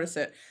really notice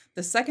it.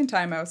 The second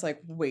time I was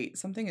like, wait,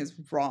 something is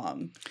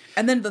wrong.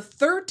 And then the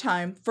third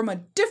time from a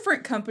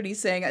different company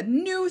saying a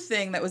new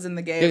thing that was in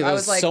the game, that I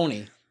was was like,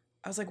 Sony.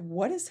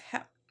 what is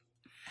happening?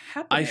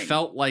 I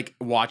felt like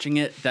watching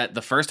it that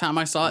the first time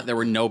I saw it, there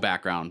were no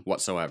background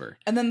whatsoever.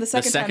 And then the The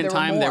second, second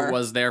time, there were more.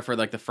 was there for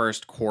like the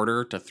first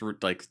quarter to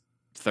like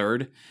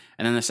third,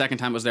 and then the second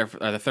time was there for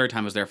the third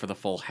time was there for the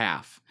full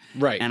half.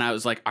 Right. And I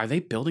was like, are they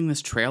building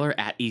this trailer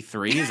at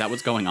E3? Is that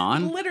what's going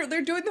on? Literally,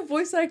 they're doing the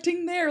voice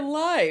acting there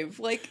live.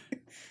 Like,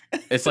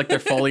 It's like their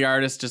Foley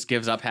artist just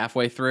gives up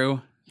halfway through.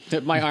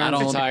 My arms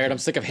don't- are tired. I'm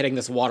sick of hitting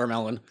this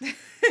watermelon.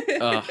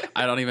 I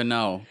don't even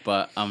know,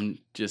 but I'm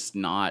just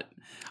not.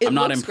 It I'm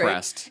not looks great.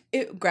 impressed.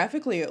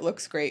 graphically, it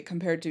looks great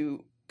compared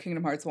to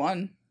Kingdom Hearts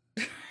 1,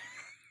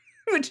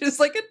 which is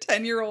like a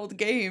 10-year-old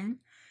game.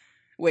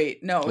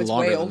 Wait, no, it's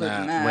Longer way than older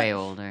than that. that. Way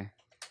older.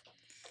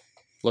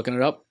 Looking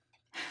it up.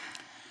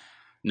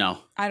 No.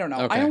 I don't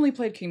know. Okay. I only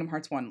played Kingdom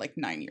Hearts 1 like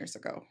 9 years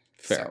ago.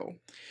 Fair. So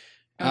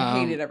I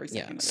hated every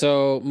Yeah. second of it.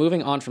 So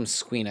moving on from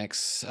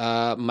Squeenix,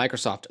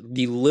 Microsoft.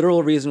 The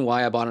literal reason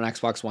why I bought an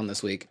Xbox One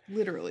this week.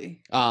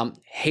 Literally.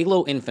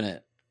 Halo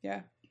Infinite.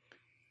 Yeah.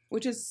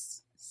 Which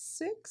is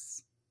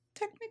 6,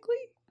 technically?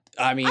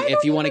 I mean, I if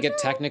don't you want to even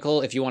get know.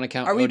 technical, if you want to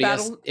count Are we ODS,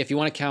 battle- if you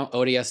want to count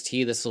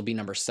ODST, this will be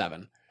number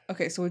 7.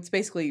 Okay, so it's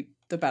basically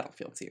the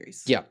Battlefield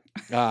series. Yeah.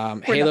 Where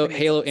Halo nothing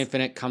Halo exists.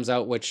 Infinite comes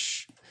out,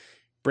 which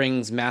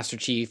brings Master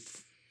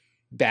Chief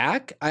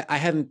back. I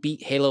haven't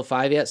beat Halo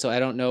 5 yet, so I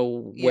don't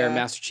know where Yeah.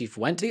 Master Chief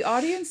went. The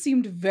audience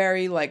seemed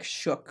very like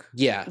shook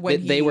Yeah,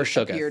 when they he were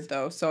shook. appeared,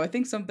 though. So I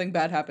think something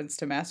bad happens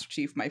to Master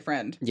Chief, my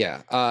friend.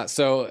 Yeah.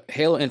 So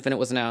Halo Infinite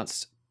was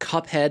announced.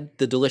 Cuphead,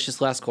 The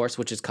Delicious Last Course,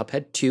 which is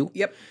Cuphead 2,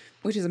 Yep,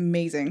 which is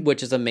amazing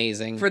which is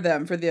amazing. for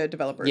them, for the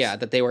developers. Yeah,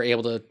 that they were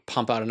able to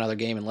pump out another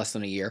game in less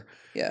than a year.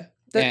 yeah.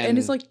 And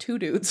it's And- like 2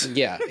 dudes.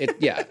 Yeah,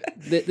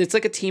 it's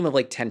like a team of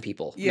like 10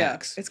 people Yeah,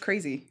 max. it's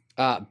crazy.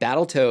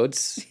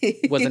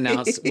 Battletoads was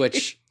announced,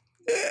 which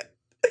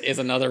is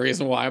another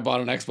reason why I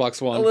bought an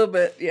Xbox A One. little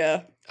bit,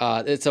 yeah.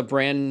 It's a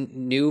brand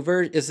new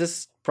version. Is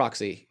this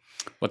Proxy?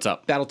 What's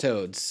up?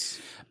 Battletoads.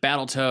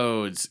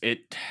 Battletoads.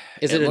 It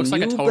Is it a looks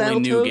like a new totally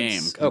new Battletoads?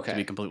 game, Okay. to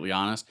be completely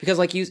honest. Because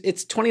like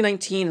it's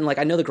 2019 and like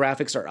I know the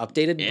graphics are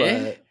updated,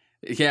 Eh?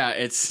 but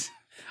Yeah,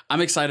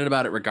 I'm excited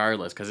about it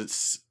regardless because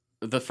it's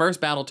the first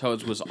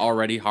Battletoads was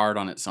already hard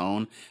on its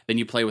own. Then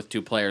you play with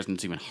 2 players and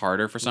it's even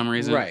harder for some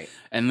reason. right.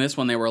 And this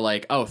one they were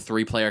like, oh,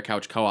 3-player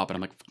couch co-op, and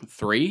I'm like,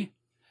 3?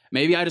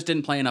 Maybe I just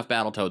didn't play enough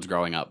Battletoads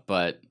growing up,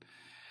 but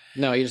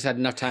No, you just had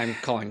enough time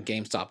calling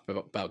GameStop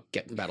about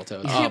getting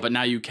Battletoads. but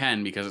now you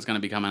can because it's going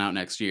to be coming out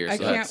next year. I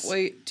so can't that's-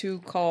 wait to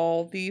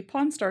call the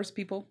Pawn Stars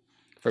people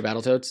For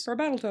Battletoads? for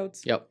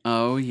Battletoads. Yep.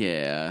 Oh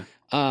yeah.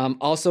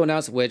 Also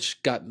announced,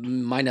 which got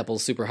my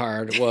nipples super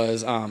hard,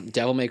 was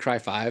Devil May Cry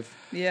 5.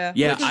 Yeah.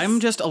 Yeah, which is- I'm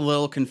just a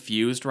little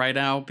confused right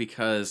now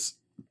because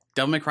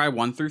Devil May Cry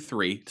 1 through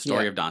 3,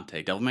 Story Yeah. of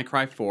Dante. Devil May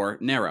Cry 4,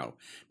 Nero.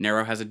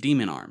 Nero has a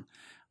demon arm.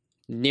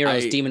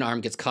 Nero's I- demon arm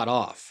gets cut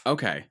off.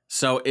 Okay,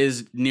 so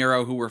is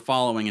Nero who we're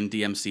following in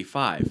DMC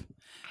 5?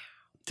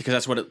 Because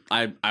that's what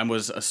I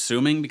was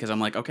assuming because I'm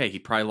like, okay, he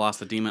probably lost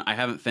the demon. I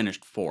haven't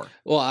finished 4.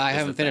 Well, I Is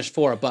haven't the finished thing.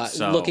 4, but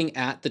So- looking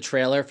at the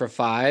trailer for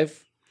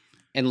 5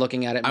 and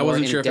looking at it more I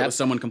wasn't in sure if depth, it was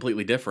someone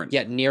completely different.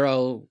 yeah,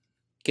 Nero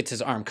gets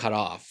his arm cut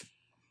off,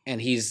 and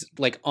he's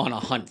like on a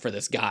hunt for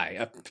this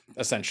guy,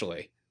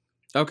 essentially.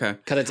 Okay.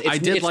 Because it's I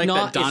did it's like that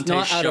not, Dante it's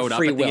not out showed of up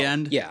free at the will.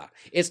 end. Yeah,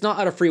 it's not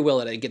out of free will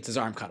that he gets his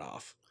arm cut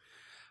off.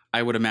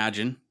 I would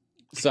imagine.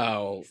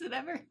 So Is it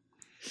ever?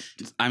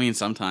 I mean,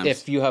 sometimes.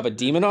 if you have a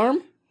demon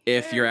arm,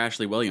 If you're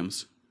Ashley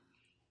Williams,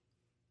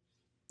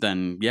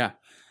 then yeah.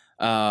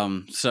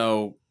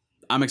 So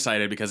I'm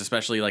excited because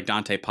especially like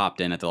Dante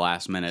popped in at the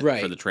last minute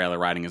Right. for the trailer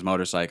riding his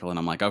motorcycle, and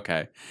I'm like,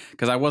 okay,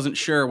 because I wasn't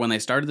sure when they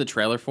started the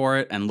trailer for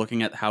it and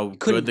looking at how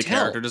Couldn't good the tell.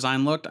 character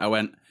design looked. I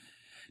went,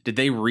 did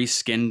they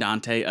reskin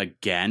Dante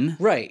again?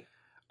 right?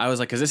 I was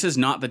like, because this is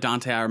not the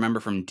Dante I remember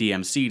from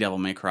DMC Devil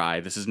May Cry.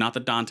 This is not the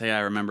Dante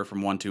I remember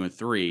from 1, 2, and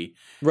 3,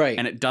 Right.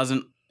 and it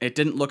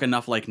didn't look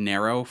enough like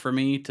Nero for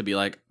me to be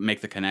like make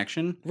the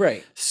connection.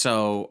 right.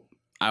 So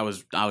I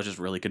was just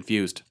really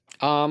confused.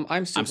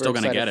 I'm super still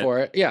gonna excited get it. for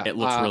it. Yeah. It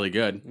looks really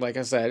good. Like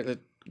I said,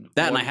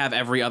 That and I have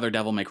every other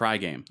Devil May Cry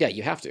game. yeah,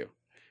 you have to.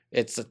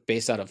 It's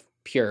based out of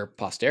pure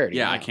posterity.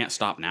 Yeah, now. I can't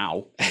stop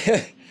now.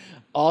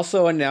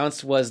 Also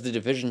announced was The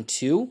Division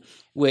 2,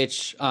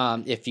 which,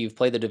 if you've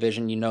played The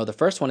Division, you know the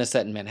first one is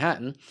set in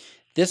Manhattan.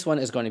 This one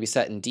is going to be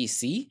set in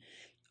DC.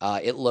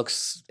 It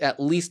looks at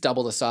least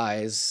double the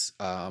size.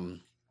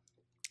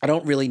 I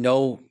don't really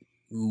know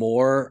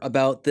more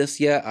about this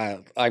yet.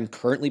 I'm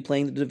currently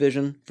playing The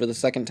Division for the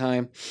second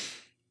time,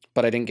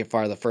 but I didn't get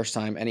far the first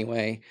time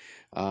anyway.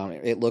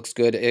 It looks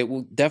good.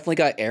 Definitely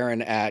got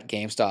Erin at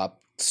GameStop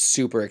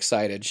super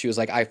excited. She was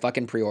like, I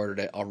fucking pre-ordered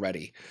it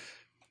already.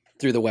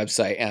 through the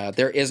website.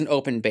 There is an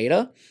open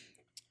beta.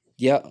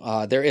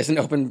 Yeah, there is an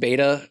open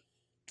beta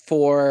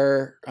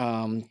for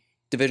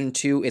Division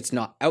 2. It's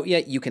not out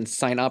yet. You can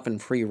sign up and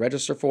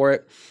pre-register for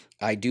it.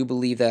 I do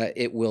believe that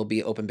it will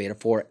be open beta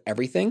for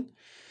everything.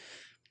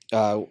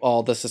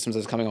 All the systems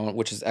that's coming on,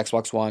 which is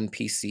Xbox One,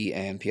 PC,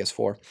 and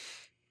PS4.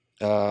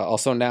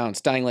 Also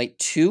announced Dying Light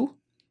 2.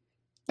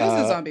 That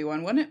was a zombie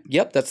one, wasn't it?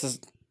 Yep, that's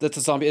a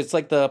zombie. It's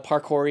like the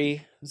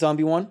parkour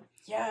zombie one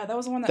Yeah, that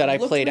was the one that I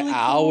looked played really cool.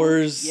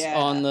 hours Yeah.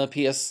 on the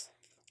PS4.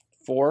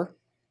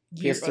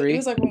 PS3? It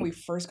was like when we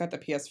first got the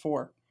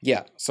PS4.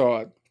 Yeah,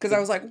 so Because I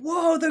was like,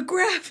 whoa, the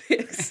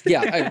graphics.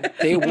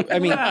 I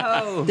mean,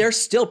 Whoa. they're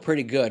still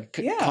pretty good,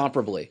 Yeah.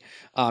 comparably.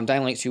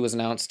 Dying Light 2 was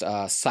announced.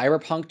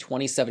 Cyberpunk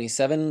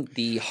 2077,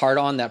 the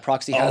hard-on that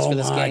Proxy has for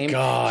this game,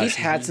 he's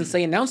had since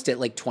they announced it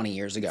like 20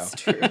 years ago.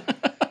 True.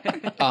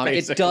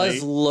 It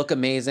does look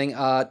amazing.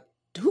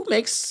 Who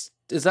makes...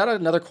 Is that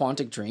another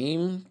Quantic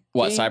Dream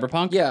What, game?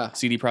 Cyberpunk? Yeah.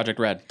 CD Projekt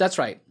Red. That's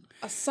right.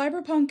 A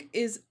Cyberpunk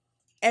is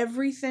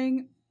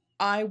everything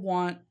I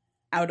want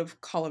out of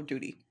Call of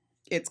Duty.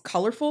 It's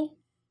colorful.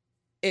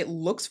 It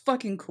looks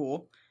fucking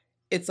cool.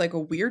 It's like a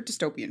weird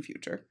dystopian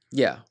future.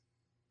 Yeah.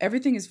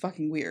 Everything is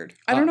fucking weird.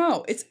 I don't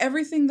know. It's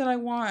everything that I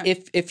want.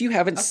 If you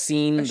haven't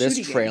seen a this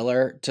shooty game.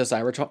 trailer to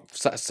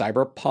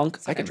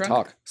Cyberpunk, I can Cyberdrunk?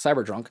 talk.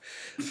 Cyberdrunk.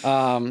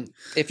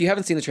 If you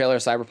haven't seen the trailer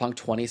of Cyberpunk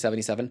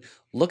 2077,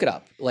 look it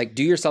up. Like,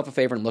 do yourself a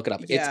favor and look it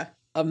up. Yeah. It's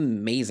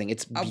amazing.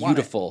 It's I want it.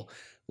 beautiful.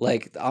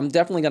 Like, I'm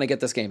definitely gonna get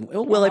this game.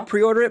 Will I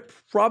pre-order it?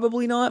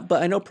 Probably not.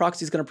 But I know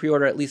Proxy's gonna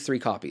pre-order at least 3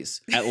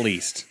 copies. At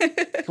least.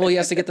 Well, he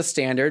has to get the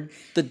standard,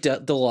 the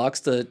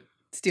deluxe, the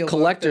Steelbook,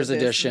 collector's this,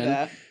 edition.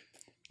 that.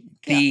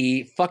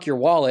 the fuck your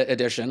wallet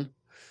edition.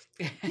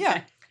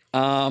 Yeah.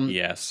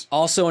 Yes.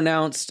 Also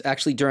announced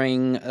actually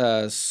during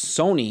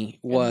Sony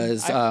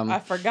was I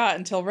forgot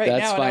until right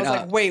that's now, and fine. I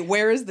was like, wait,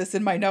 where is this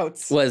in my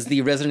notes? was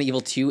the Resident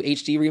Evil 2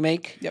 HD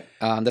remake. Yep.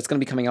 That's going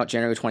to be coming out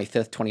January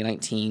 25th,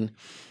 2019.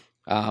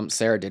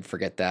 Sarah did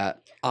forget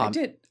that. I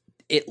did.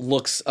 It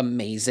looks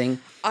amazing.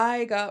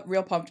 I got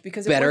real pumped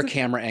because Better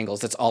camera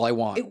angles. That's all I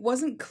want. It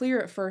wasn't clear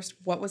at first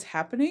what was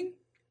happening,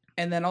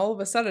 and then all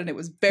of a sudden it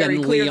was very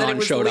Then clear that Leon it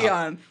was showed up.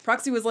 Leon.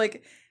 Proxy was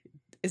like,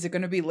 "Is it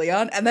going to be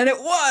Leon?" And then it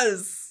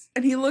was,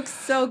 and he looks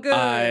so good.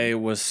 I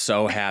was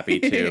so happy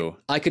too.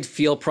 I could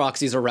feel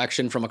Proxy's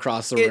erection from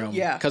across the room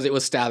yeah. because it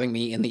was stabbing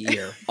me in the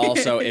ear.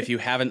 Also, if you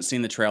haven't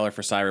seen the trailer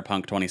for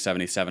Cyberpunk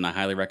 2077, I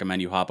highly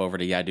recommend you hop over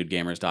to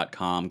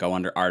yeahdudegamers.com, go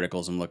under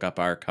articles, and look up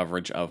our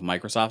coverage of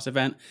Microsoft's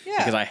event. Yeah.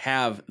 Because I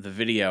have the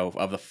video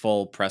of the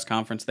full press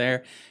conference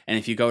there. And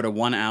if you go to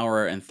 1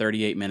 hour and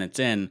 38 minutes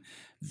in,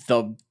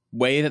 the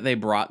way that they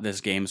brought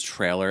this game's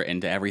trailer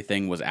into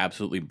everything was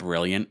absolutely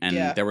brilliant. And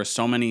Yeah. there were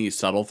so many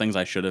subtle things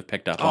I should have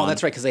picked up on. Oh,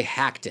 that's right, because they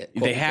hacked it.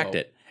 They hacked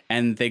it.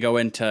 And they go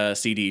into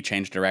CD,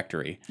 change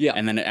directory. Yeah.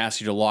 And then it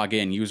asks you to log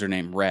in,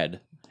 username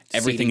red.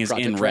 Everything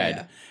CD is in Projekt red.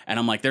 Red. And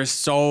I'm like, there's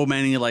so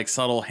many like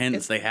subtle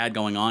hints they had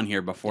going on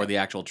here before the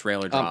actual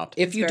trailer dropped.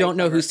 If It's you very don't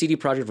know who clever. CD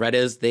Projekt Red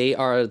is, they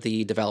are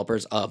the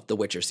developers of the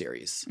Witcher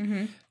series.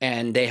 Mm-hmm.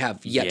 And they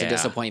have yet to Yeah.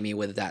 disappoint me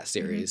with that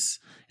series.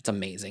 It's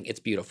amazing.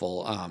 It's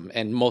beautiful.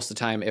 And most of the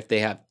time, if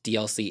they have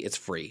DLC, it's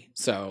free.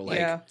 So like,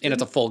 Yeah. and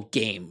it's a full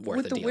game worth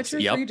With of The DLC. Witcher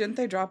Yep. 3, didn't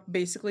they drop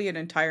basically an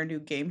entire new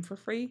game for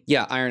free?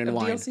 Yeah, Iron and Of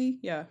Wine. DLC?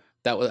 Yeah.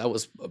 That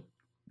was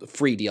a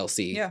free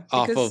DLC. Yeah,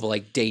 off because- of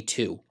like day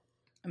 2.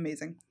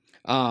 Amazing.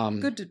 Um,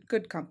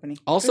 Good company.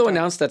 Also Good job.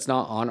 announced that's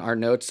not on our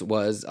notes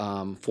was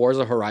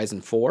Forza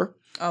Horizon 4.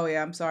 Oh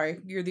yeah, I'm sorry.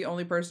 You're the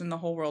only person in the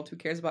whole world who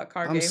cares about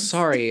car I'm games.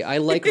 sorry. I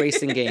like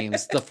racing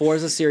games. The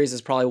Forza series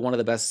is probably one of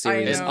the best I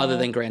series know. other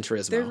than Gran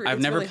Turismo. They're- I've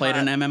it's never really played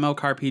hot. an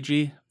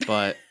MMORPG,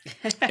 but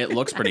it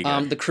looks pretty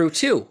good. The Crew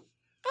 2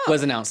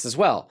 was announced as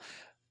well.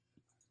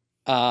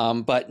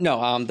 But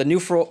no, the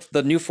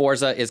new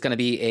Forza is going to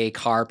be a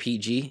car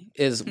PG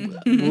is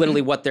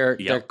literally what they're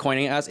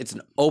coining it as. It's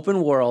an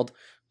open world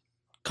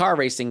car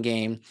racing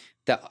game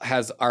that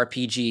has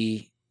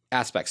RPG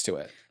aspects to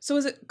it. So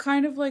is it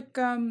kind of like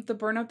the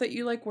Burnout that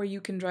you like, where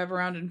you can drive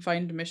around and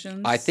find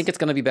missions? I think it's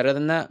going to be better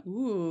than that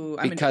Ooh,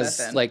 I'm because into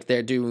that then. like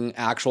they're doing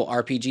actual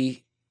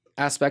RPG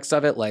aspects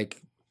of it, like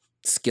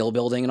skill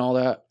building and all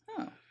that.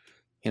 Oh.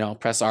 You know,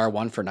 press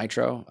R1 for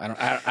nitro. I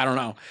don't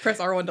know. Press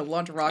R1 to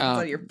launch rockets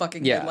out of your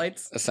fucking yeah.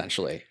 headlights.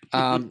 Essentially.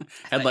 Headlight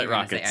were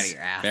gonna say rockets. out of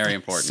your ass. Very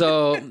important.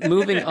 So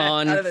moving Out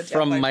on of the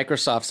from tailpipe.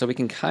 Microsoft, so we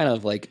can kind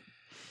of like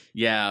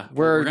yeah,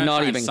 We're gonna not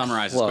try and even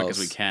summarize as quick as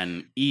we close.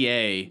 can.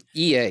 EA,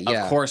 EA,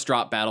 yeah. of course,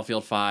 dropped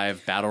Battlefield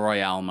 5 Battle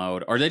Royale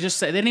mode, or they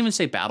didn't even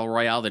say Battle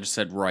Royale. They just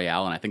said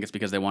Royale, and I think it's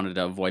because they wanted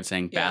to avoid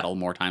saying Yeah. battle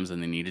more times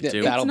than they needed Yeah,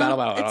 to. battle.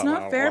 It's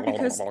not fair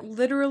because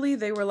literally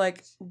they were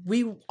like,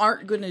 we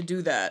aren't going to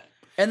do that.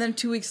 And then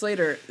 2 weeks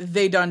later,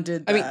 they done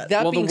did that. I mean,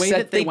 that Well, the being way said,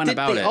 that they went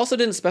about they it- also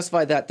didn't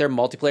specify that their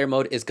multiplayer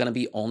mode is going to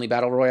be only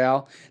Battle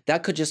Royale.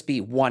 That could just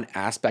be one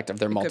aspect of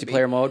their could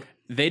multiplayer mode.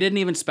 They didn't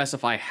even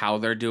specify how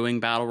they're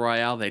doing Battle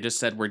Royale. They just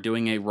said we're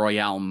doing a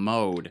Royale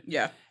mode,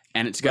 yeah.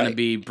 and it's going Right. to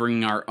be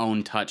bringing our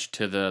own touch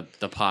to the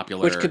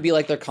popular. Which could be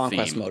like their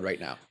conquest theme. mode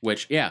right now.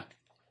 Which, yeah.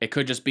 it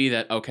could just be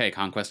that, okay,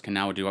 Conquest can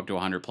now do up to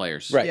 100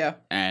 players. Right. Yeah.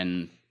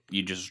 And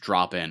you just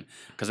drop in.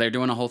 Because they're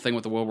doing a whole thing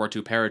with the World War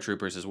II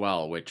paratroopers as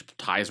well, which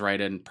ties right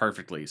in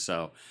perfectly.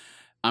 So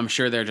I'm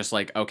sure they're just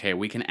like, okay,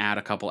 we can add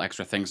a couple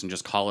extra things and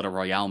just call it a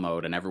Royale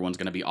mode, and everyone's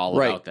going to be all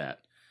Right. about that.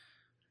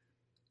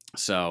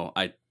 So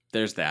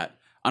there's that.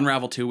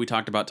 Unravel 2, we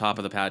talked about top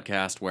of the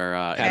podcast where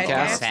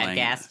Podcast?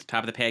 Podcast.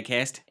 top of the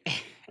podcast.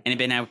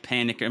 Anybody now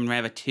playing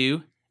Unravel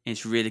 2?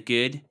 It's really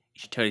good. You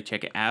should totally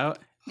check it out.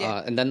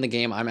 Yeah. And then the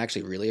game I'm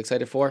actually really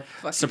excited for.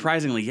 Fucking-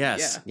 Surprisingly,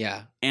 yes.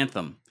 Yeah.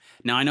 Anthem.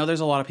 Now, I know there's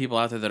a lot of people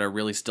out there that are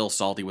really still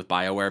salty with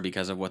BioWare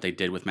because of what they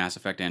did with Mass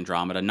Effect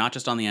Andromeda, not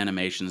just on the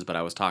animations, but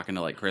I was talking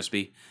to, like,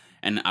 Crispy,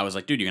 and I was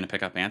like, dude, you're going to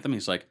pick up Anthem?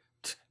 He's like,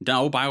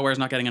 no, BioWare's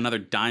not getting another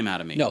dime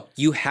out of me. No,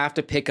 you have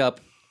to pick up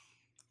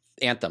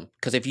Anthem.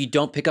 Because if you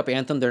don't pick up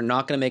Anthem, they're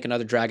not going to make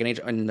another Dragon Age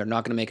and they're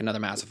not going to make another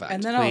Mass Effect.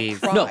 And then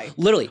Please. I'll no, cry.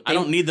 literally. I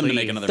don't need them to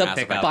make Please. another The Mass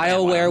Effect.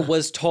 BioWare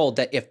was told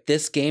that if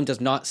this game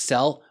does not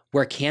sell,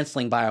 we're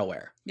canceling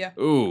BioWare.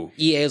 Ooh.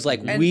 EA is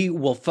like, And- we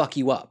will fuck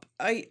you up.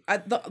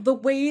 The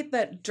way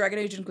that Dragon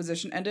Age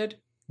Inquisition ended,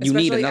 You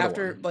need especially another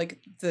after one. like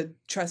the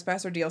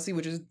Trespasser DLC,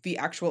 which is the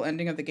actual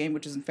ending of the game,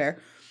 which isn't fair.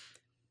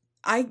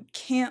 I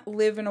can't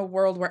live in a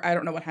world where I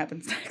don't know what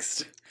happens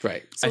next.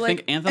 Right. So, I like,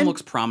 think Anthem and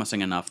looks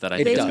promising enough that I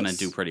It think it's does. going to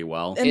do pretty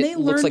well. And they It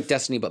looks learned like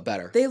Destiny, but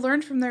better. They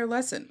learned from their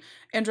lesson.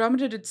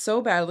 Andromeda did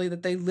so badly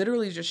that they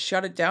literally just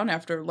shut it down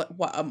after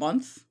what, a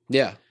month?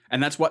 Yeah.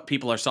 And that's what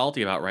people are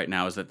salty about right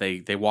now is that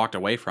they walked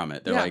away from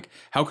it. They're Yeah. like,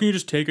 how can you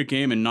just take a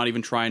game and not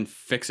even try and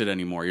fix it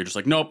anymore? You're just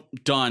like, nope,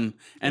 done.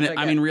 And Which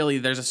I I mean, get. really,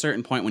 there's a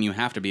certain point when you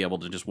have to be able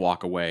to just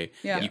walk away.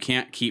 Yeah. You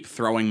can't keep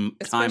throwing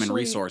time and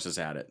Especially- resources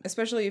at it.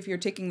 Especially if you're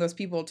taking those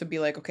people to be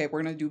like, okay,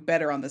 we're gonna do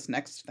better on this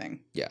next thing.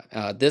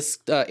 Yeah. This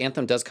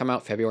Anthem does come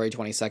out February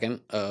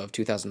 22nd of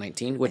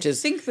 2019, which I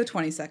is think the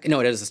 22nd.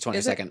 no, it is the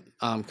 22nd.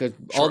 Because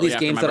all Shortly these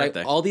after games my that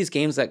birthday. all these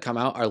games that come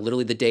out are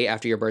literally the day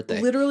after your birthday,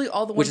 Literally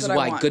all the ones which is that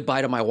why I want.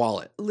 goodbye to my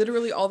wallet.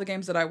 Literally all the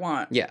games that I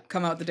want. Yeah.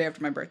 Come out the day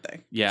after my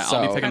birthday. Yeah,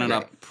 I'll be So- picking it Okay.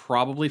 up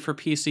probably for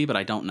PC, but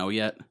I don't know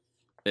yet.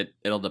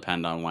 It'll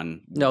depend on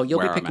when. No, you'll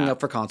be where I'm picking at. up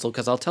for console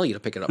because I'll tell you to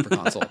pick it up for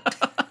console.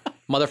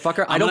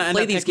 Motherfucker, I I'm don't gonna end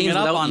play up these picking games it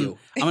up without on, you.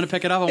 I'm going to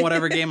pick it up on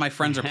whatever game my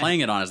friends are playing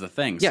it on is the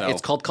thing. Yeah, so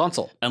it's called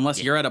console.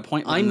 unless you're at a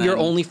point. I'm when your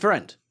then- only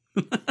friend.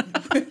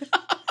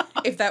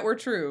 If that were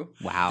true,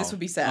 Wow. this would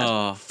be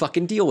sad.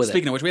 Fucking deal with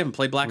Speaking it. of which, we haven't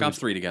played Black Ops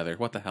 3 together.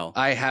 What the hell?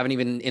 I haven't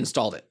even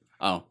installed it.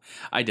 Oh,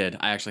 I did.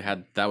 I actually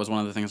had. That was one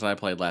of the things that I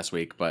played last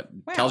week, but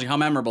Wow. tells you how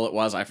memorable it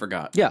was. I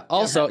forgot. Yeah.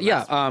 Also, Last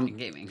yeah. week in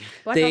gaming.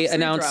 Black They Ops 3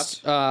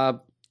 announced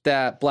dropped.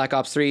 that Black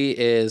Ops 3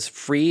 is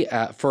free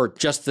for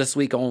just this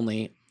week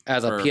only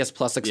as a For- PS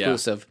Plus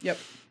exclusive. Yep.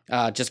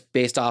 Just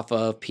based off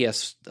of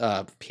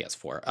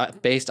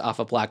PS4, based off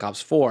of Black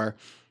Ops 4.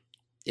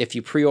 If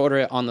you pre-order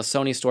it on the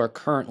Sony store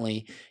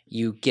currently,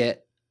 you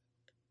get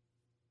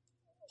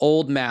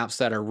old maps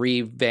that are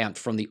revamped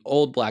from the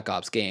old Black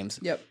Ops games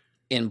Yep.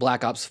 in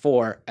Black Ops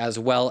 4 as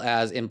well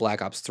as in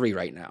Black Ops 3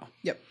 right now.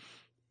 Yep.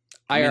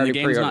 I mean, already the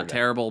game's pre-ordered not it.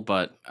 terrible,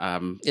 but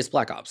It's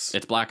Black Ops.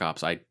 it's Black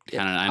Ops. I know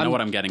I'm-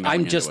 what I'm getting. going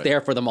I'm just into it.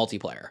 there for the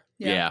multiplayer.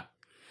 Yeah.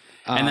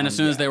 And then as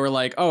soon as they were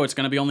like, "Oh, it's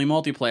going to be only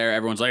multiplayer,"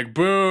 everyone's like,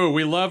 "Boo!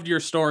 We loved your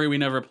story. We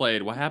never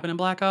played. What happened in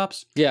Black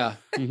Ops?" Yeah.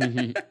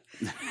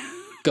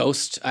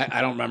 Ghost. I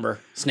don't remember.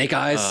 Snake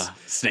Eyes.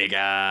 Snake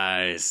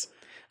Eyes.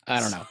 I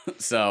don't know.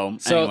 So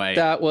anyway,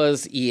 that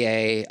was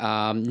EA.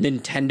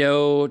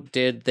 Nintendo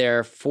did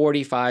their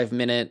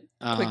 45-minute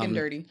Quick and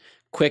dirty.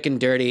 quick and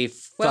dirty.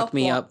 Fuck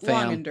me up, fam.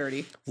 Long and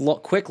dirty.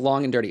 Quick,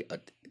 long, and dirty.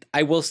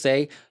 I will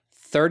say,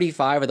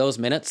 35 of those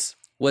minutes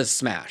was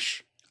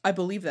Smash. I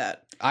believe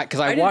that. Because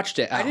I didn't- watched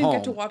it at I didn't home.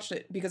 get to watch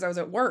it because I was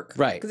at work.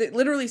 Right. Because it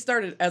literally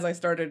started as I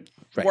started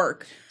Right.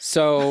 work.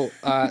 So,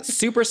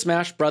 Super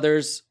Smash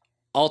Brothers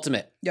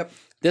Ultimate. Yep.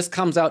 This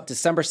comes out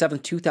December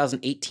 7th,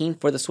 2018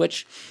 for the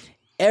Switch.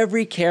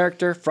 Every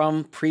character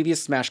from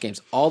previous Smash games,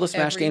 all the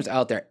Smash Every games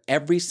out there,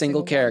 every single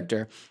single one.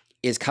 character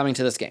is coming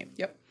to this game.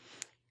 Yep.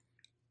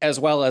 As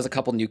well as a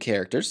couple new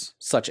characters,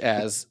 such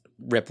as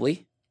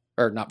Ridley.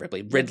 Ellen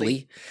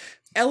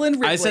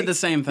Ripley. I said the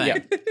same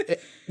thing. Yeah.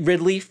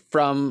 Ridley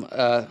from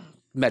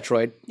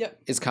Metroid Yep.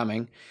 is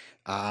coming.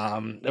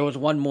 There was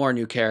one more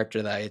new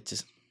character that I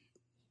just...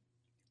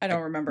 I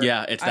don't remember.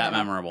 Yeah, it's I that don't know.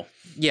 memorable.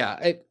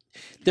 Yeah,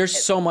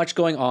 there's so much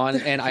going on,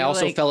 and I feel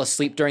also like- fell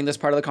asleep during this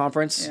part of the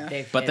conference.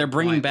 Yeah. But they're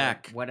bringing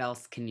back- What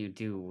else can you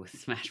do with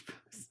Smash Bros?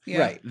 Yeah.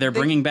 Right. They're They-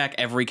 bringing back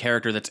every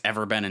character that's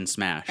ever been in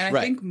Smash. And I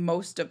Right. think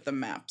most of the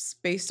maps,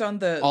 based on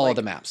the All of like,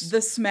 the maps.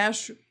 the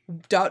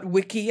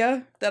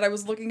Smash.wikia that I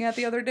was looking at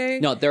the other day.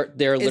 No, they're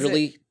Is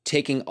literally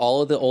taking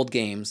all of the old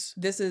games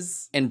This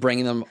is and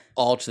bringing them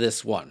all to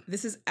this one.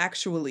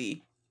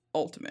 actually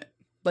Ultimate.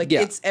 Like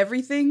Yeah. it's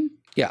everything.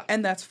 Yeah.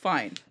 And that's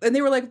fine. And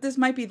they were like, this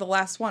might be the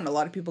last one. A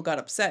lot of people got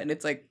upset, and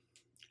it's like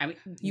I mean,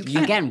 You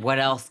can't- again, what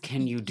else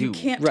can you do? you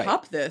can't Right.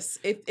 top this.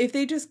 If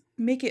they just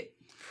make it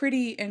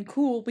pretty and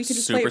cool, we can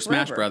just play Super it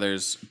Smash forever.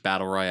 Brothers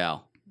Battle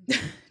Royale.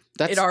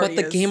 That's It what already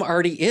the is. game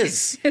already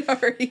is. It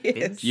already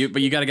is.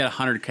 But you got to get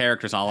 100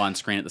 characters all on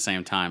screen at the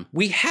same time.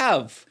 We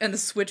have. And the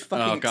Switch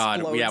fucking Oh god,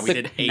 explodes. yeah, we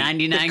did 8.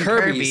 99 The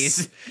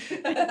Kirby's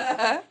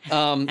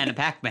Um, and a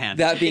Pac-Man.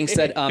 That being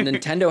said,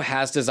 Nintendo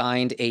has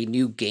designed a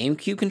new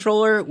GameCube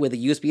controller with a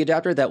USB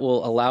adapter that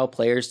will allow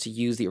players to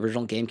use the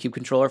original GameCube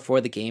controller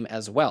for the game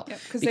as well. Yeah,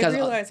 because they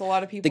realize a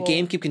lot of people. The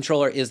GameCube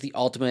controller is the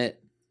ultimate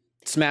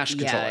Smash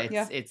controller.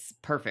 yeah, it's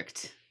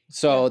perfect.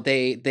 So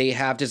they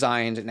have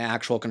designed an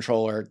actual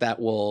controller that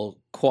will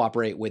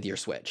cooperate with your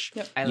Switch.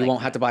 Yep. I You like won't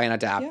that. have to buy an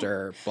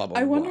adapter, blah, blah,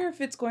 blah. I wonder blah.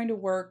 if it's going to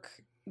work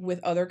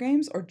with other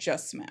games or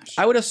just Smash.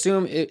 I would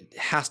assume it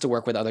has to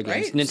work with other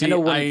games. Right? Nintendo See,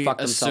 wouldn't I fuck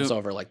themselves assume-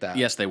 over like that.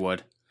 Yes, they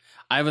would.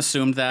 I've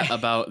assumed that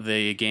about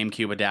the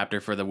GameCube adapter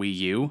for the Wii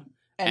U,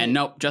 and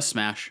nope, just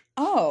Smash.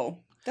 Oh,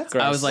 that's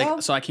Gross. I was like,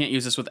 well, so I can't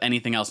use this with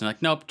anything else. And they're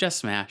like, nope, just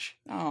Smash.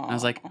 oh. I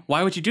was like,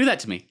 why would you do that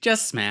to me?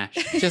 Just Smash.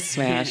 Just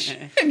Smash.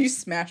 and you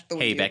smashed the Wii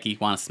Hey, U. Becky,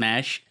 want to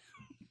smash?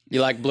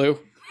 You like blue?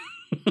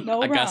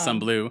 No, I got wrong. some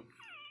blue.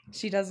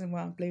 She doesn't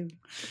want blue.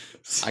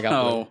 I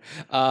got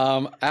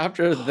blue.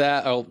 After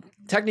that,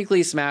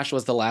 technically Smash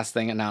was the last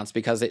thing announced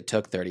because it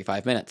took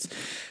 35 minutes.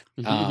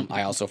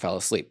 I also fell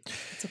asleep.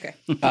 It's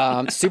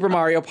okay. Super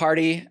Mario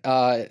Party.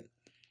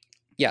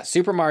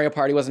 Super Mario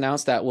Party was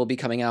announced that will be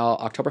coming out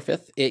October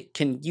 5th. It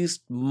can use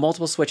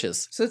multiple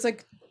Switches. So it's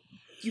like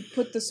you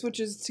put the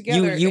switches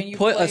together. You and you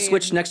put a play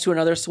Switch and- next to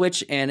another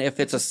Switch, and if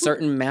it's a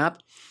certain map,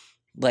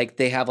 like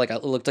they have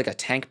it looked like a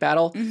tank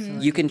battle,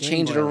 Mhm. you can Game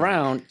change it Boy.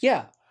 around.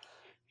 Yeah.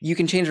 You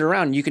can change it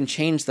around. You can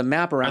change the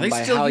map around they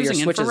by still how your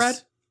using switches. infrared?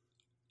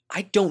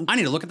 I don't. I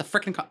need to look at the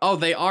freaking. Oh,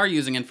 they are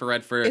using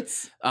infrared for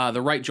It's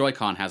the right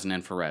Joy-Con has an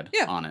infrared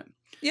Yeah. on it.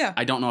 yeah.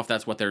 I don't know if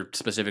that's what they're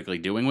specifically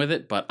doing with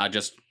it, but I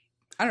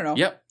don't know.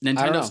 yep, don't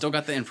know. Nintendo's still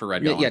got the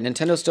infrared going. Yeah,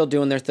 Nintendo's still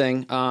doing their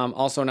thing.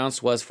 Also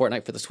announced was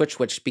Fortnite for the Switch,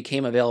 which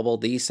became available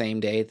the same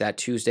day, that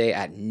Tuesday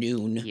at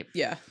noon. Yep.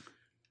 Yeah.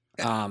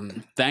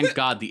 Thank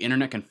God the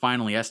internet can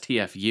finally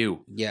STFU.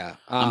 Yeah.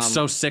 I'm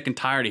so sick and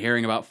tired of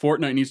hearing about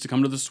Fortnite needs to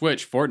come to the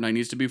Switch. Fortnite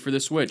needs to be for the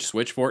Switch.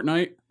 Switch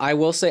Fortnite. I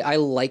will say I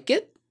like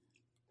it. ...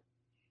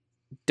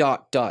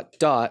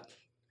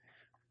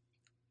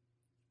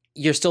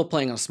 You're still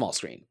playing on a small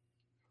screen.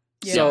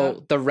 Yeah.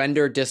 So the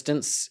render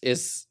distance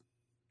is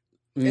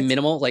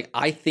minimal. Like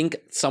I think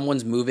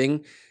someone's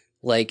moving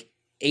like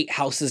 8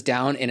 houses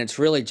down and it's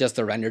really just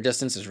the render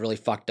distance is really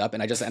fucked up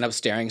and I just end up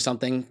staring at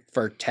something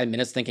for 10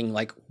 minutes thinking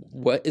like,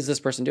 what is this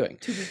person doing?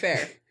 To be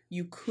fair,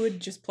 you could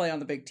just play on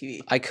the big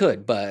TV. I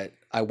could, but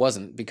I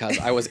wasn't because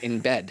I was in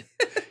bed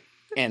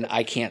and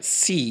I can't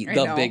see I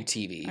the know. big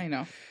TV. I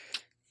know.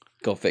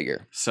 Go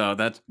figure. So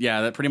that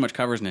pretty much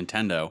covers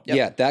Nintendo. Yep.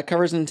 Yeah, that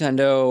covers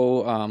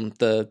Nintendo,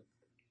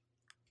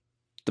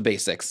 the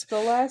basics. The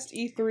last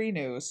E3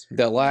 news.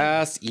 The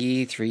last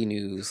E3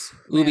 news.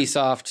 Man.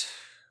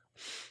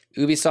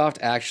 Ubisoft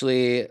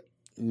actually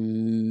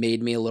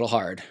made me a little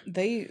hard.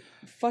 They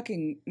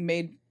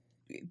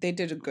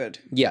did a good.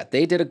 Yeah,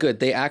 they did a good.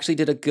 They actually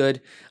did a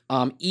good,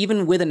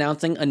 even with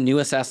announcing a new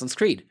Assassin's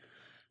Creed.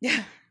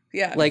 Yeah.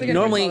 Yeah. I Like figured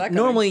we saw that coming.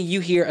 normally you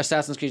hear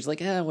Assassin's Creed, it's like,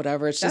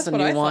 whatever, it's just That's a what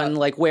new I one. thought.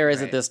 Like, where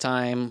is it Right. this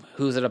time?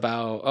 Who's it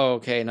about? Oh,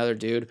 okay, another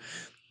dude.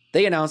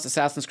 They announced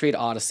Assassin's Creed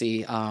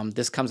Odyssey.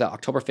 This comes out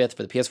October 5th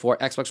for the PS4,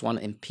 Xbox One,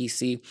 and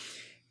PC.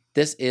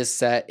 This is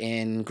set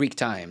in Greek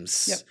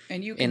times. Yep.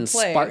 And you can In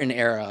play, Spartan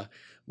era,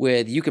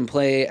 with you can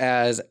play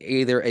as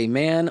either a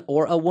man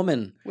or a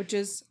woman. which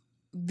is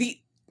the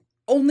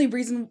only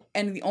reason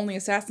and the only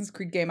Assassin's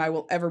Creed game I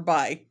will ever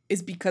buy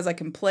is because I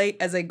can play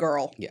as a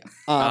girl. Yeah.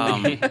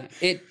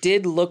 It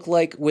did look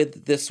like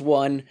with this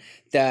one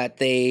that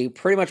they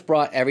pretty much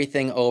brought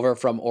everything over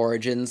from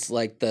Origins,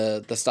 like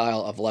the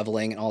style of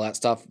leveling and all that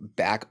stuff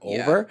back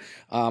Yeah. over.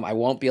 I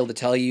won't be able to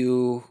tell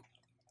you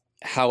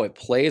how it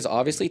plays,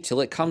 obviously,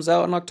 till it comes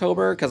out in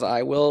October, because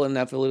I will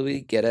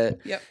inevitably get it.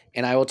 Yep.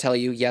 And I will tell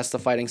you, yes, the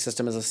fighting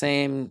system is the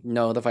same.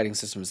 No, the fighting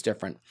system is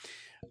different.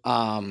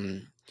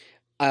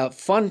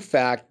 Fun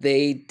fact,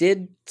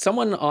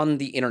 someone on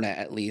the internet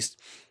at least,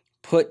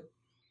 put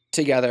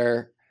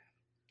together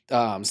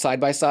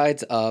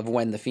side-by-sides of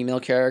when the female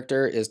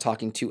character is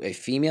talking to a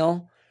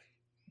female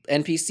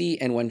NPC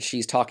and when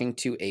she's talking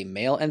to a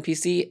male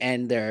NPC,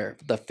 and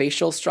the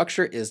facial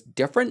structure is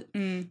different.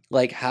 Mm,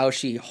 Like how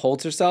she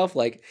holds herself.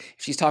 Like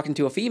if she's talking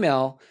to a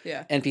female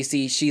yeah.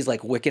 NPC, she's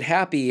like wicked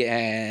happy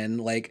and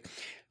like,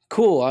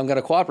 cool, I'm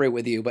gonna cooperate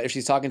with you. But if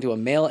she's talking to a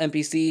male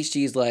NPC,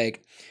 she's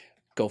like,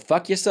 go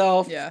fuck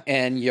yourself Yeah.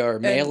 and your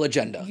male And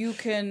agenda. You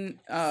can,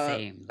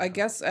 Same. I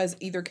guess, as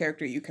either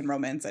character, you can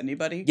romance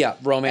anybody. Yeah,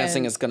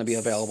 romancing And is gonna be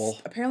available.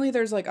 Apparently,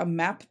 there's like a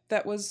map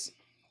that was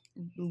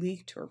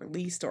leaked or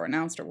released or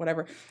announced or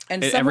whatever,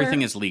 and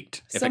Everything is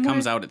leaked. If it somewhere-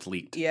 comes out, it's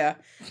leaked. yeah.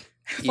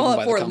 Even by Fallout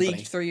the 4 company.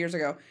 leaked 3 years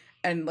ago,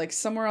 and like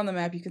somewhere on the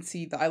map you can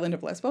see the island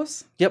of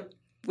Lesbos, Yep.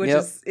 which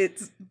Yep.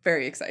 it's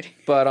very exciting.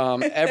 But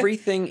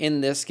everything in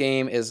this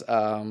game is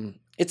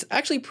it's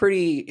actually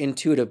pretty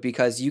intuitive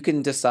because you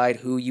can decide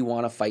who you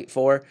want to fight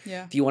for.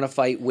 Yeah. If you want to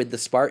fight with the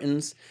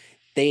Spartans,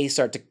 they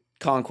start to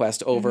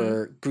conquest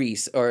over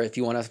Greece, or if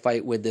you want to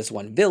fight with this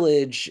one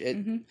village,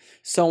 Mhm.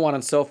 so on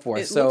and so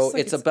forth. It So looks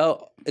like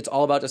it's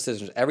all about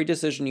decisions. Every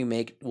decision you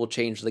make will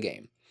change the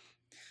game.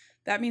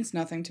 That means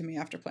nothing to me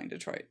after playing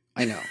Detroit.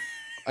 I know.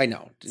 I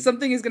know.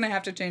 Something is going to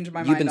have to change my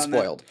You've mind been on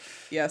spoiled. that.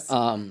 Yes.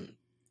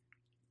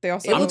 They it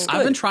also looks I've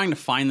been good. trying to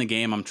find the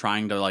game I'm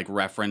trying to like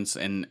reference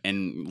in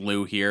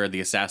lieu here,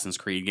 the Assassin's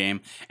Creed game,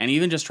 and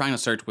even just trying to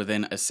search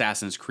within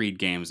Assassin's Creed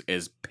games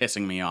is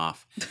pissing me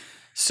off.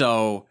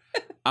 So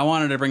I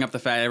wanted to bring up the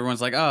fact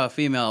everyone's like, oh,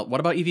 female. What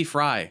about Evie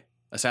Fry,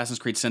 Assassin's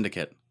Creed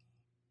Syndicate?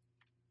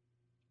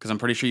 Because I'm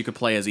pretty sure you could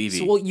play as Evie.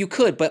 So, well, you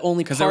could, but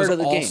only Because there part was of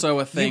the game. also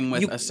a thing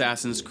with You-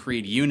 Assassin's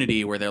Creed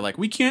Unity where they're like,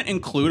 we can't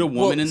include a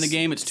woman in the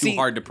game. It's too see,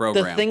 hard to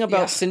program. The thing about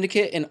Yeah.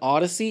 Syndicate and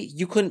Odyssey,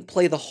 you couldn't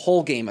play the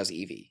whole game as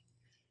Evie.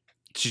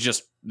 She's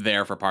just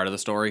there for part of the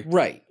story.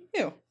 Right.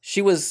 Ew.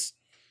 She was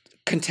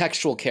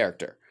contextual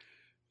character.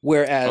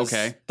 Whereas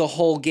Okay. the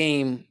whole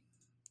game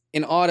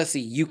in Odyssey,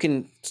 you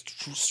can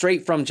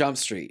straight from Jump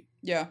Street,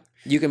 Yeah.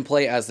 you can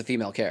play as the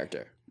female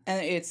character.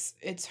 And it's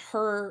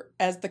her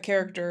as the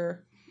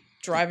character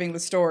driving the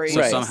story.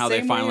 So Right. somehow they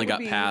Same way it finally would got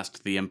be-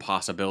 past the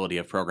impossibility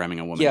of programming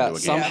a woman Yeah, into a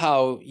game.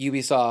 somehow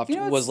Ubisoft You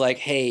know, was it's- like,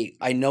 hey,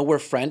 I know we're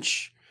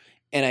French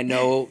and I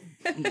know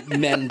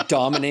men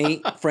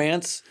dominate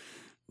France,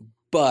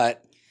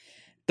 but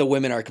the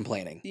women are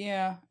complaining.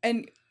 Yeah.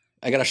 And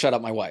I gotta shut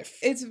up my wife.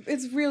 it's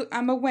real.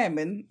 I'm a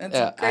woman. It's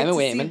Yeah, great I'm a to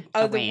see woman.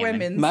 Other A woman.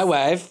 women's. My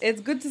wife.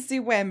 It's good to see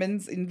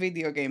women's in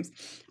video games.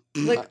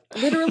 Like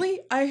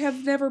literally, I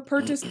have never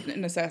purchased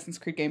an Assassin's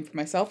Creed game for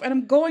myself, and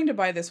I'm going to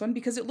buy this one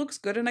because it looks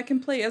good and I can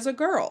play as a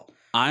girl.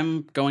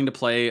 I'm going to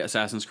play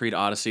Assassin's Creed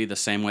Odyssey the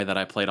same way that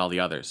I played all the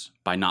others,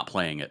 by not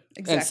playing it.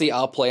 Exactly. And see,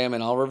 I'll play them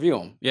and I'll review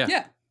them, Yeah.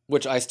 yeah,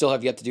 which I still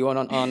have yet to do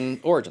on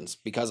Origins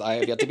because I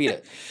have yet to beat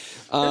it.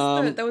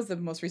 that was the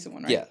most recent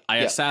one, right? Yeah, I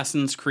yeah.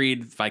 Assassin's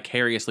Creed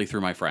vicariously through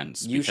my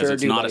friends You because sure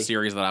it's do, not buddy. a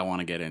series that I want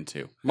to get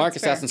into. Mark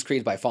That's fair. Assassin's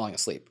Creed by falling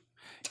asleep.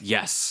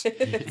 Yes.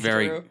 It's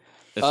Very. true.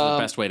 This is the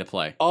best way to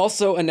play.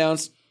 Also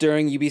announced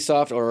during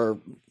Ubisoft, or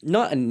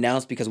not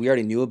announced because we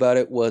already knew about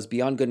it, was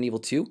Beyond Good and Evil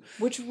 2.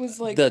 Which was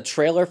like The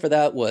trailer for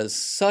that was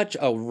such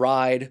a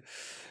ride.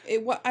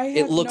 I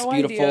have looks no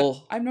beautiful.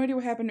 Idea. I have no idea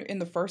what happened in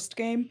the first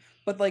game,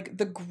 but like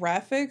the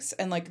graphics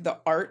and like the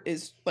art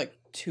is like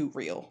too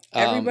real.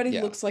 Everybody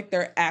yeah. looks like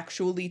they're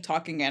actually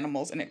talking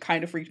animals, and it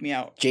kind of freaked me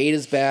out. Jade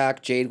is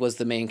back. Jade was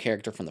the main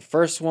character from the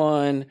first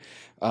one.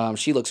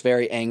 She looks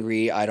very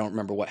angry. I don't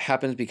remember what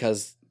happened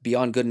because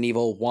Beyond Good and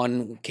Evil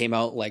 1 came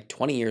out like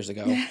 20 years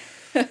ago,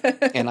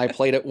 and I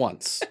played it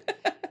once.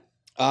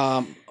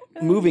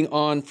 Moving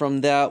on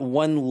from that,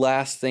 one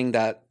last thing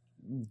that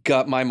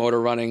got my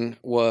motor running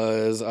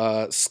was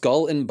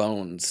Skull and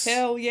Bones.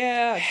 Hell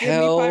yeah! Give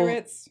Hell me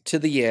pirates. to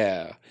the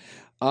yeah.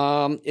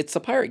 It's a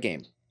pirate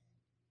game.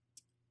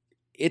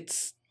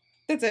 It's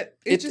That's it.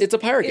 it's a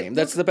pirate it game.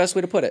 That's looks- the best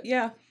way to put it.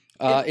 Yeah.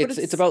 but It's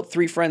it's- about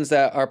three friends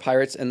that are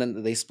pirates, and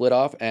then they split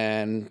off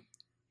and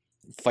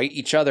fight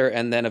each other,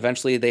 and then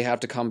eventually they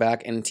have to come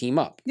back and team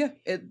up. Yeah,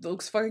 it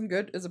looks fucking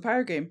good as a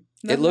pirate game.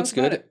 It Nothing looks else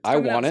about good. It's I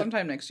coming out want it.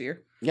 sometime next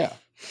year. Yeah.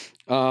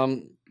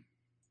 That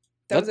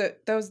That- was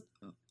it. That was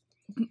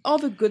all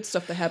the good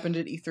stuff that happened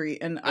at E3,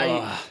 and I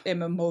Ugh.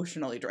 am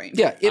emotionally drained.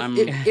 Yeah. I'm-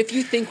 If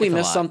you think we It's a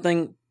missed lot.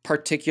 something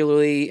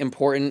particularly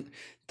important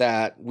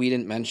that we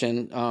didn't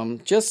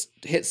mention, just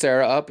hit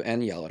Sarah up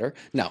and yell at her.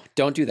 No,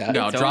 don't do that.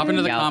 No, Don't drop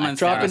into the yell at comments.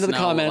 Drop let into us the know,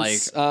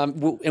 comments,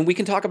 and we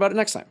can talk about it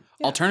next time.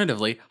 Yeah.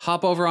 Alternatively,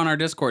 hop over on our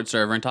Discord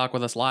server and talk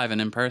with us live and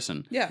in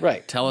person. Yeah.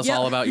 Right. Tell us Yeah.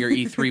 all about your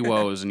E3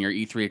 woes and your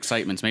E3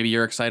 excitements. Maybe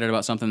you're excited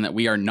about something that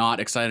we are not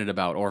excited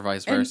about, or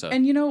vice versa.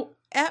 And you know,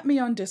 at me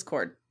on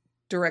Discord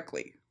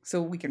directly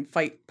so we can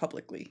fight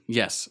publicly.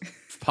 Yes,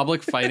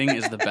 public fighting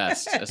is the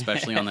best,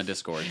 especially on the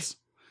Discords.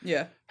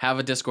 Yeah. Have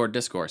a Discord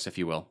discourse, if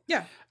you will.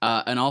 Yeah.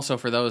 And also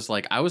for those,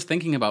 like, I was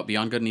thinking about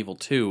Beyond Good and Evil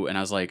 2, and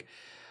I was like,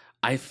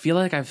 I feel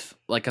like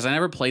because I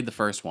never played the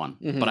first one,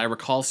 Mhm. but I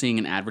recall seeing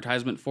an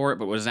advertisement for it,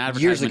 but it was an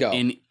Years advertisement ago.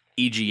 in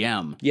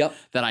EGM Yep.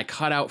 that I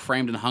cut out,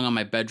 framed, and hung on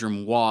my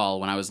bedroom wall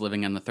when I was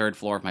living on the third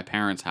floor of my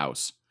parents'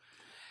 house.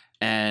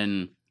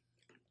 And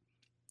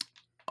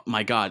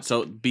my God,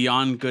 so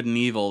Beyond Good and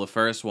Evil, the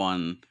first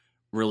one,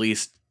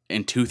 released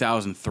in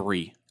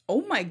 2003.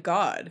 Oh my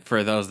god.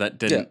 For those that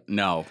didn't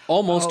know,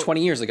 Almost Oh.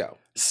 20 years ago.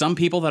 some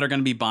people that are going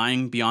to be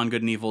buying Beyond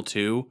Good and Evil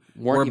 2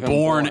 Weren't were even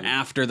born born.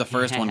 after the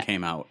first one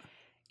came out.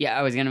 Yeah,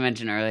 I was gonna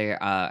mention earlier.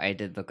 I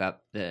did look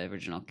up the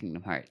original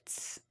Kingdom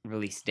Hearts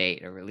release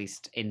date, or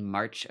released in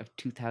March of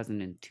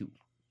 2002.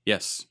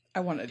 Yes.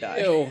 I want to die.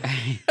 Ew.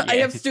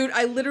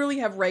 I literally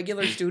have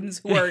regular students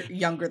who are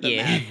younger than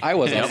Yeah. that. I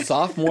was a Yep.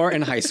 sophomore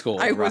in high school.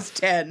 I was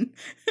 10.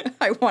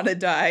 I want to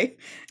die.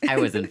 I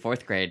was in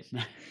 4th grade.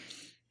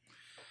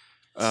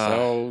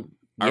 So,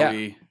 Are yeah.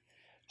 we?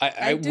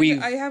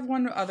 I have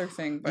one other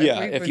thing. But Yeah,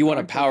 we've if been you want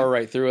to going power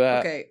right through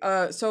that. Okay,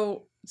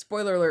 so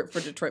spoiler alert for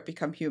Detroit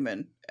Become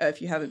Human.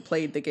 If you haven't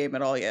played the game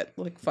at all yet,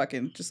 like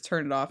fucking just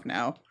turn it off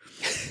now.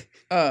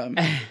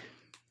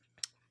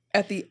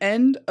 At the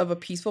end of a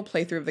peaceful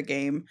playthrough of the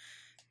game,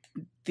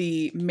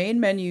 the main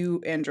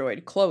menu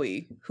android,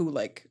 Chloe, who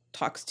like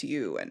talks to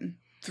you. And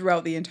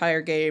throughout the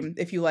entire game,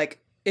 if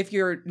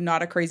you're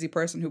not a crazy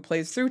person who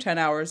plays through 10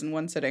 hours in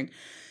one sitting,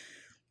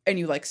 and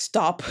you like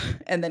stop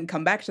and then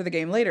come back to the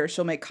game later,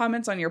 she'll make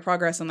comments on your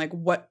progress and like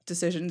what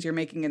decisions you're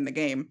making in the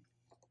game.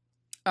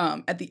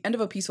 At the end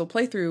of a peaceful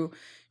playthrough,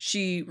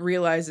 she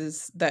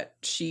realizes that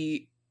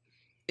she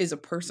is a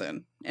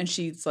person, and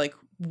she's like,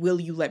 will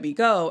you let me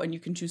go? And you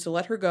can choose to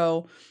let her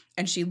go,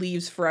 and she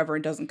leaves forever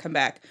and doesn't come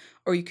back.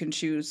 Or you can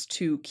choose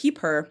to keep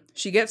her.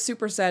 She gets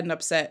super sad and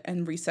upset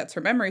and resets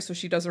her memory, so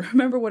she doesn't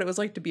remember what it was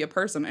like to be a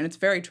person, and it's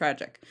very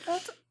tragic.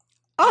 That's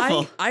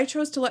awful. I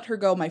chose to let her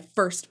go my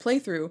first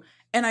playthrough,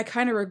 and I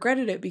kind of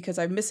regretted it because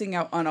I'm missing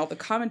out on all the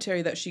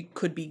commentary that she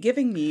could be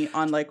giving me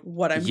on like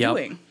what I'm Yep.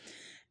 doing.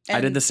 I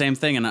did the same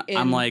thing, and I'm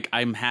in- like,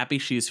 I'm happy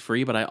she's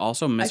free, but I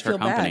also miss I her feel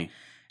company. bad.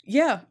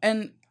 Yeah,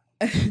 and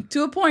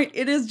to a point,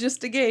 it is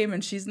just a game,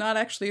 and she's not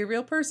actually a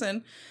real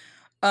person.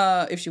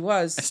 If she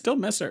was, I still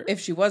miss her.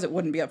 it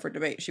wouldn't be up for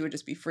debate. She would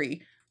just be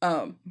free.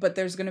 But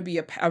there's going to be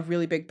a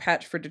really big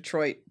patch for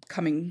Detroit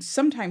coming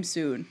sometime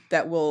soon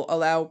that will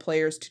allow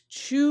players to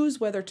choose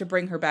whether to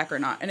bring her back or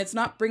not. And it's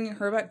not bringing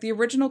her back. The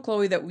original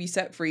Chloe that we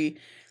set free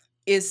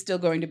is still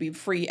going to be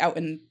free out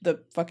in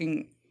the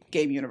fucking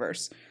game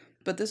universe.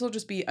 But this will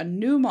just be a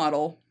new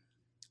model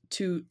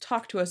to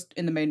talk to us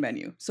in the main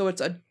menu. So it's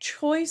a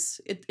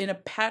choice in a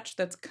patch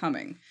that's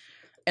coming.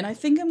 And I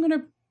think I'm going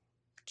to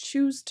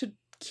choose to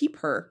keep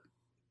her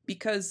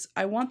because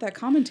I want that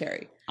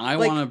commentary. I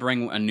like- want to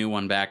bring a new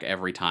one back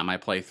every time I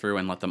play through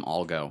and let them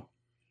all go.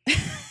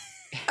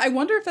 I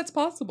wonder if that's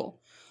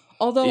possible.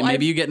 Although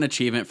Maybe you get an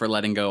achievement for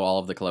letting go all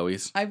of the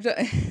Chloes. I've done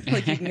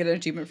like you can get an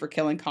achievement for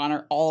killing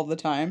Connor all of the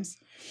times.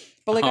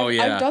 But like Oh, I've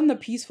yeah. done the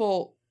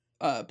peaceful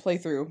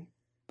playthrough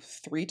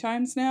 3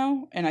 times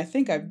now, and I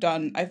think I've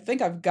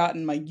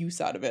gotten my use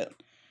out of it.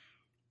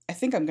 I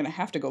think I'm gonna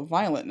have to go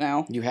violent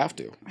now. You have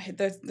to.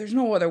 There's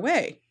no other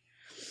way.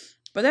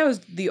 But that was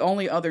the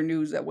only other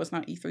news that was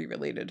not E3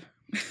 related.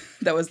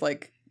 That was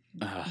like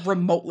Ugh.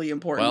 remotely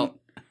important. Well,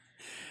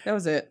 that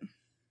was it.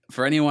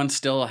 for anyone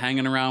still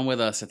hanging around with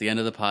us at the end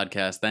of the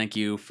podcast, thank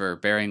you for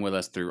bearing with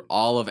us through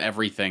all of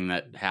everything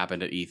that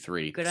happened at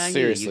E3. Good on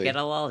Seriously. you. You get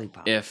a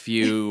lollipop. If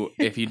you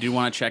do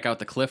want to check out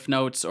the cliff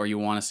notes or you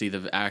want to see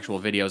the actual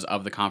videos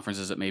of the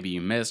conferences that maybe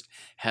you missed,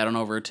 head on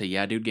over to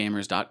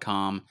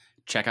yeahdudegamers.com.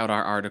 Check out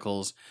our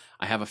articles.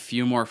 I have a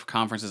few more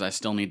conferences I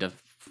still need to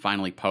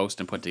finally post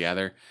and put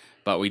together,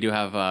 but we do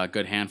have a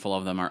good handful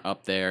of them are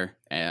up there,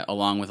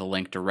 along with a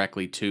link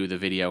directly to the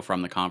video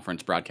from the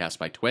conference broadcast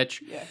by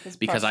Twitch. Yeah,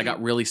 Because I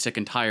got really sick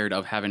and tired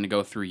of having to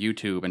go through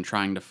YouTube and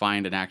trying to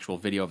find an actual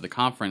video of the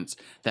conference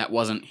that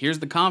wasn't, here's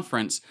the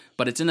conference,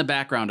 but it's in the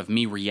background of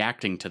me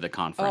reacting to the Oh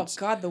conference.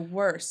 god, the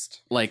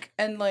worst. Like,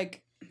 And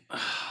like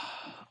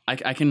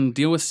I can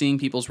deal with seeing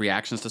people's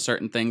reactions to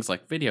certain things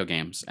like video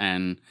games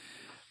and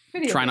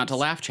video try not to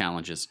games. laugh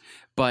challenges,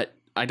 but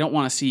I don't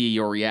want to see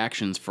your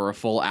reactions for a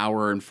full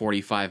hour and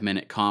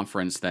 45-minute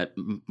conference that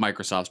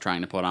Microsoft's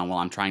trying to put on while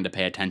I'm trying to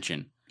pay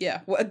attention.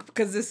 Yeah, well,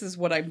 because this is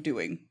what I'm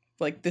doing.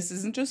 Like, this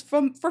isn't just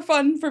for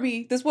fun for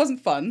me. This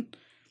wasn't fun.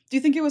 Do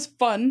you think it was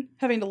fun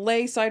having to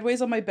lay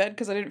sideways on my bed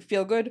because I didn't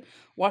feel good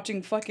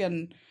watching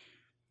fucking,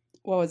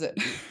 what was it?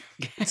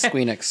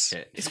 Squeenix.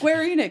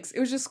 Square Enix. It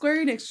was just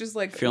Square Enix, just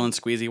like Feeling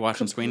squeezy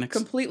watching Squeenix?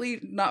 completely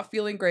not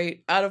feeling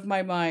great, out of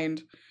my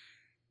mind.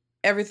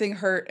 Everything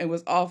hurt and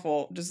was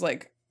awful. Just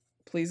like,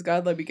 please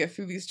God, let me get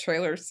through these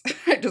trailers.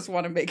 I just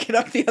want to make it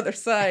up the other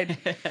side.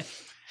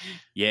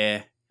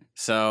 Yeah.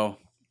 So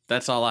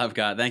that's all I've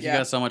got. Thank you Yeah.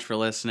 guys so much for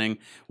listening.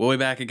 We'll be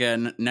back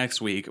again next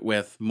week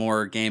with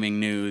more gaming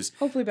news.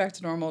 Hopefully back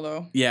to normal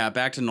though. Yeah,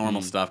 back to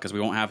normal stuff because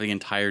we won't have the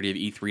entirety of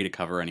E3 to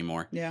cover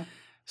anymore. Yeah.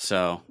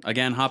 So,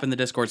 again, hop in the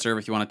Discord server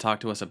if you want to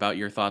talk to us about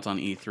your thoughts on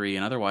E3,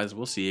 and otherwise,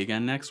 we'll see you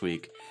again next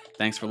week.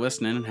 Thanks for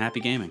listening and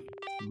happy gaming.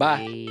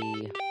 Bye.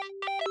 Bye.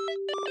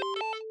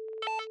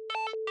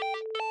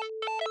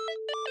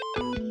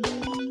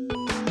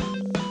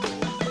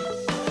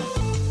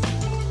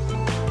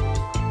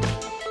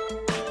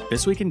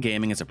 This Week in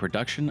Gaming is a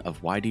production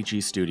of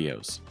YDG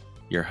Studios.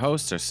 Your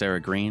hosts are Sarah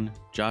Green,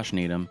 Josh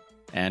Needham,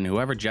 and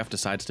whoever Jeff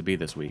decides to be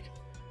this week.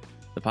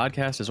 The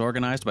podcast is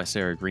organized by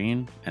Sarah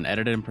Green and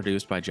edited and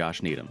produced by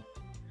Josh Needham.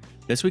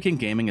 This Week in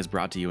Gaming is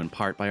brought to you in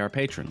part by our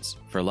patrons,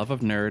 For Love of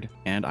Nerd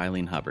and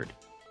Eileen Hubbard.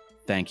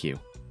 Thank you.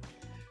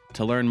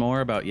 To learn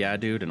more about Yeah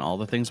Dude and all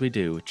the things we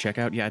do, check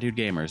out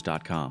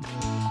yeahdudegamers.com.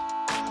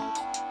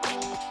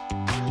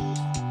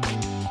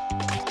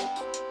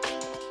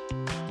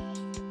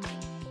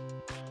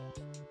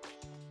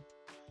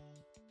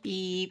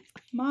 Beep.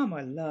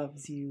 Mama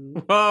loves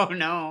you. Oh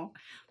no.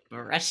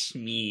 Brush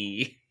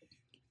me.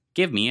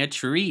 Give me a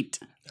treat.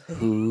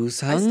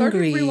 Who's I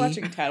started hungry?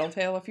 rewatching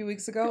Tattletale a few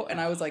weeks ago, and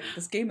I was like,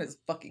 "This game is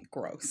fucking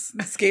gross.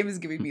 This game is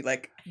giving me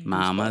like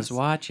Mama's goosebumps."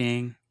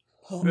 watching.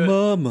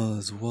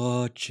 Mama's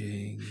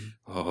watching.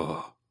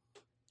 Oh,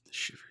 the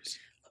shivers.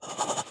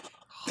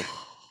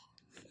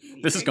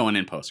 This is going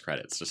in post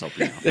credits, just hope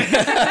you know.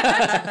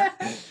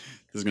 This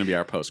is going to be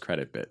our post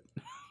credit bit.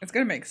 It's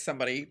gonna make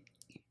somebody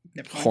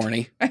Never mind.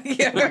 Horny.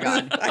 Yeah, Oh my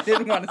God. I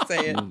didn't want to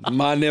say it.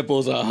 My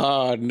nipples are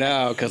hard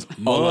now because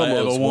All I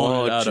ever mama's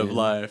wanted out of watching.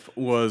 life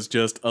was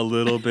just a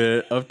little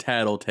bit of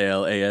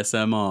tattletale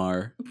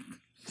ASMR.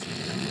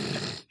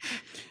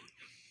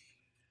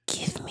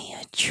 Give me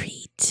a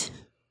treat.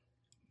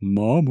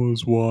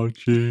 Mama's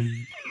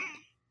watching.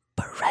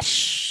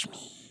 Brush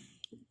me.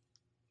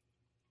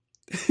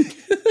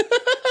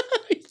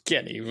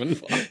 Can't even.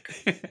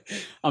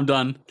 I'm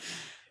done.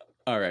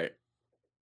 All right.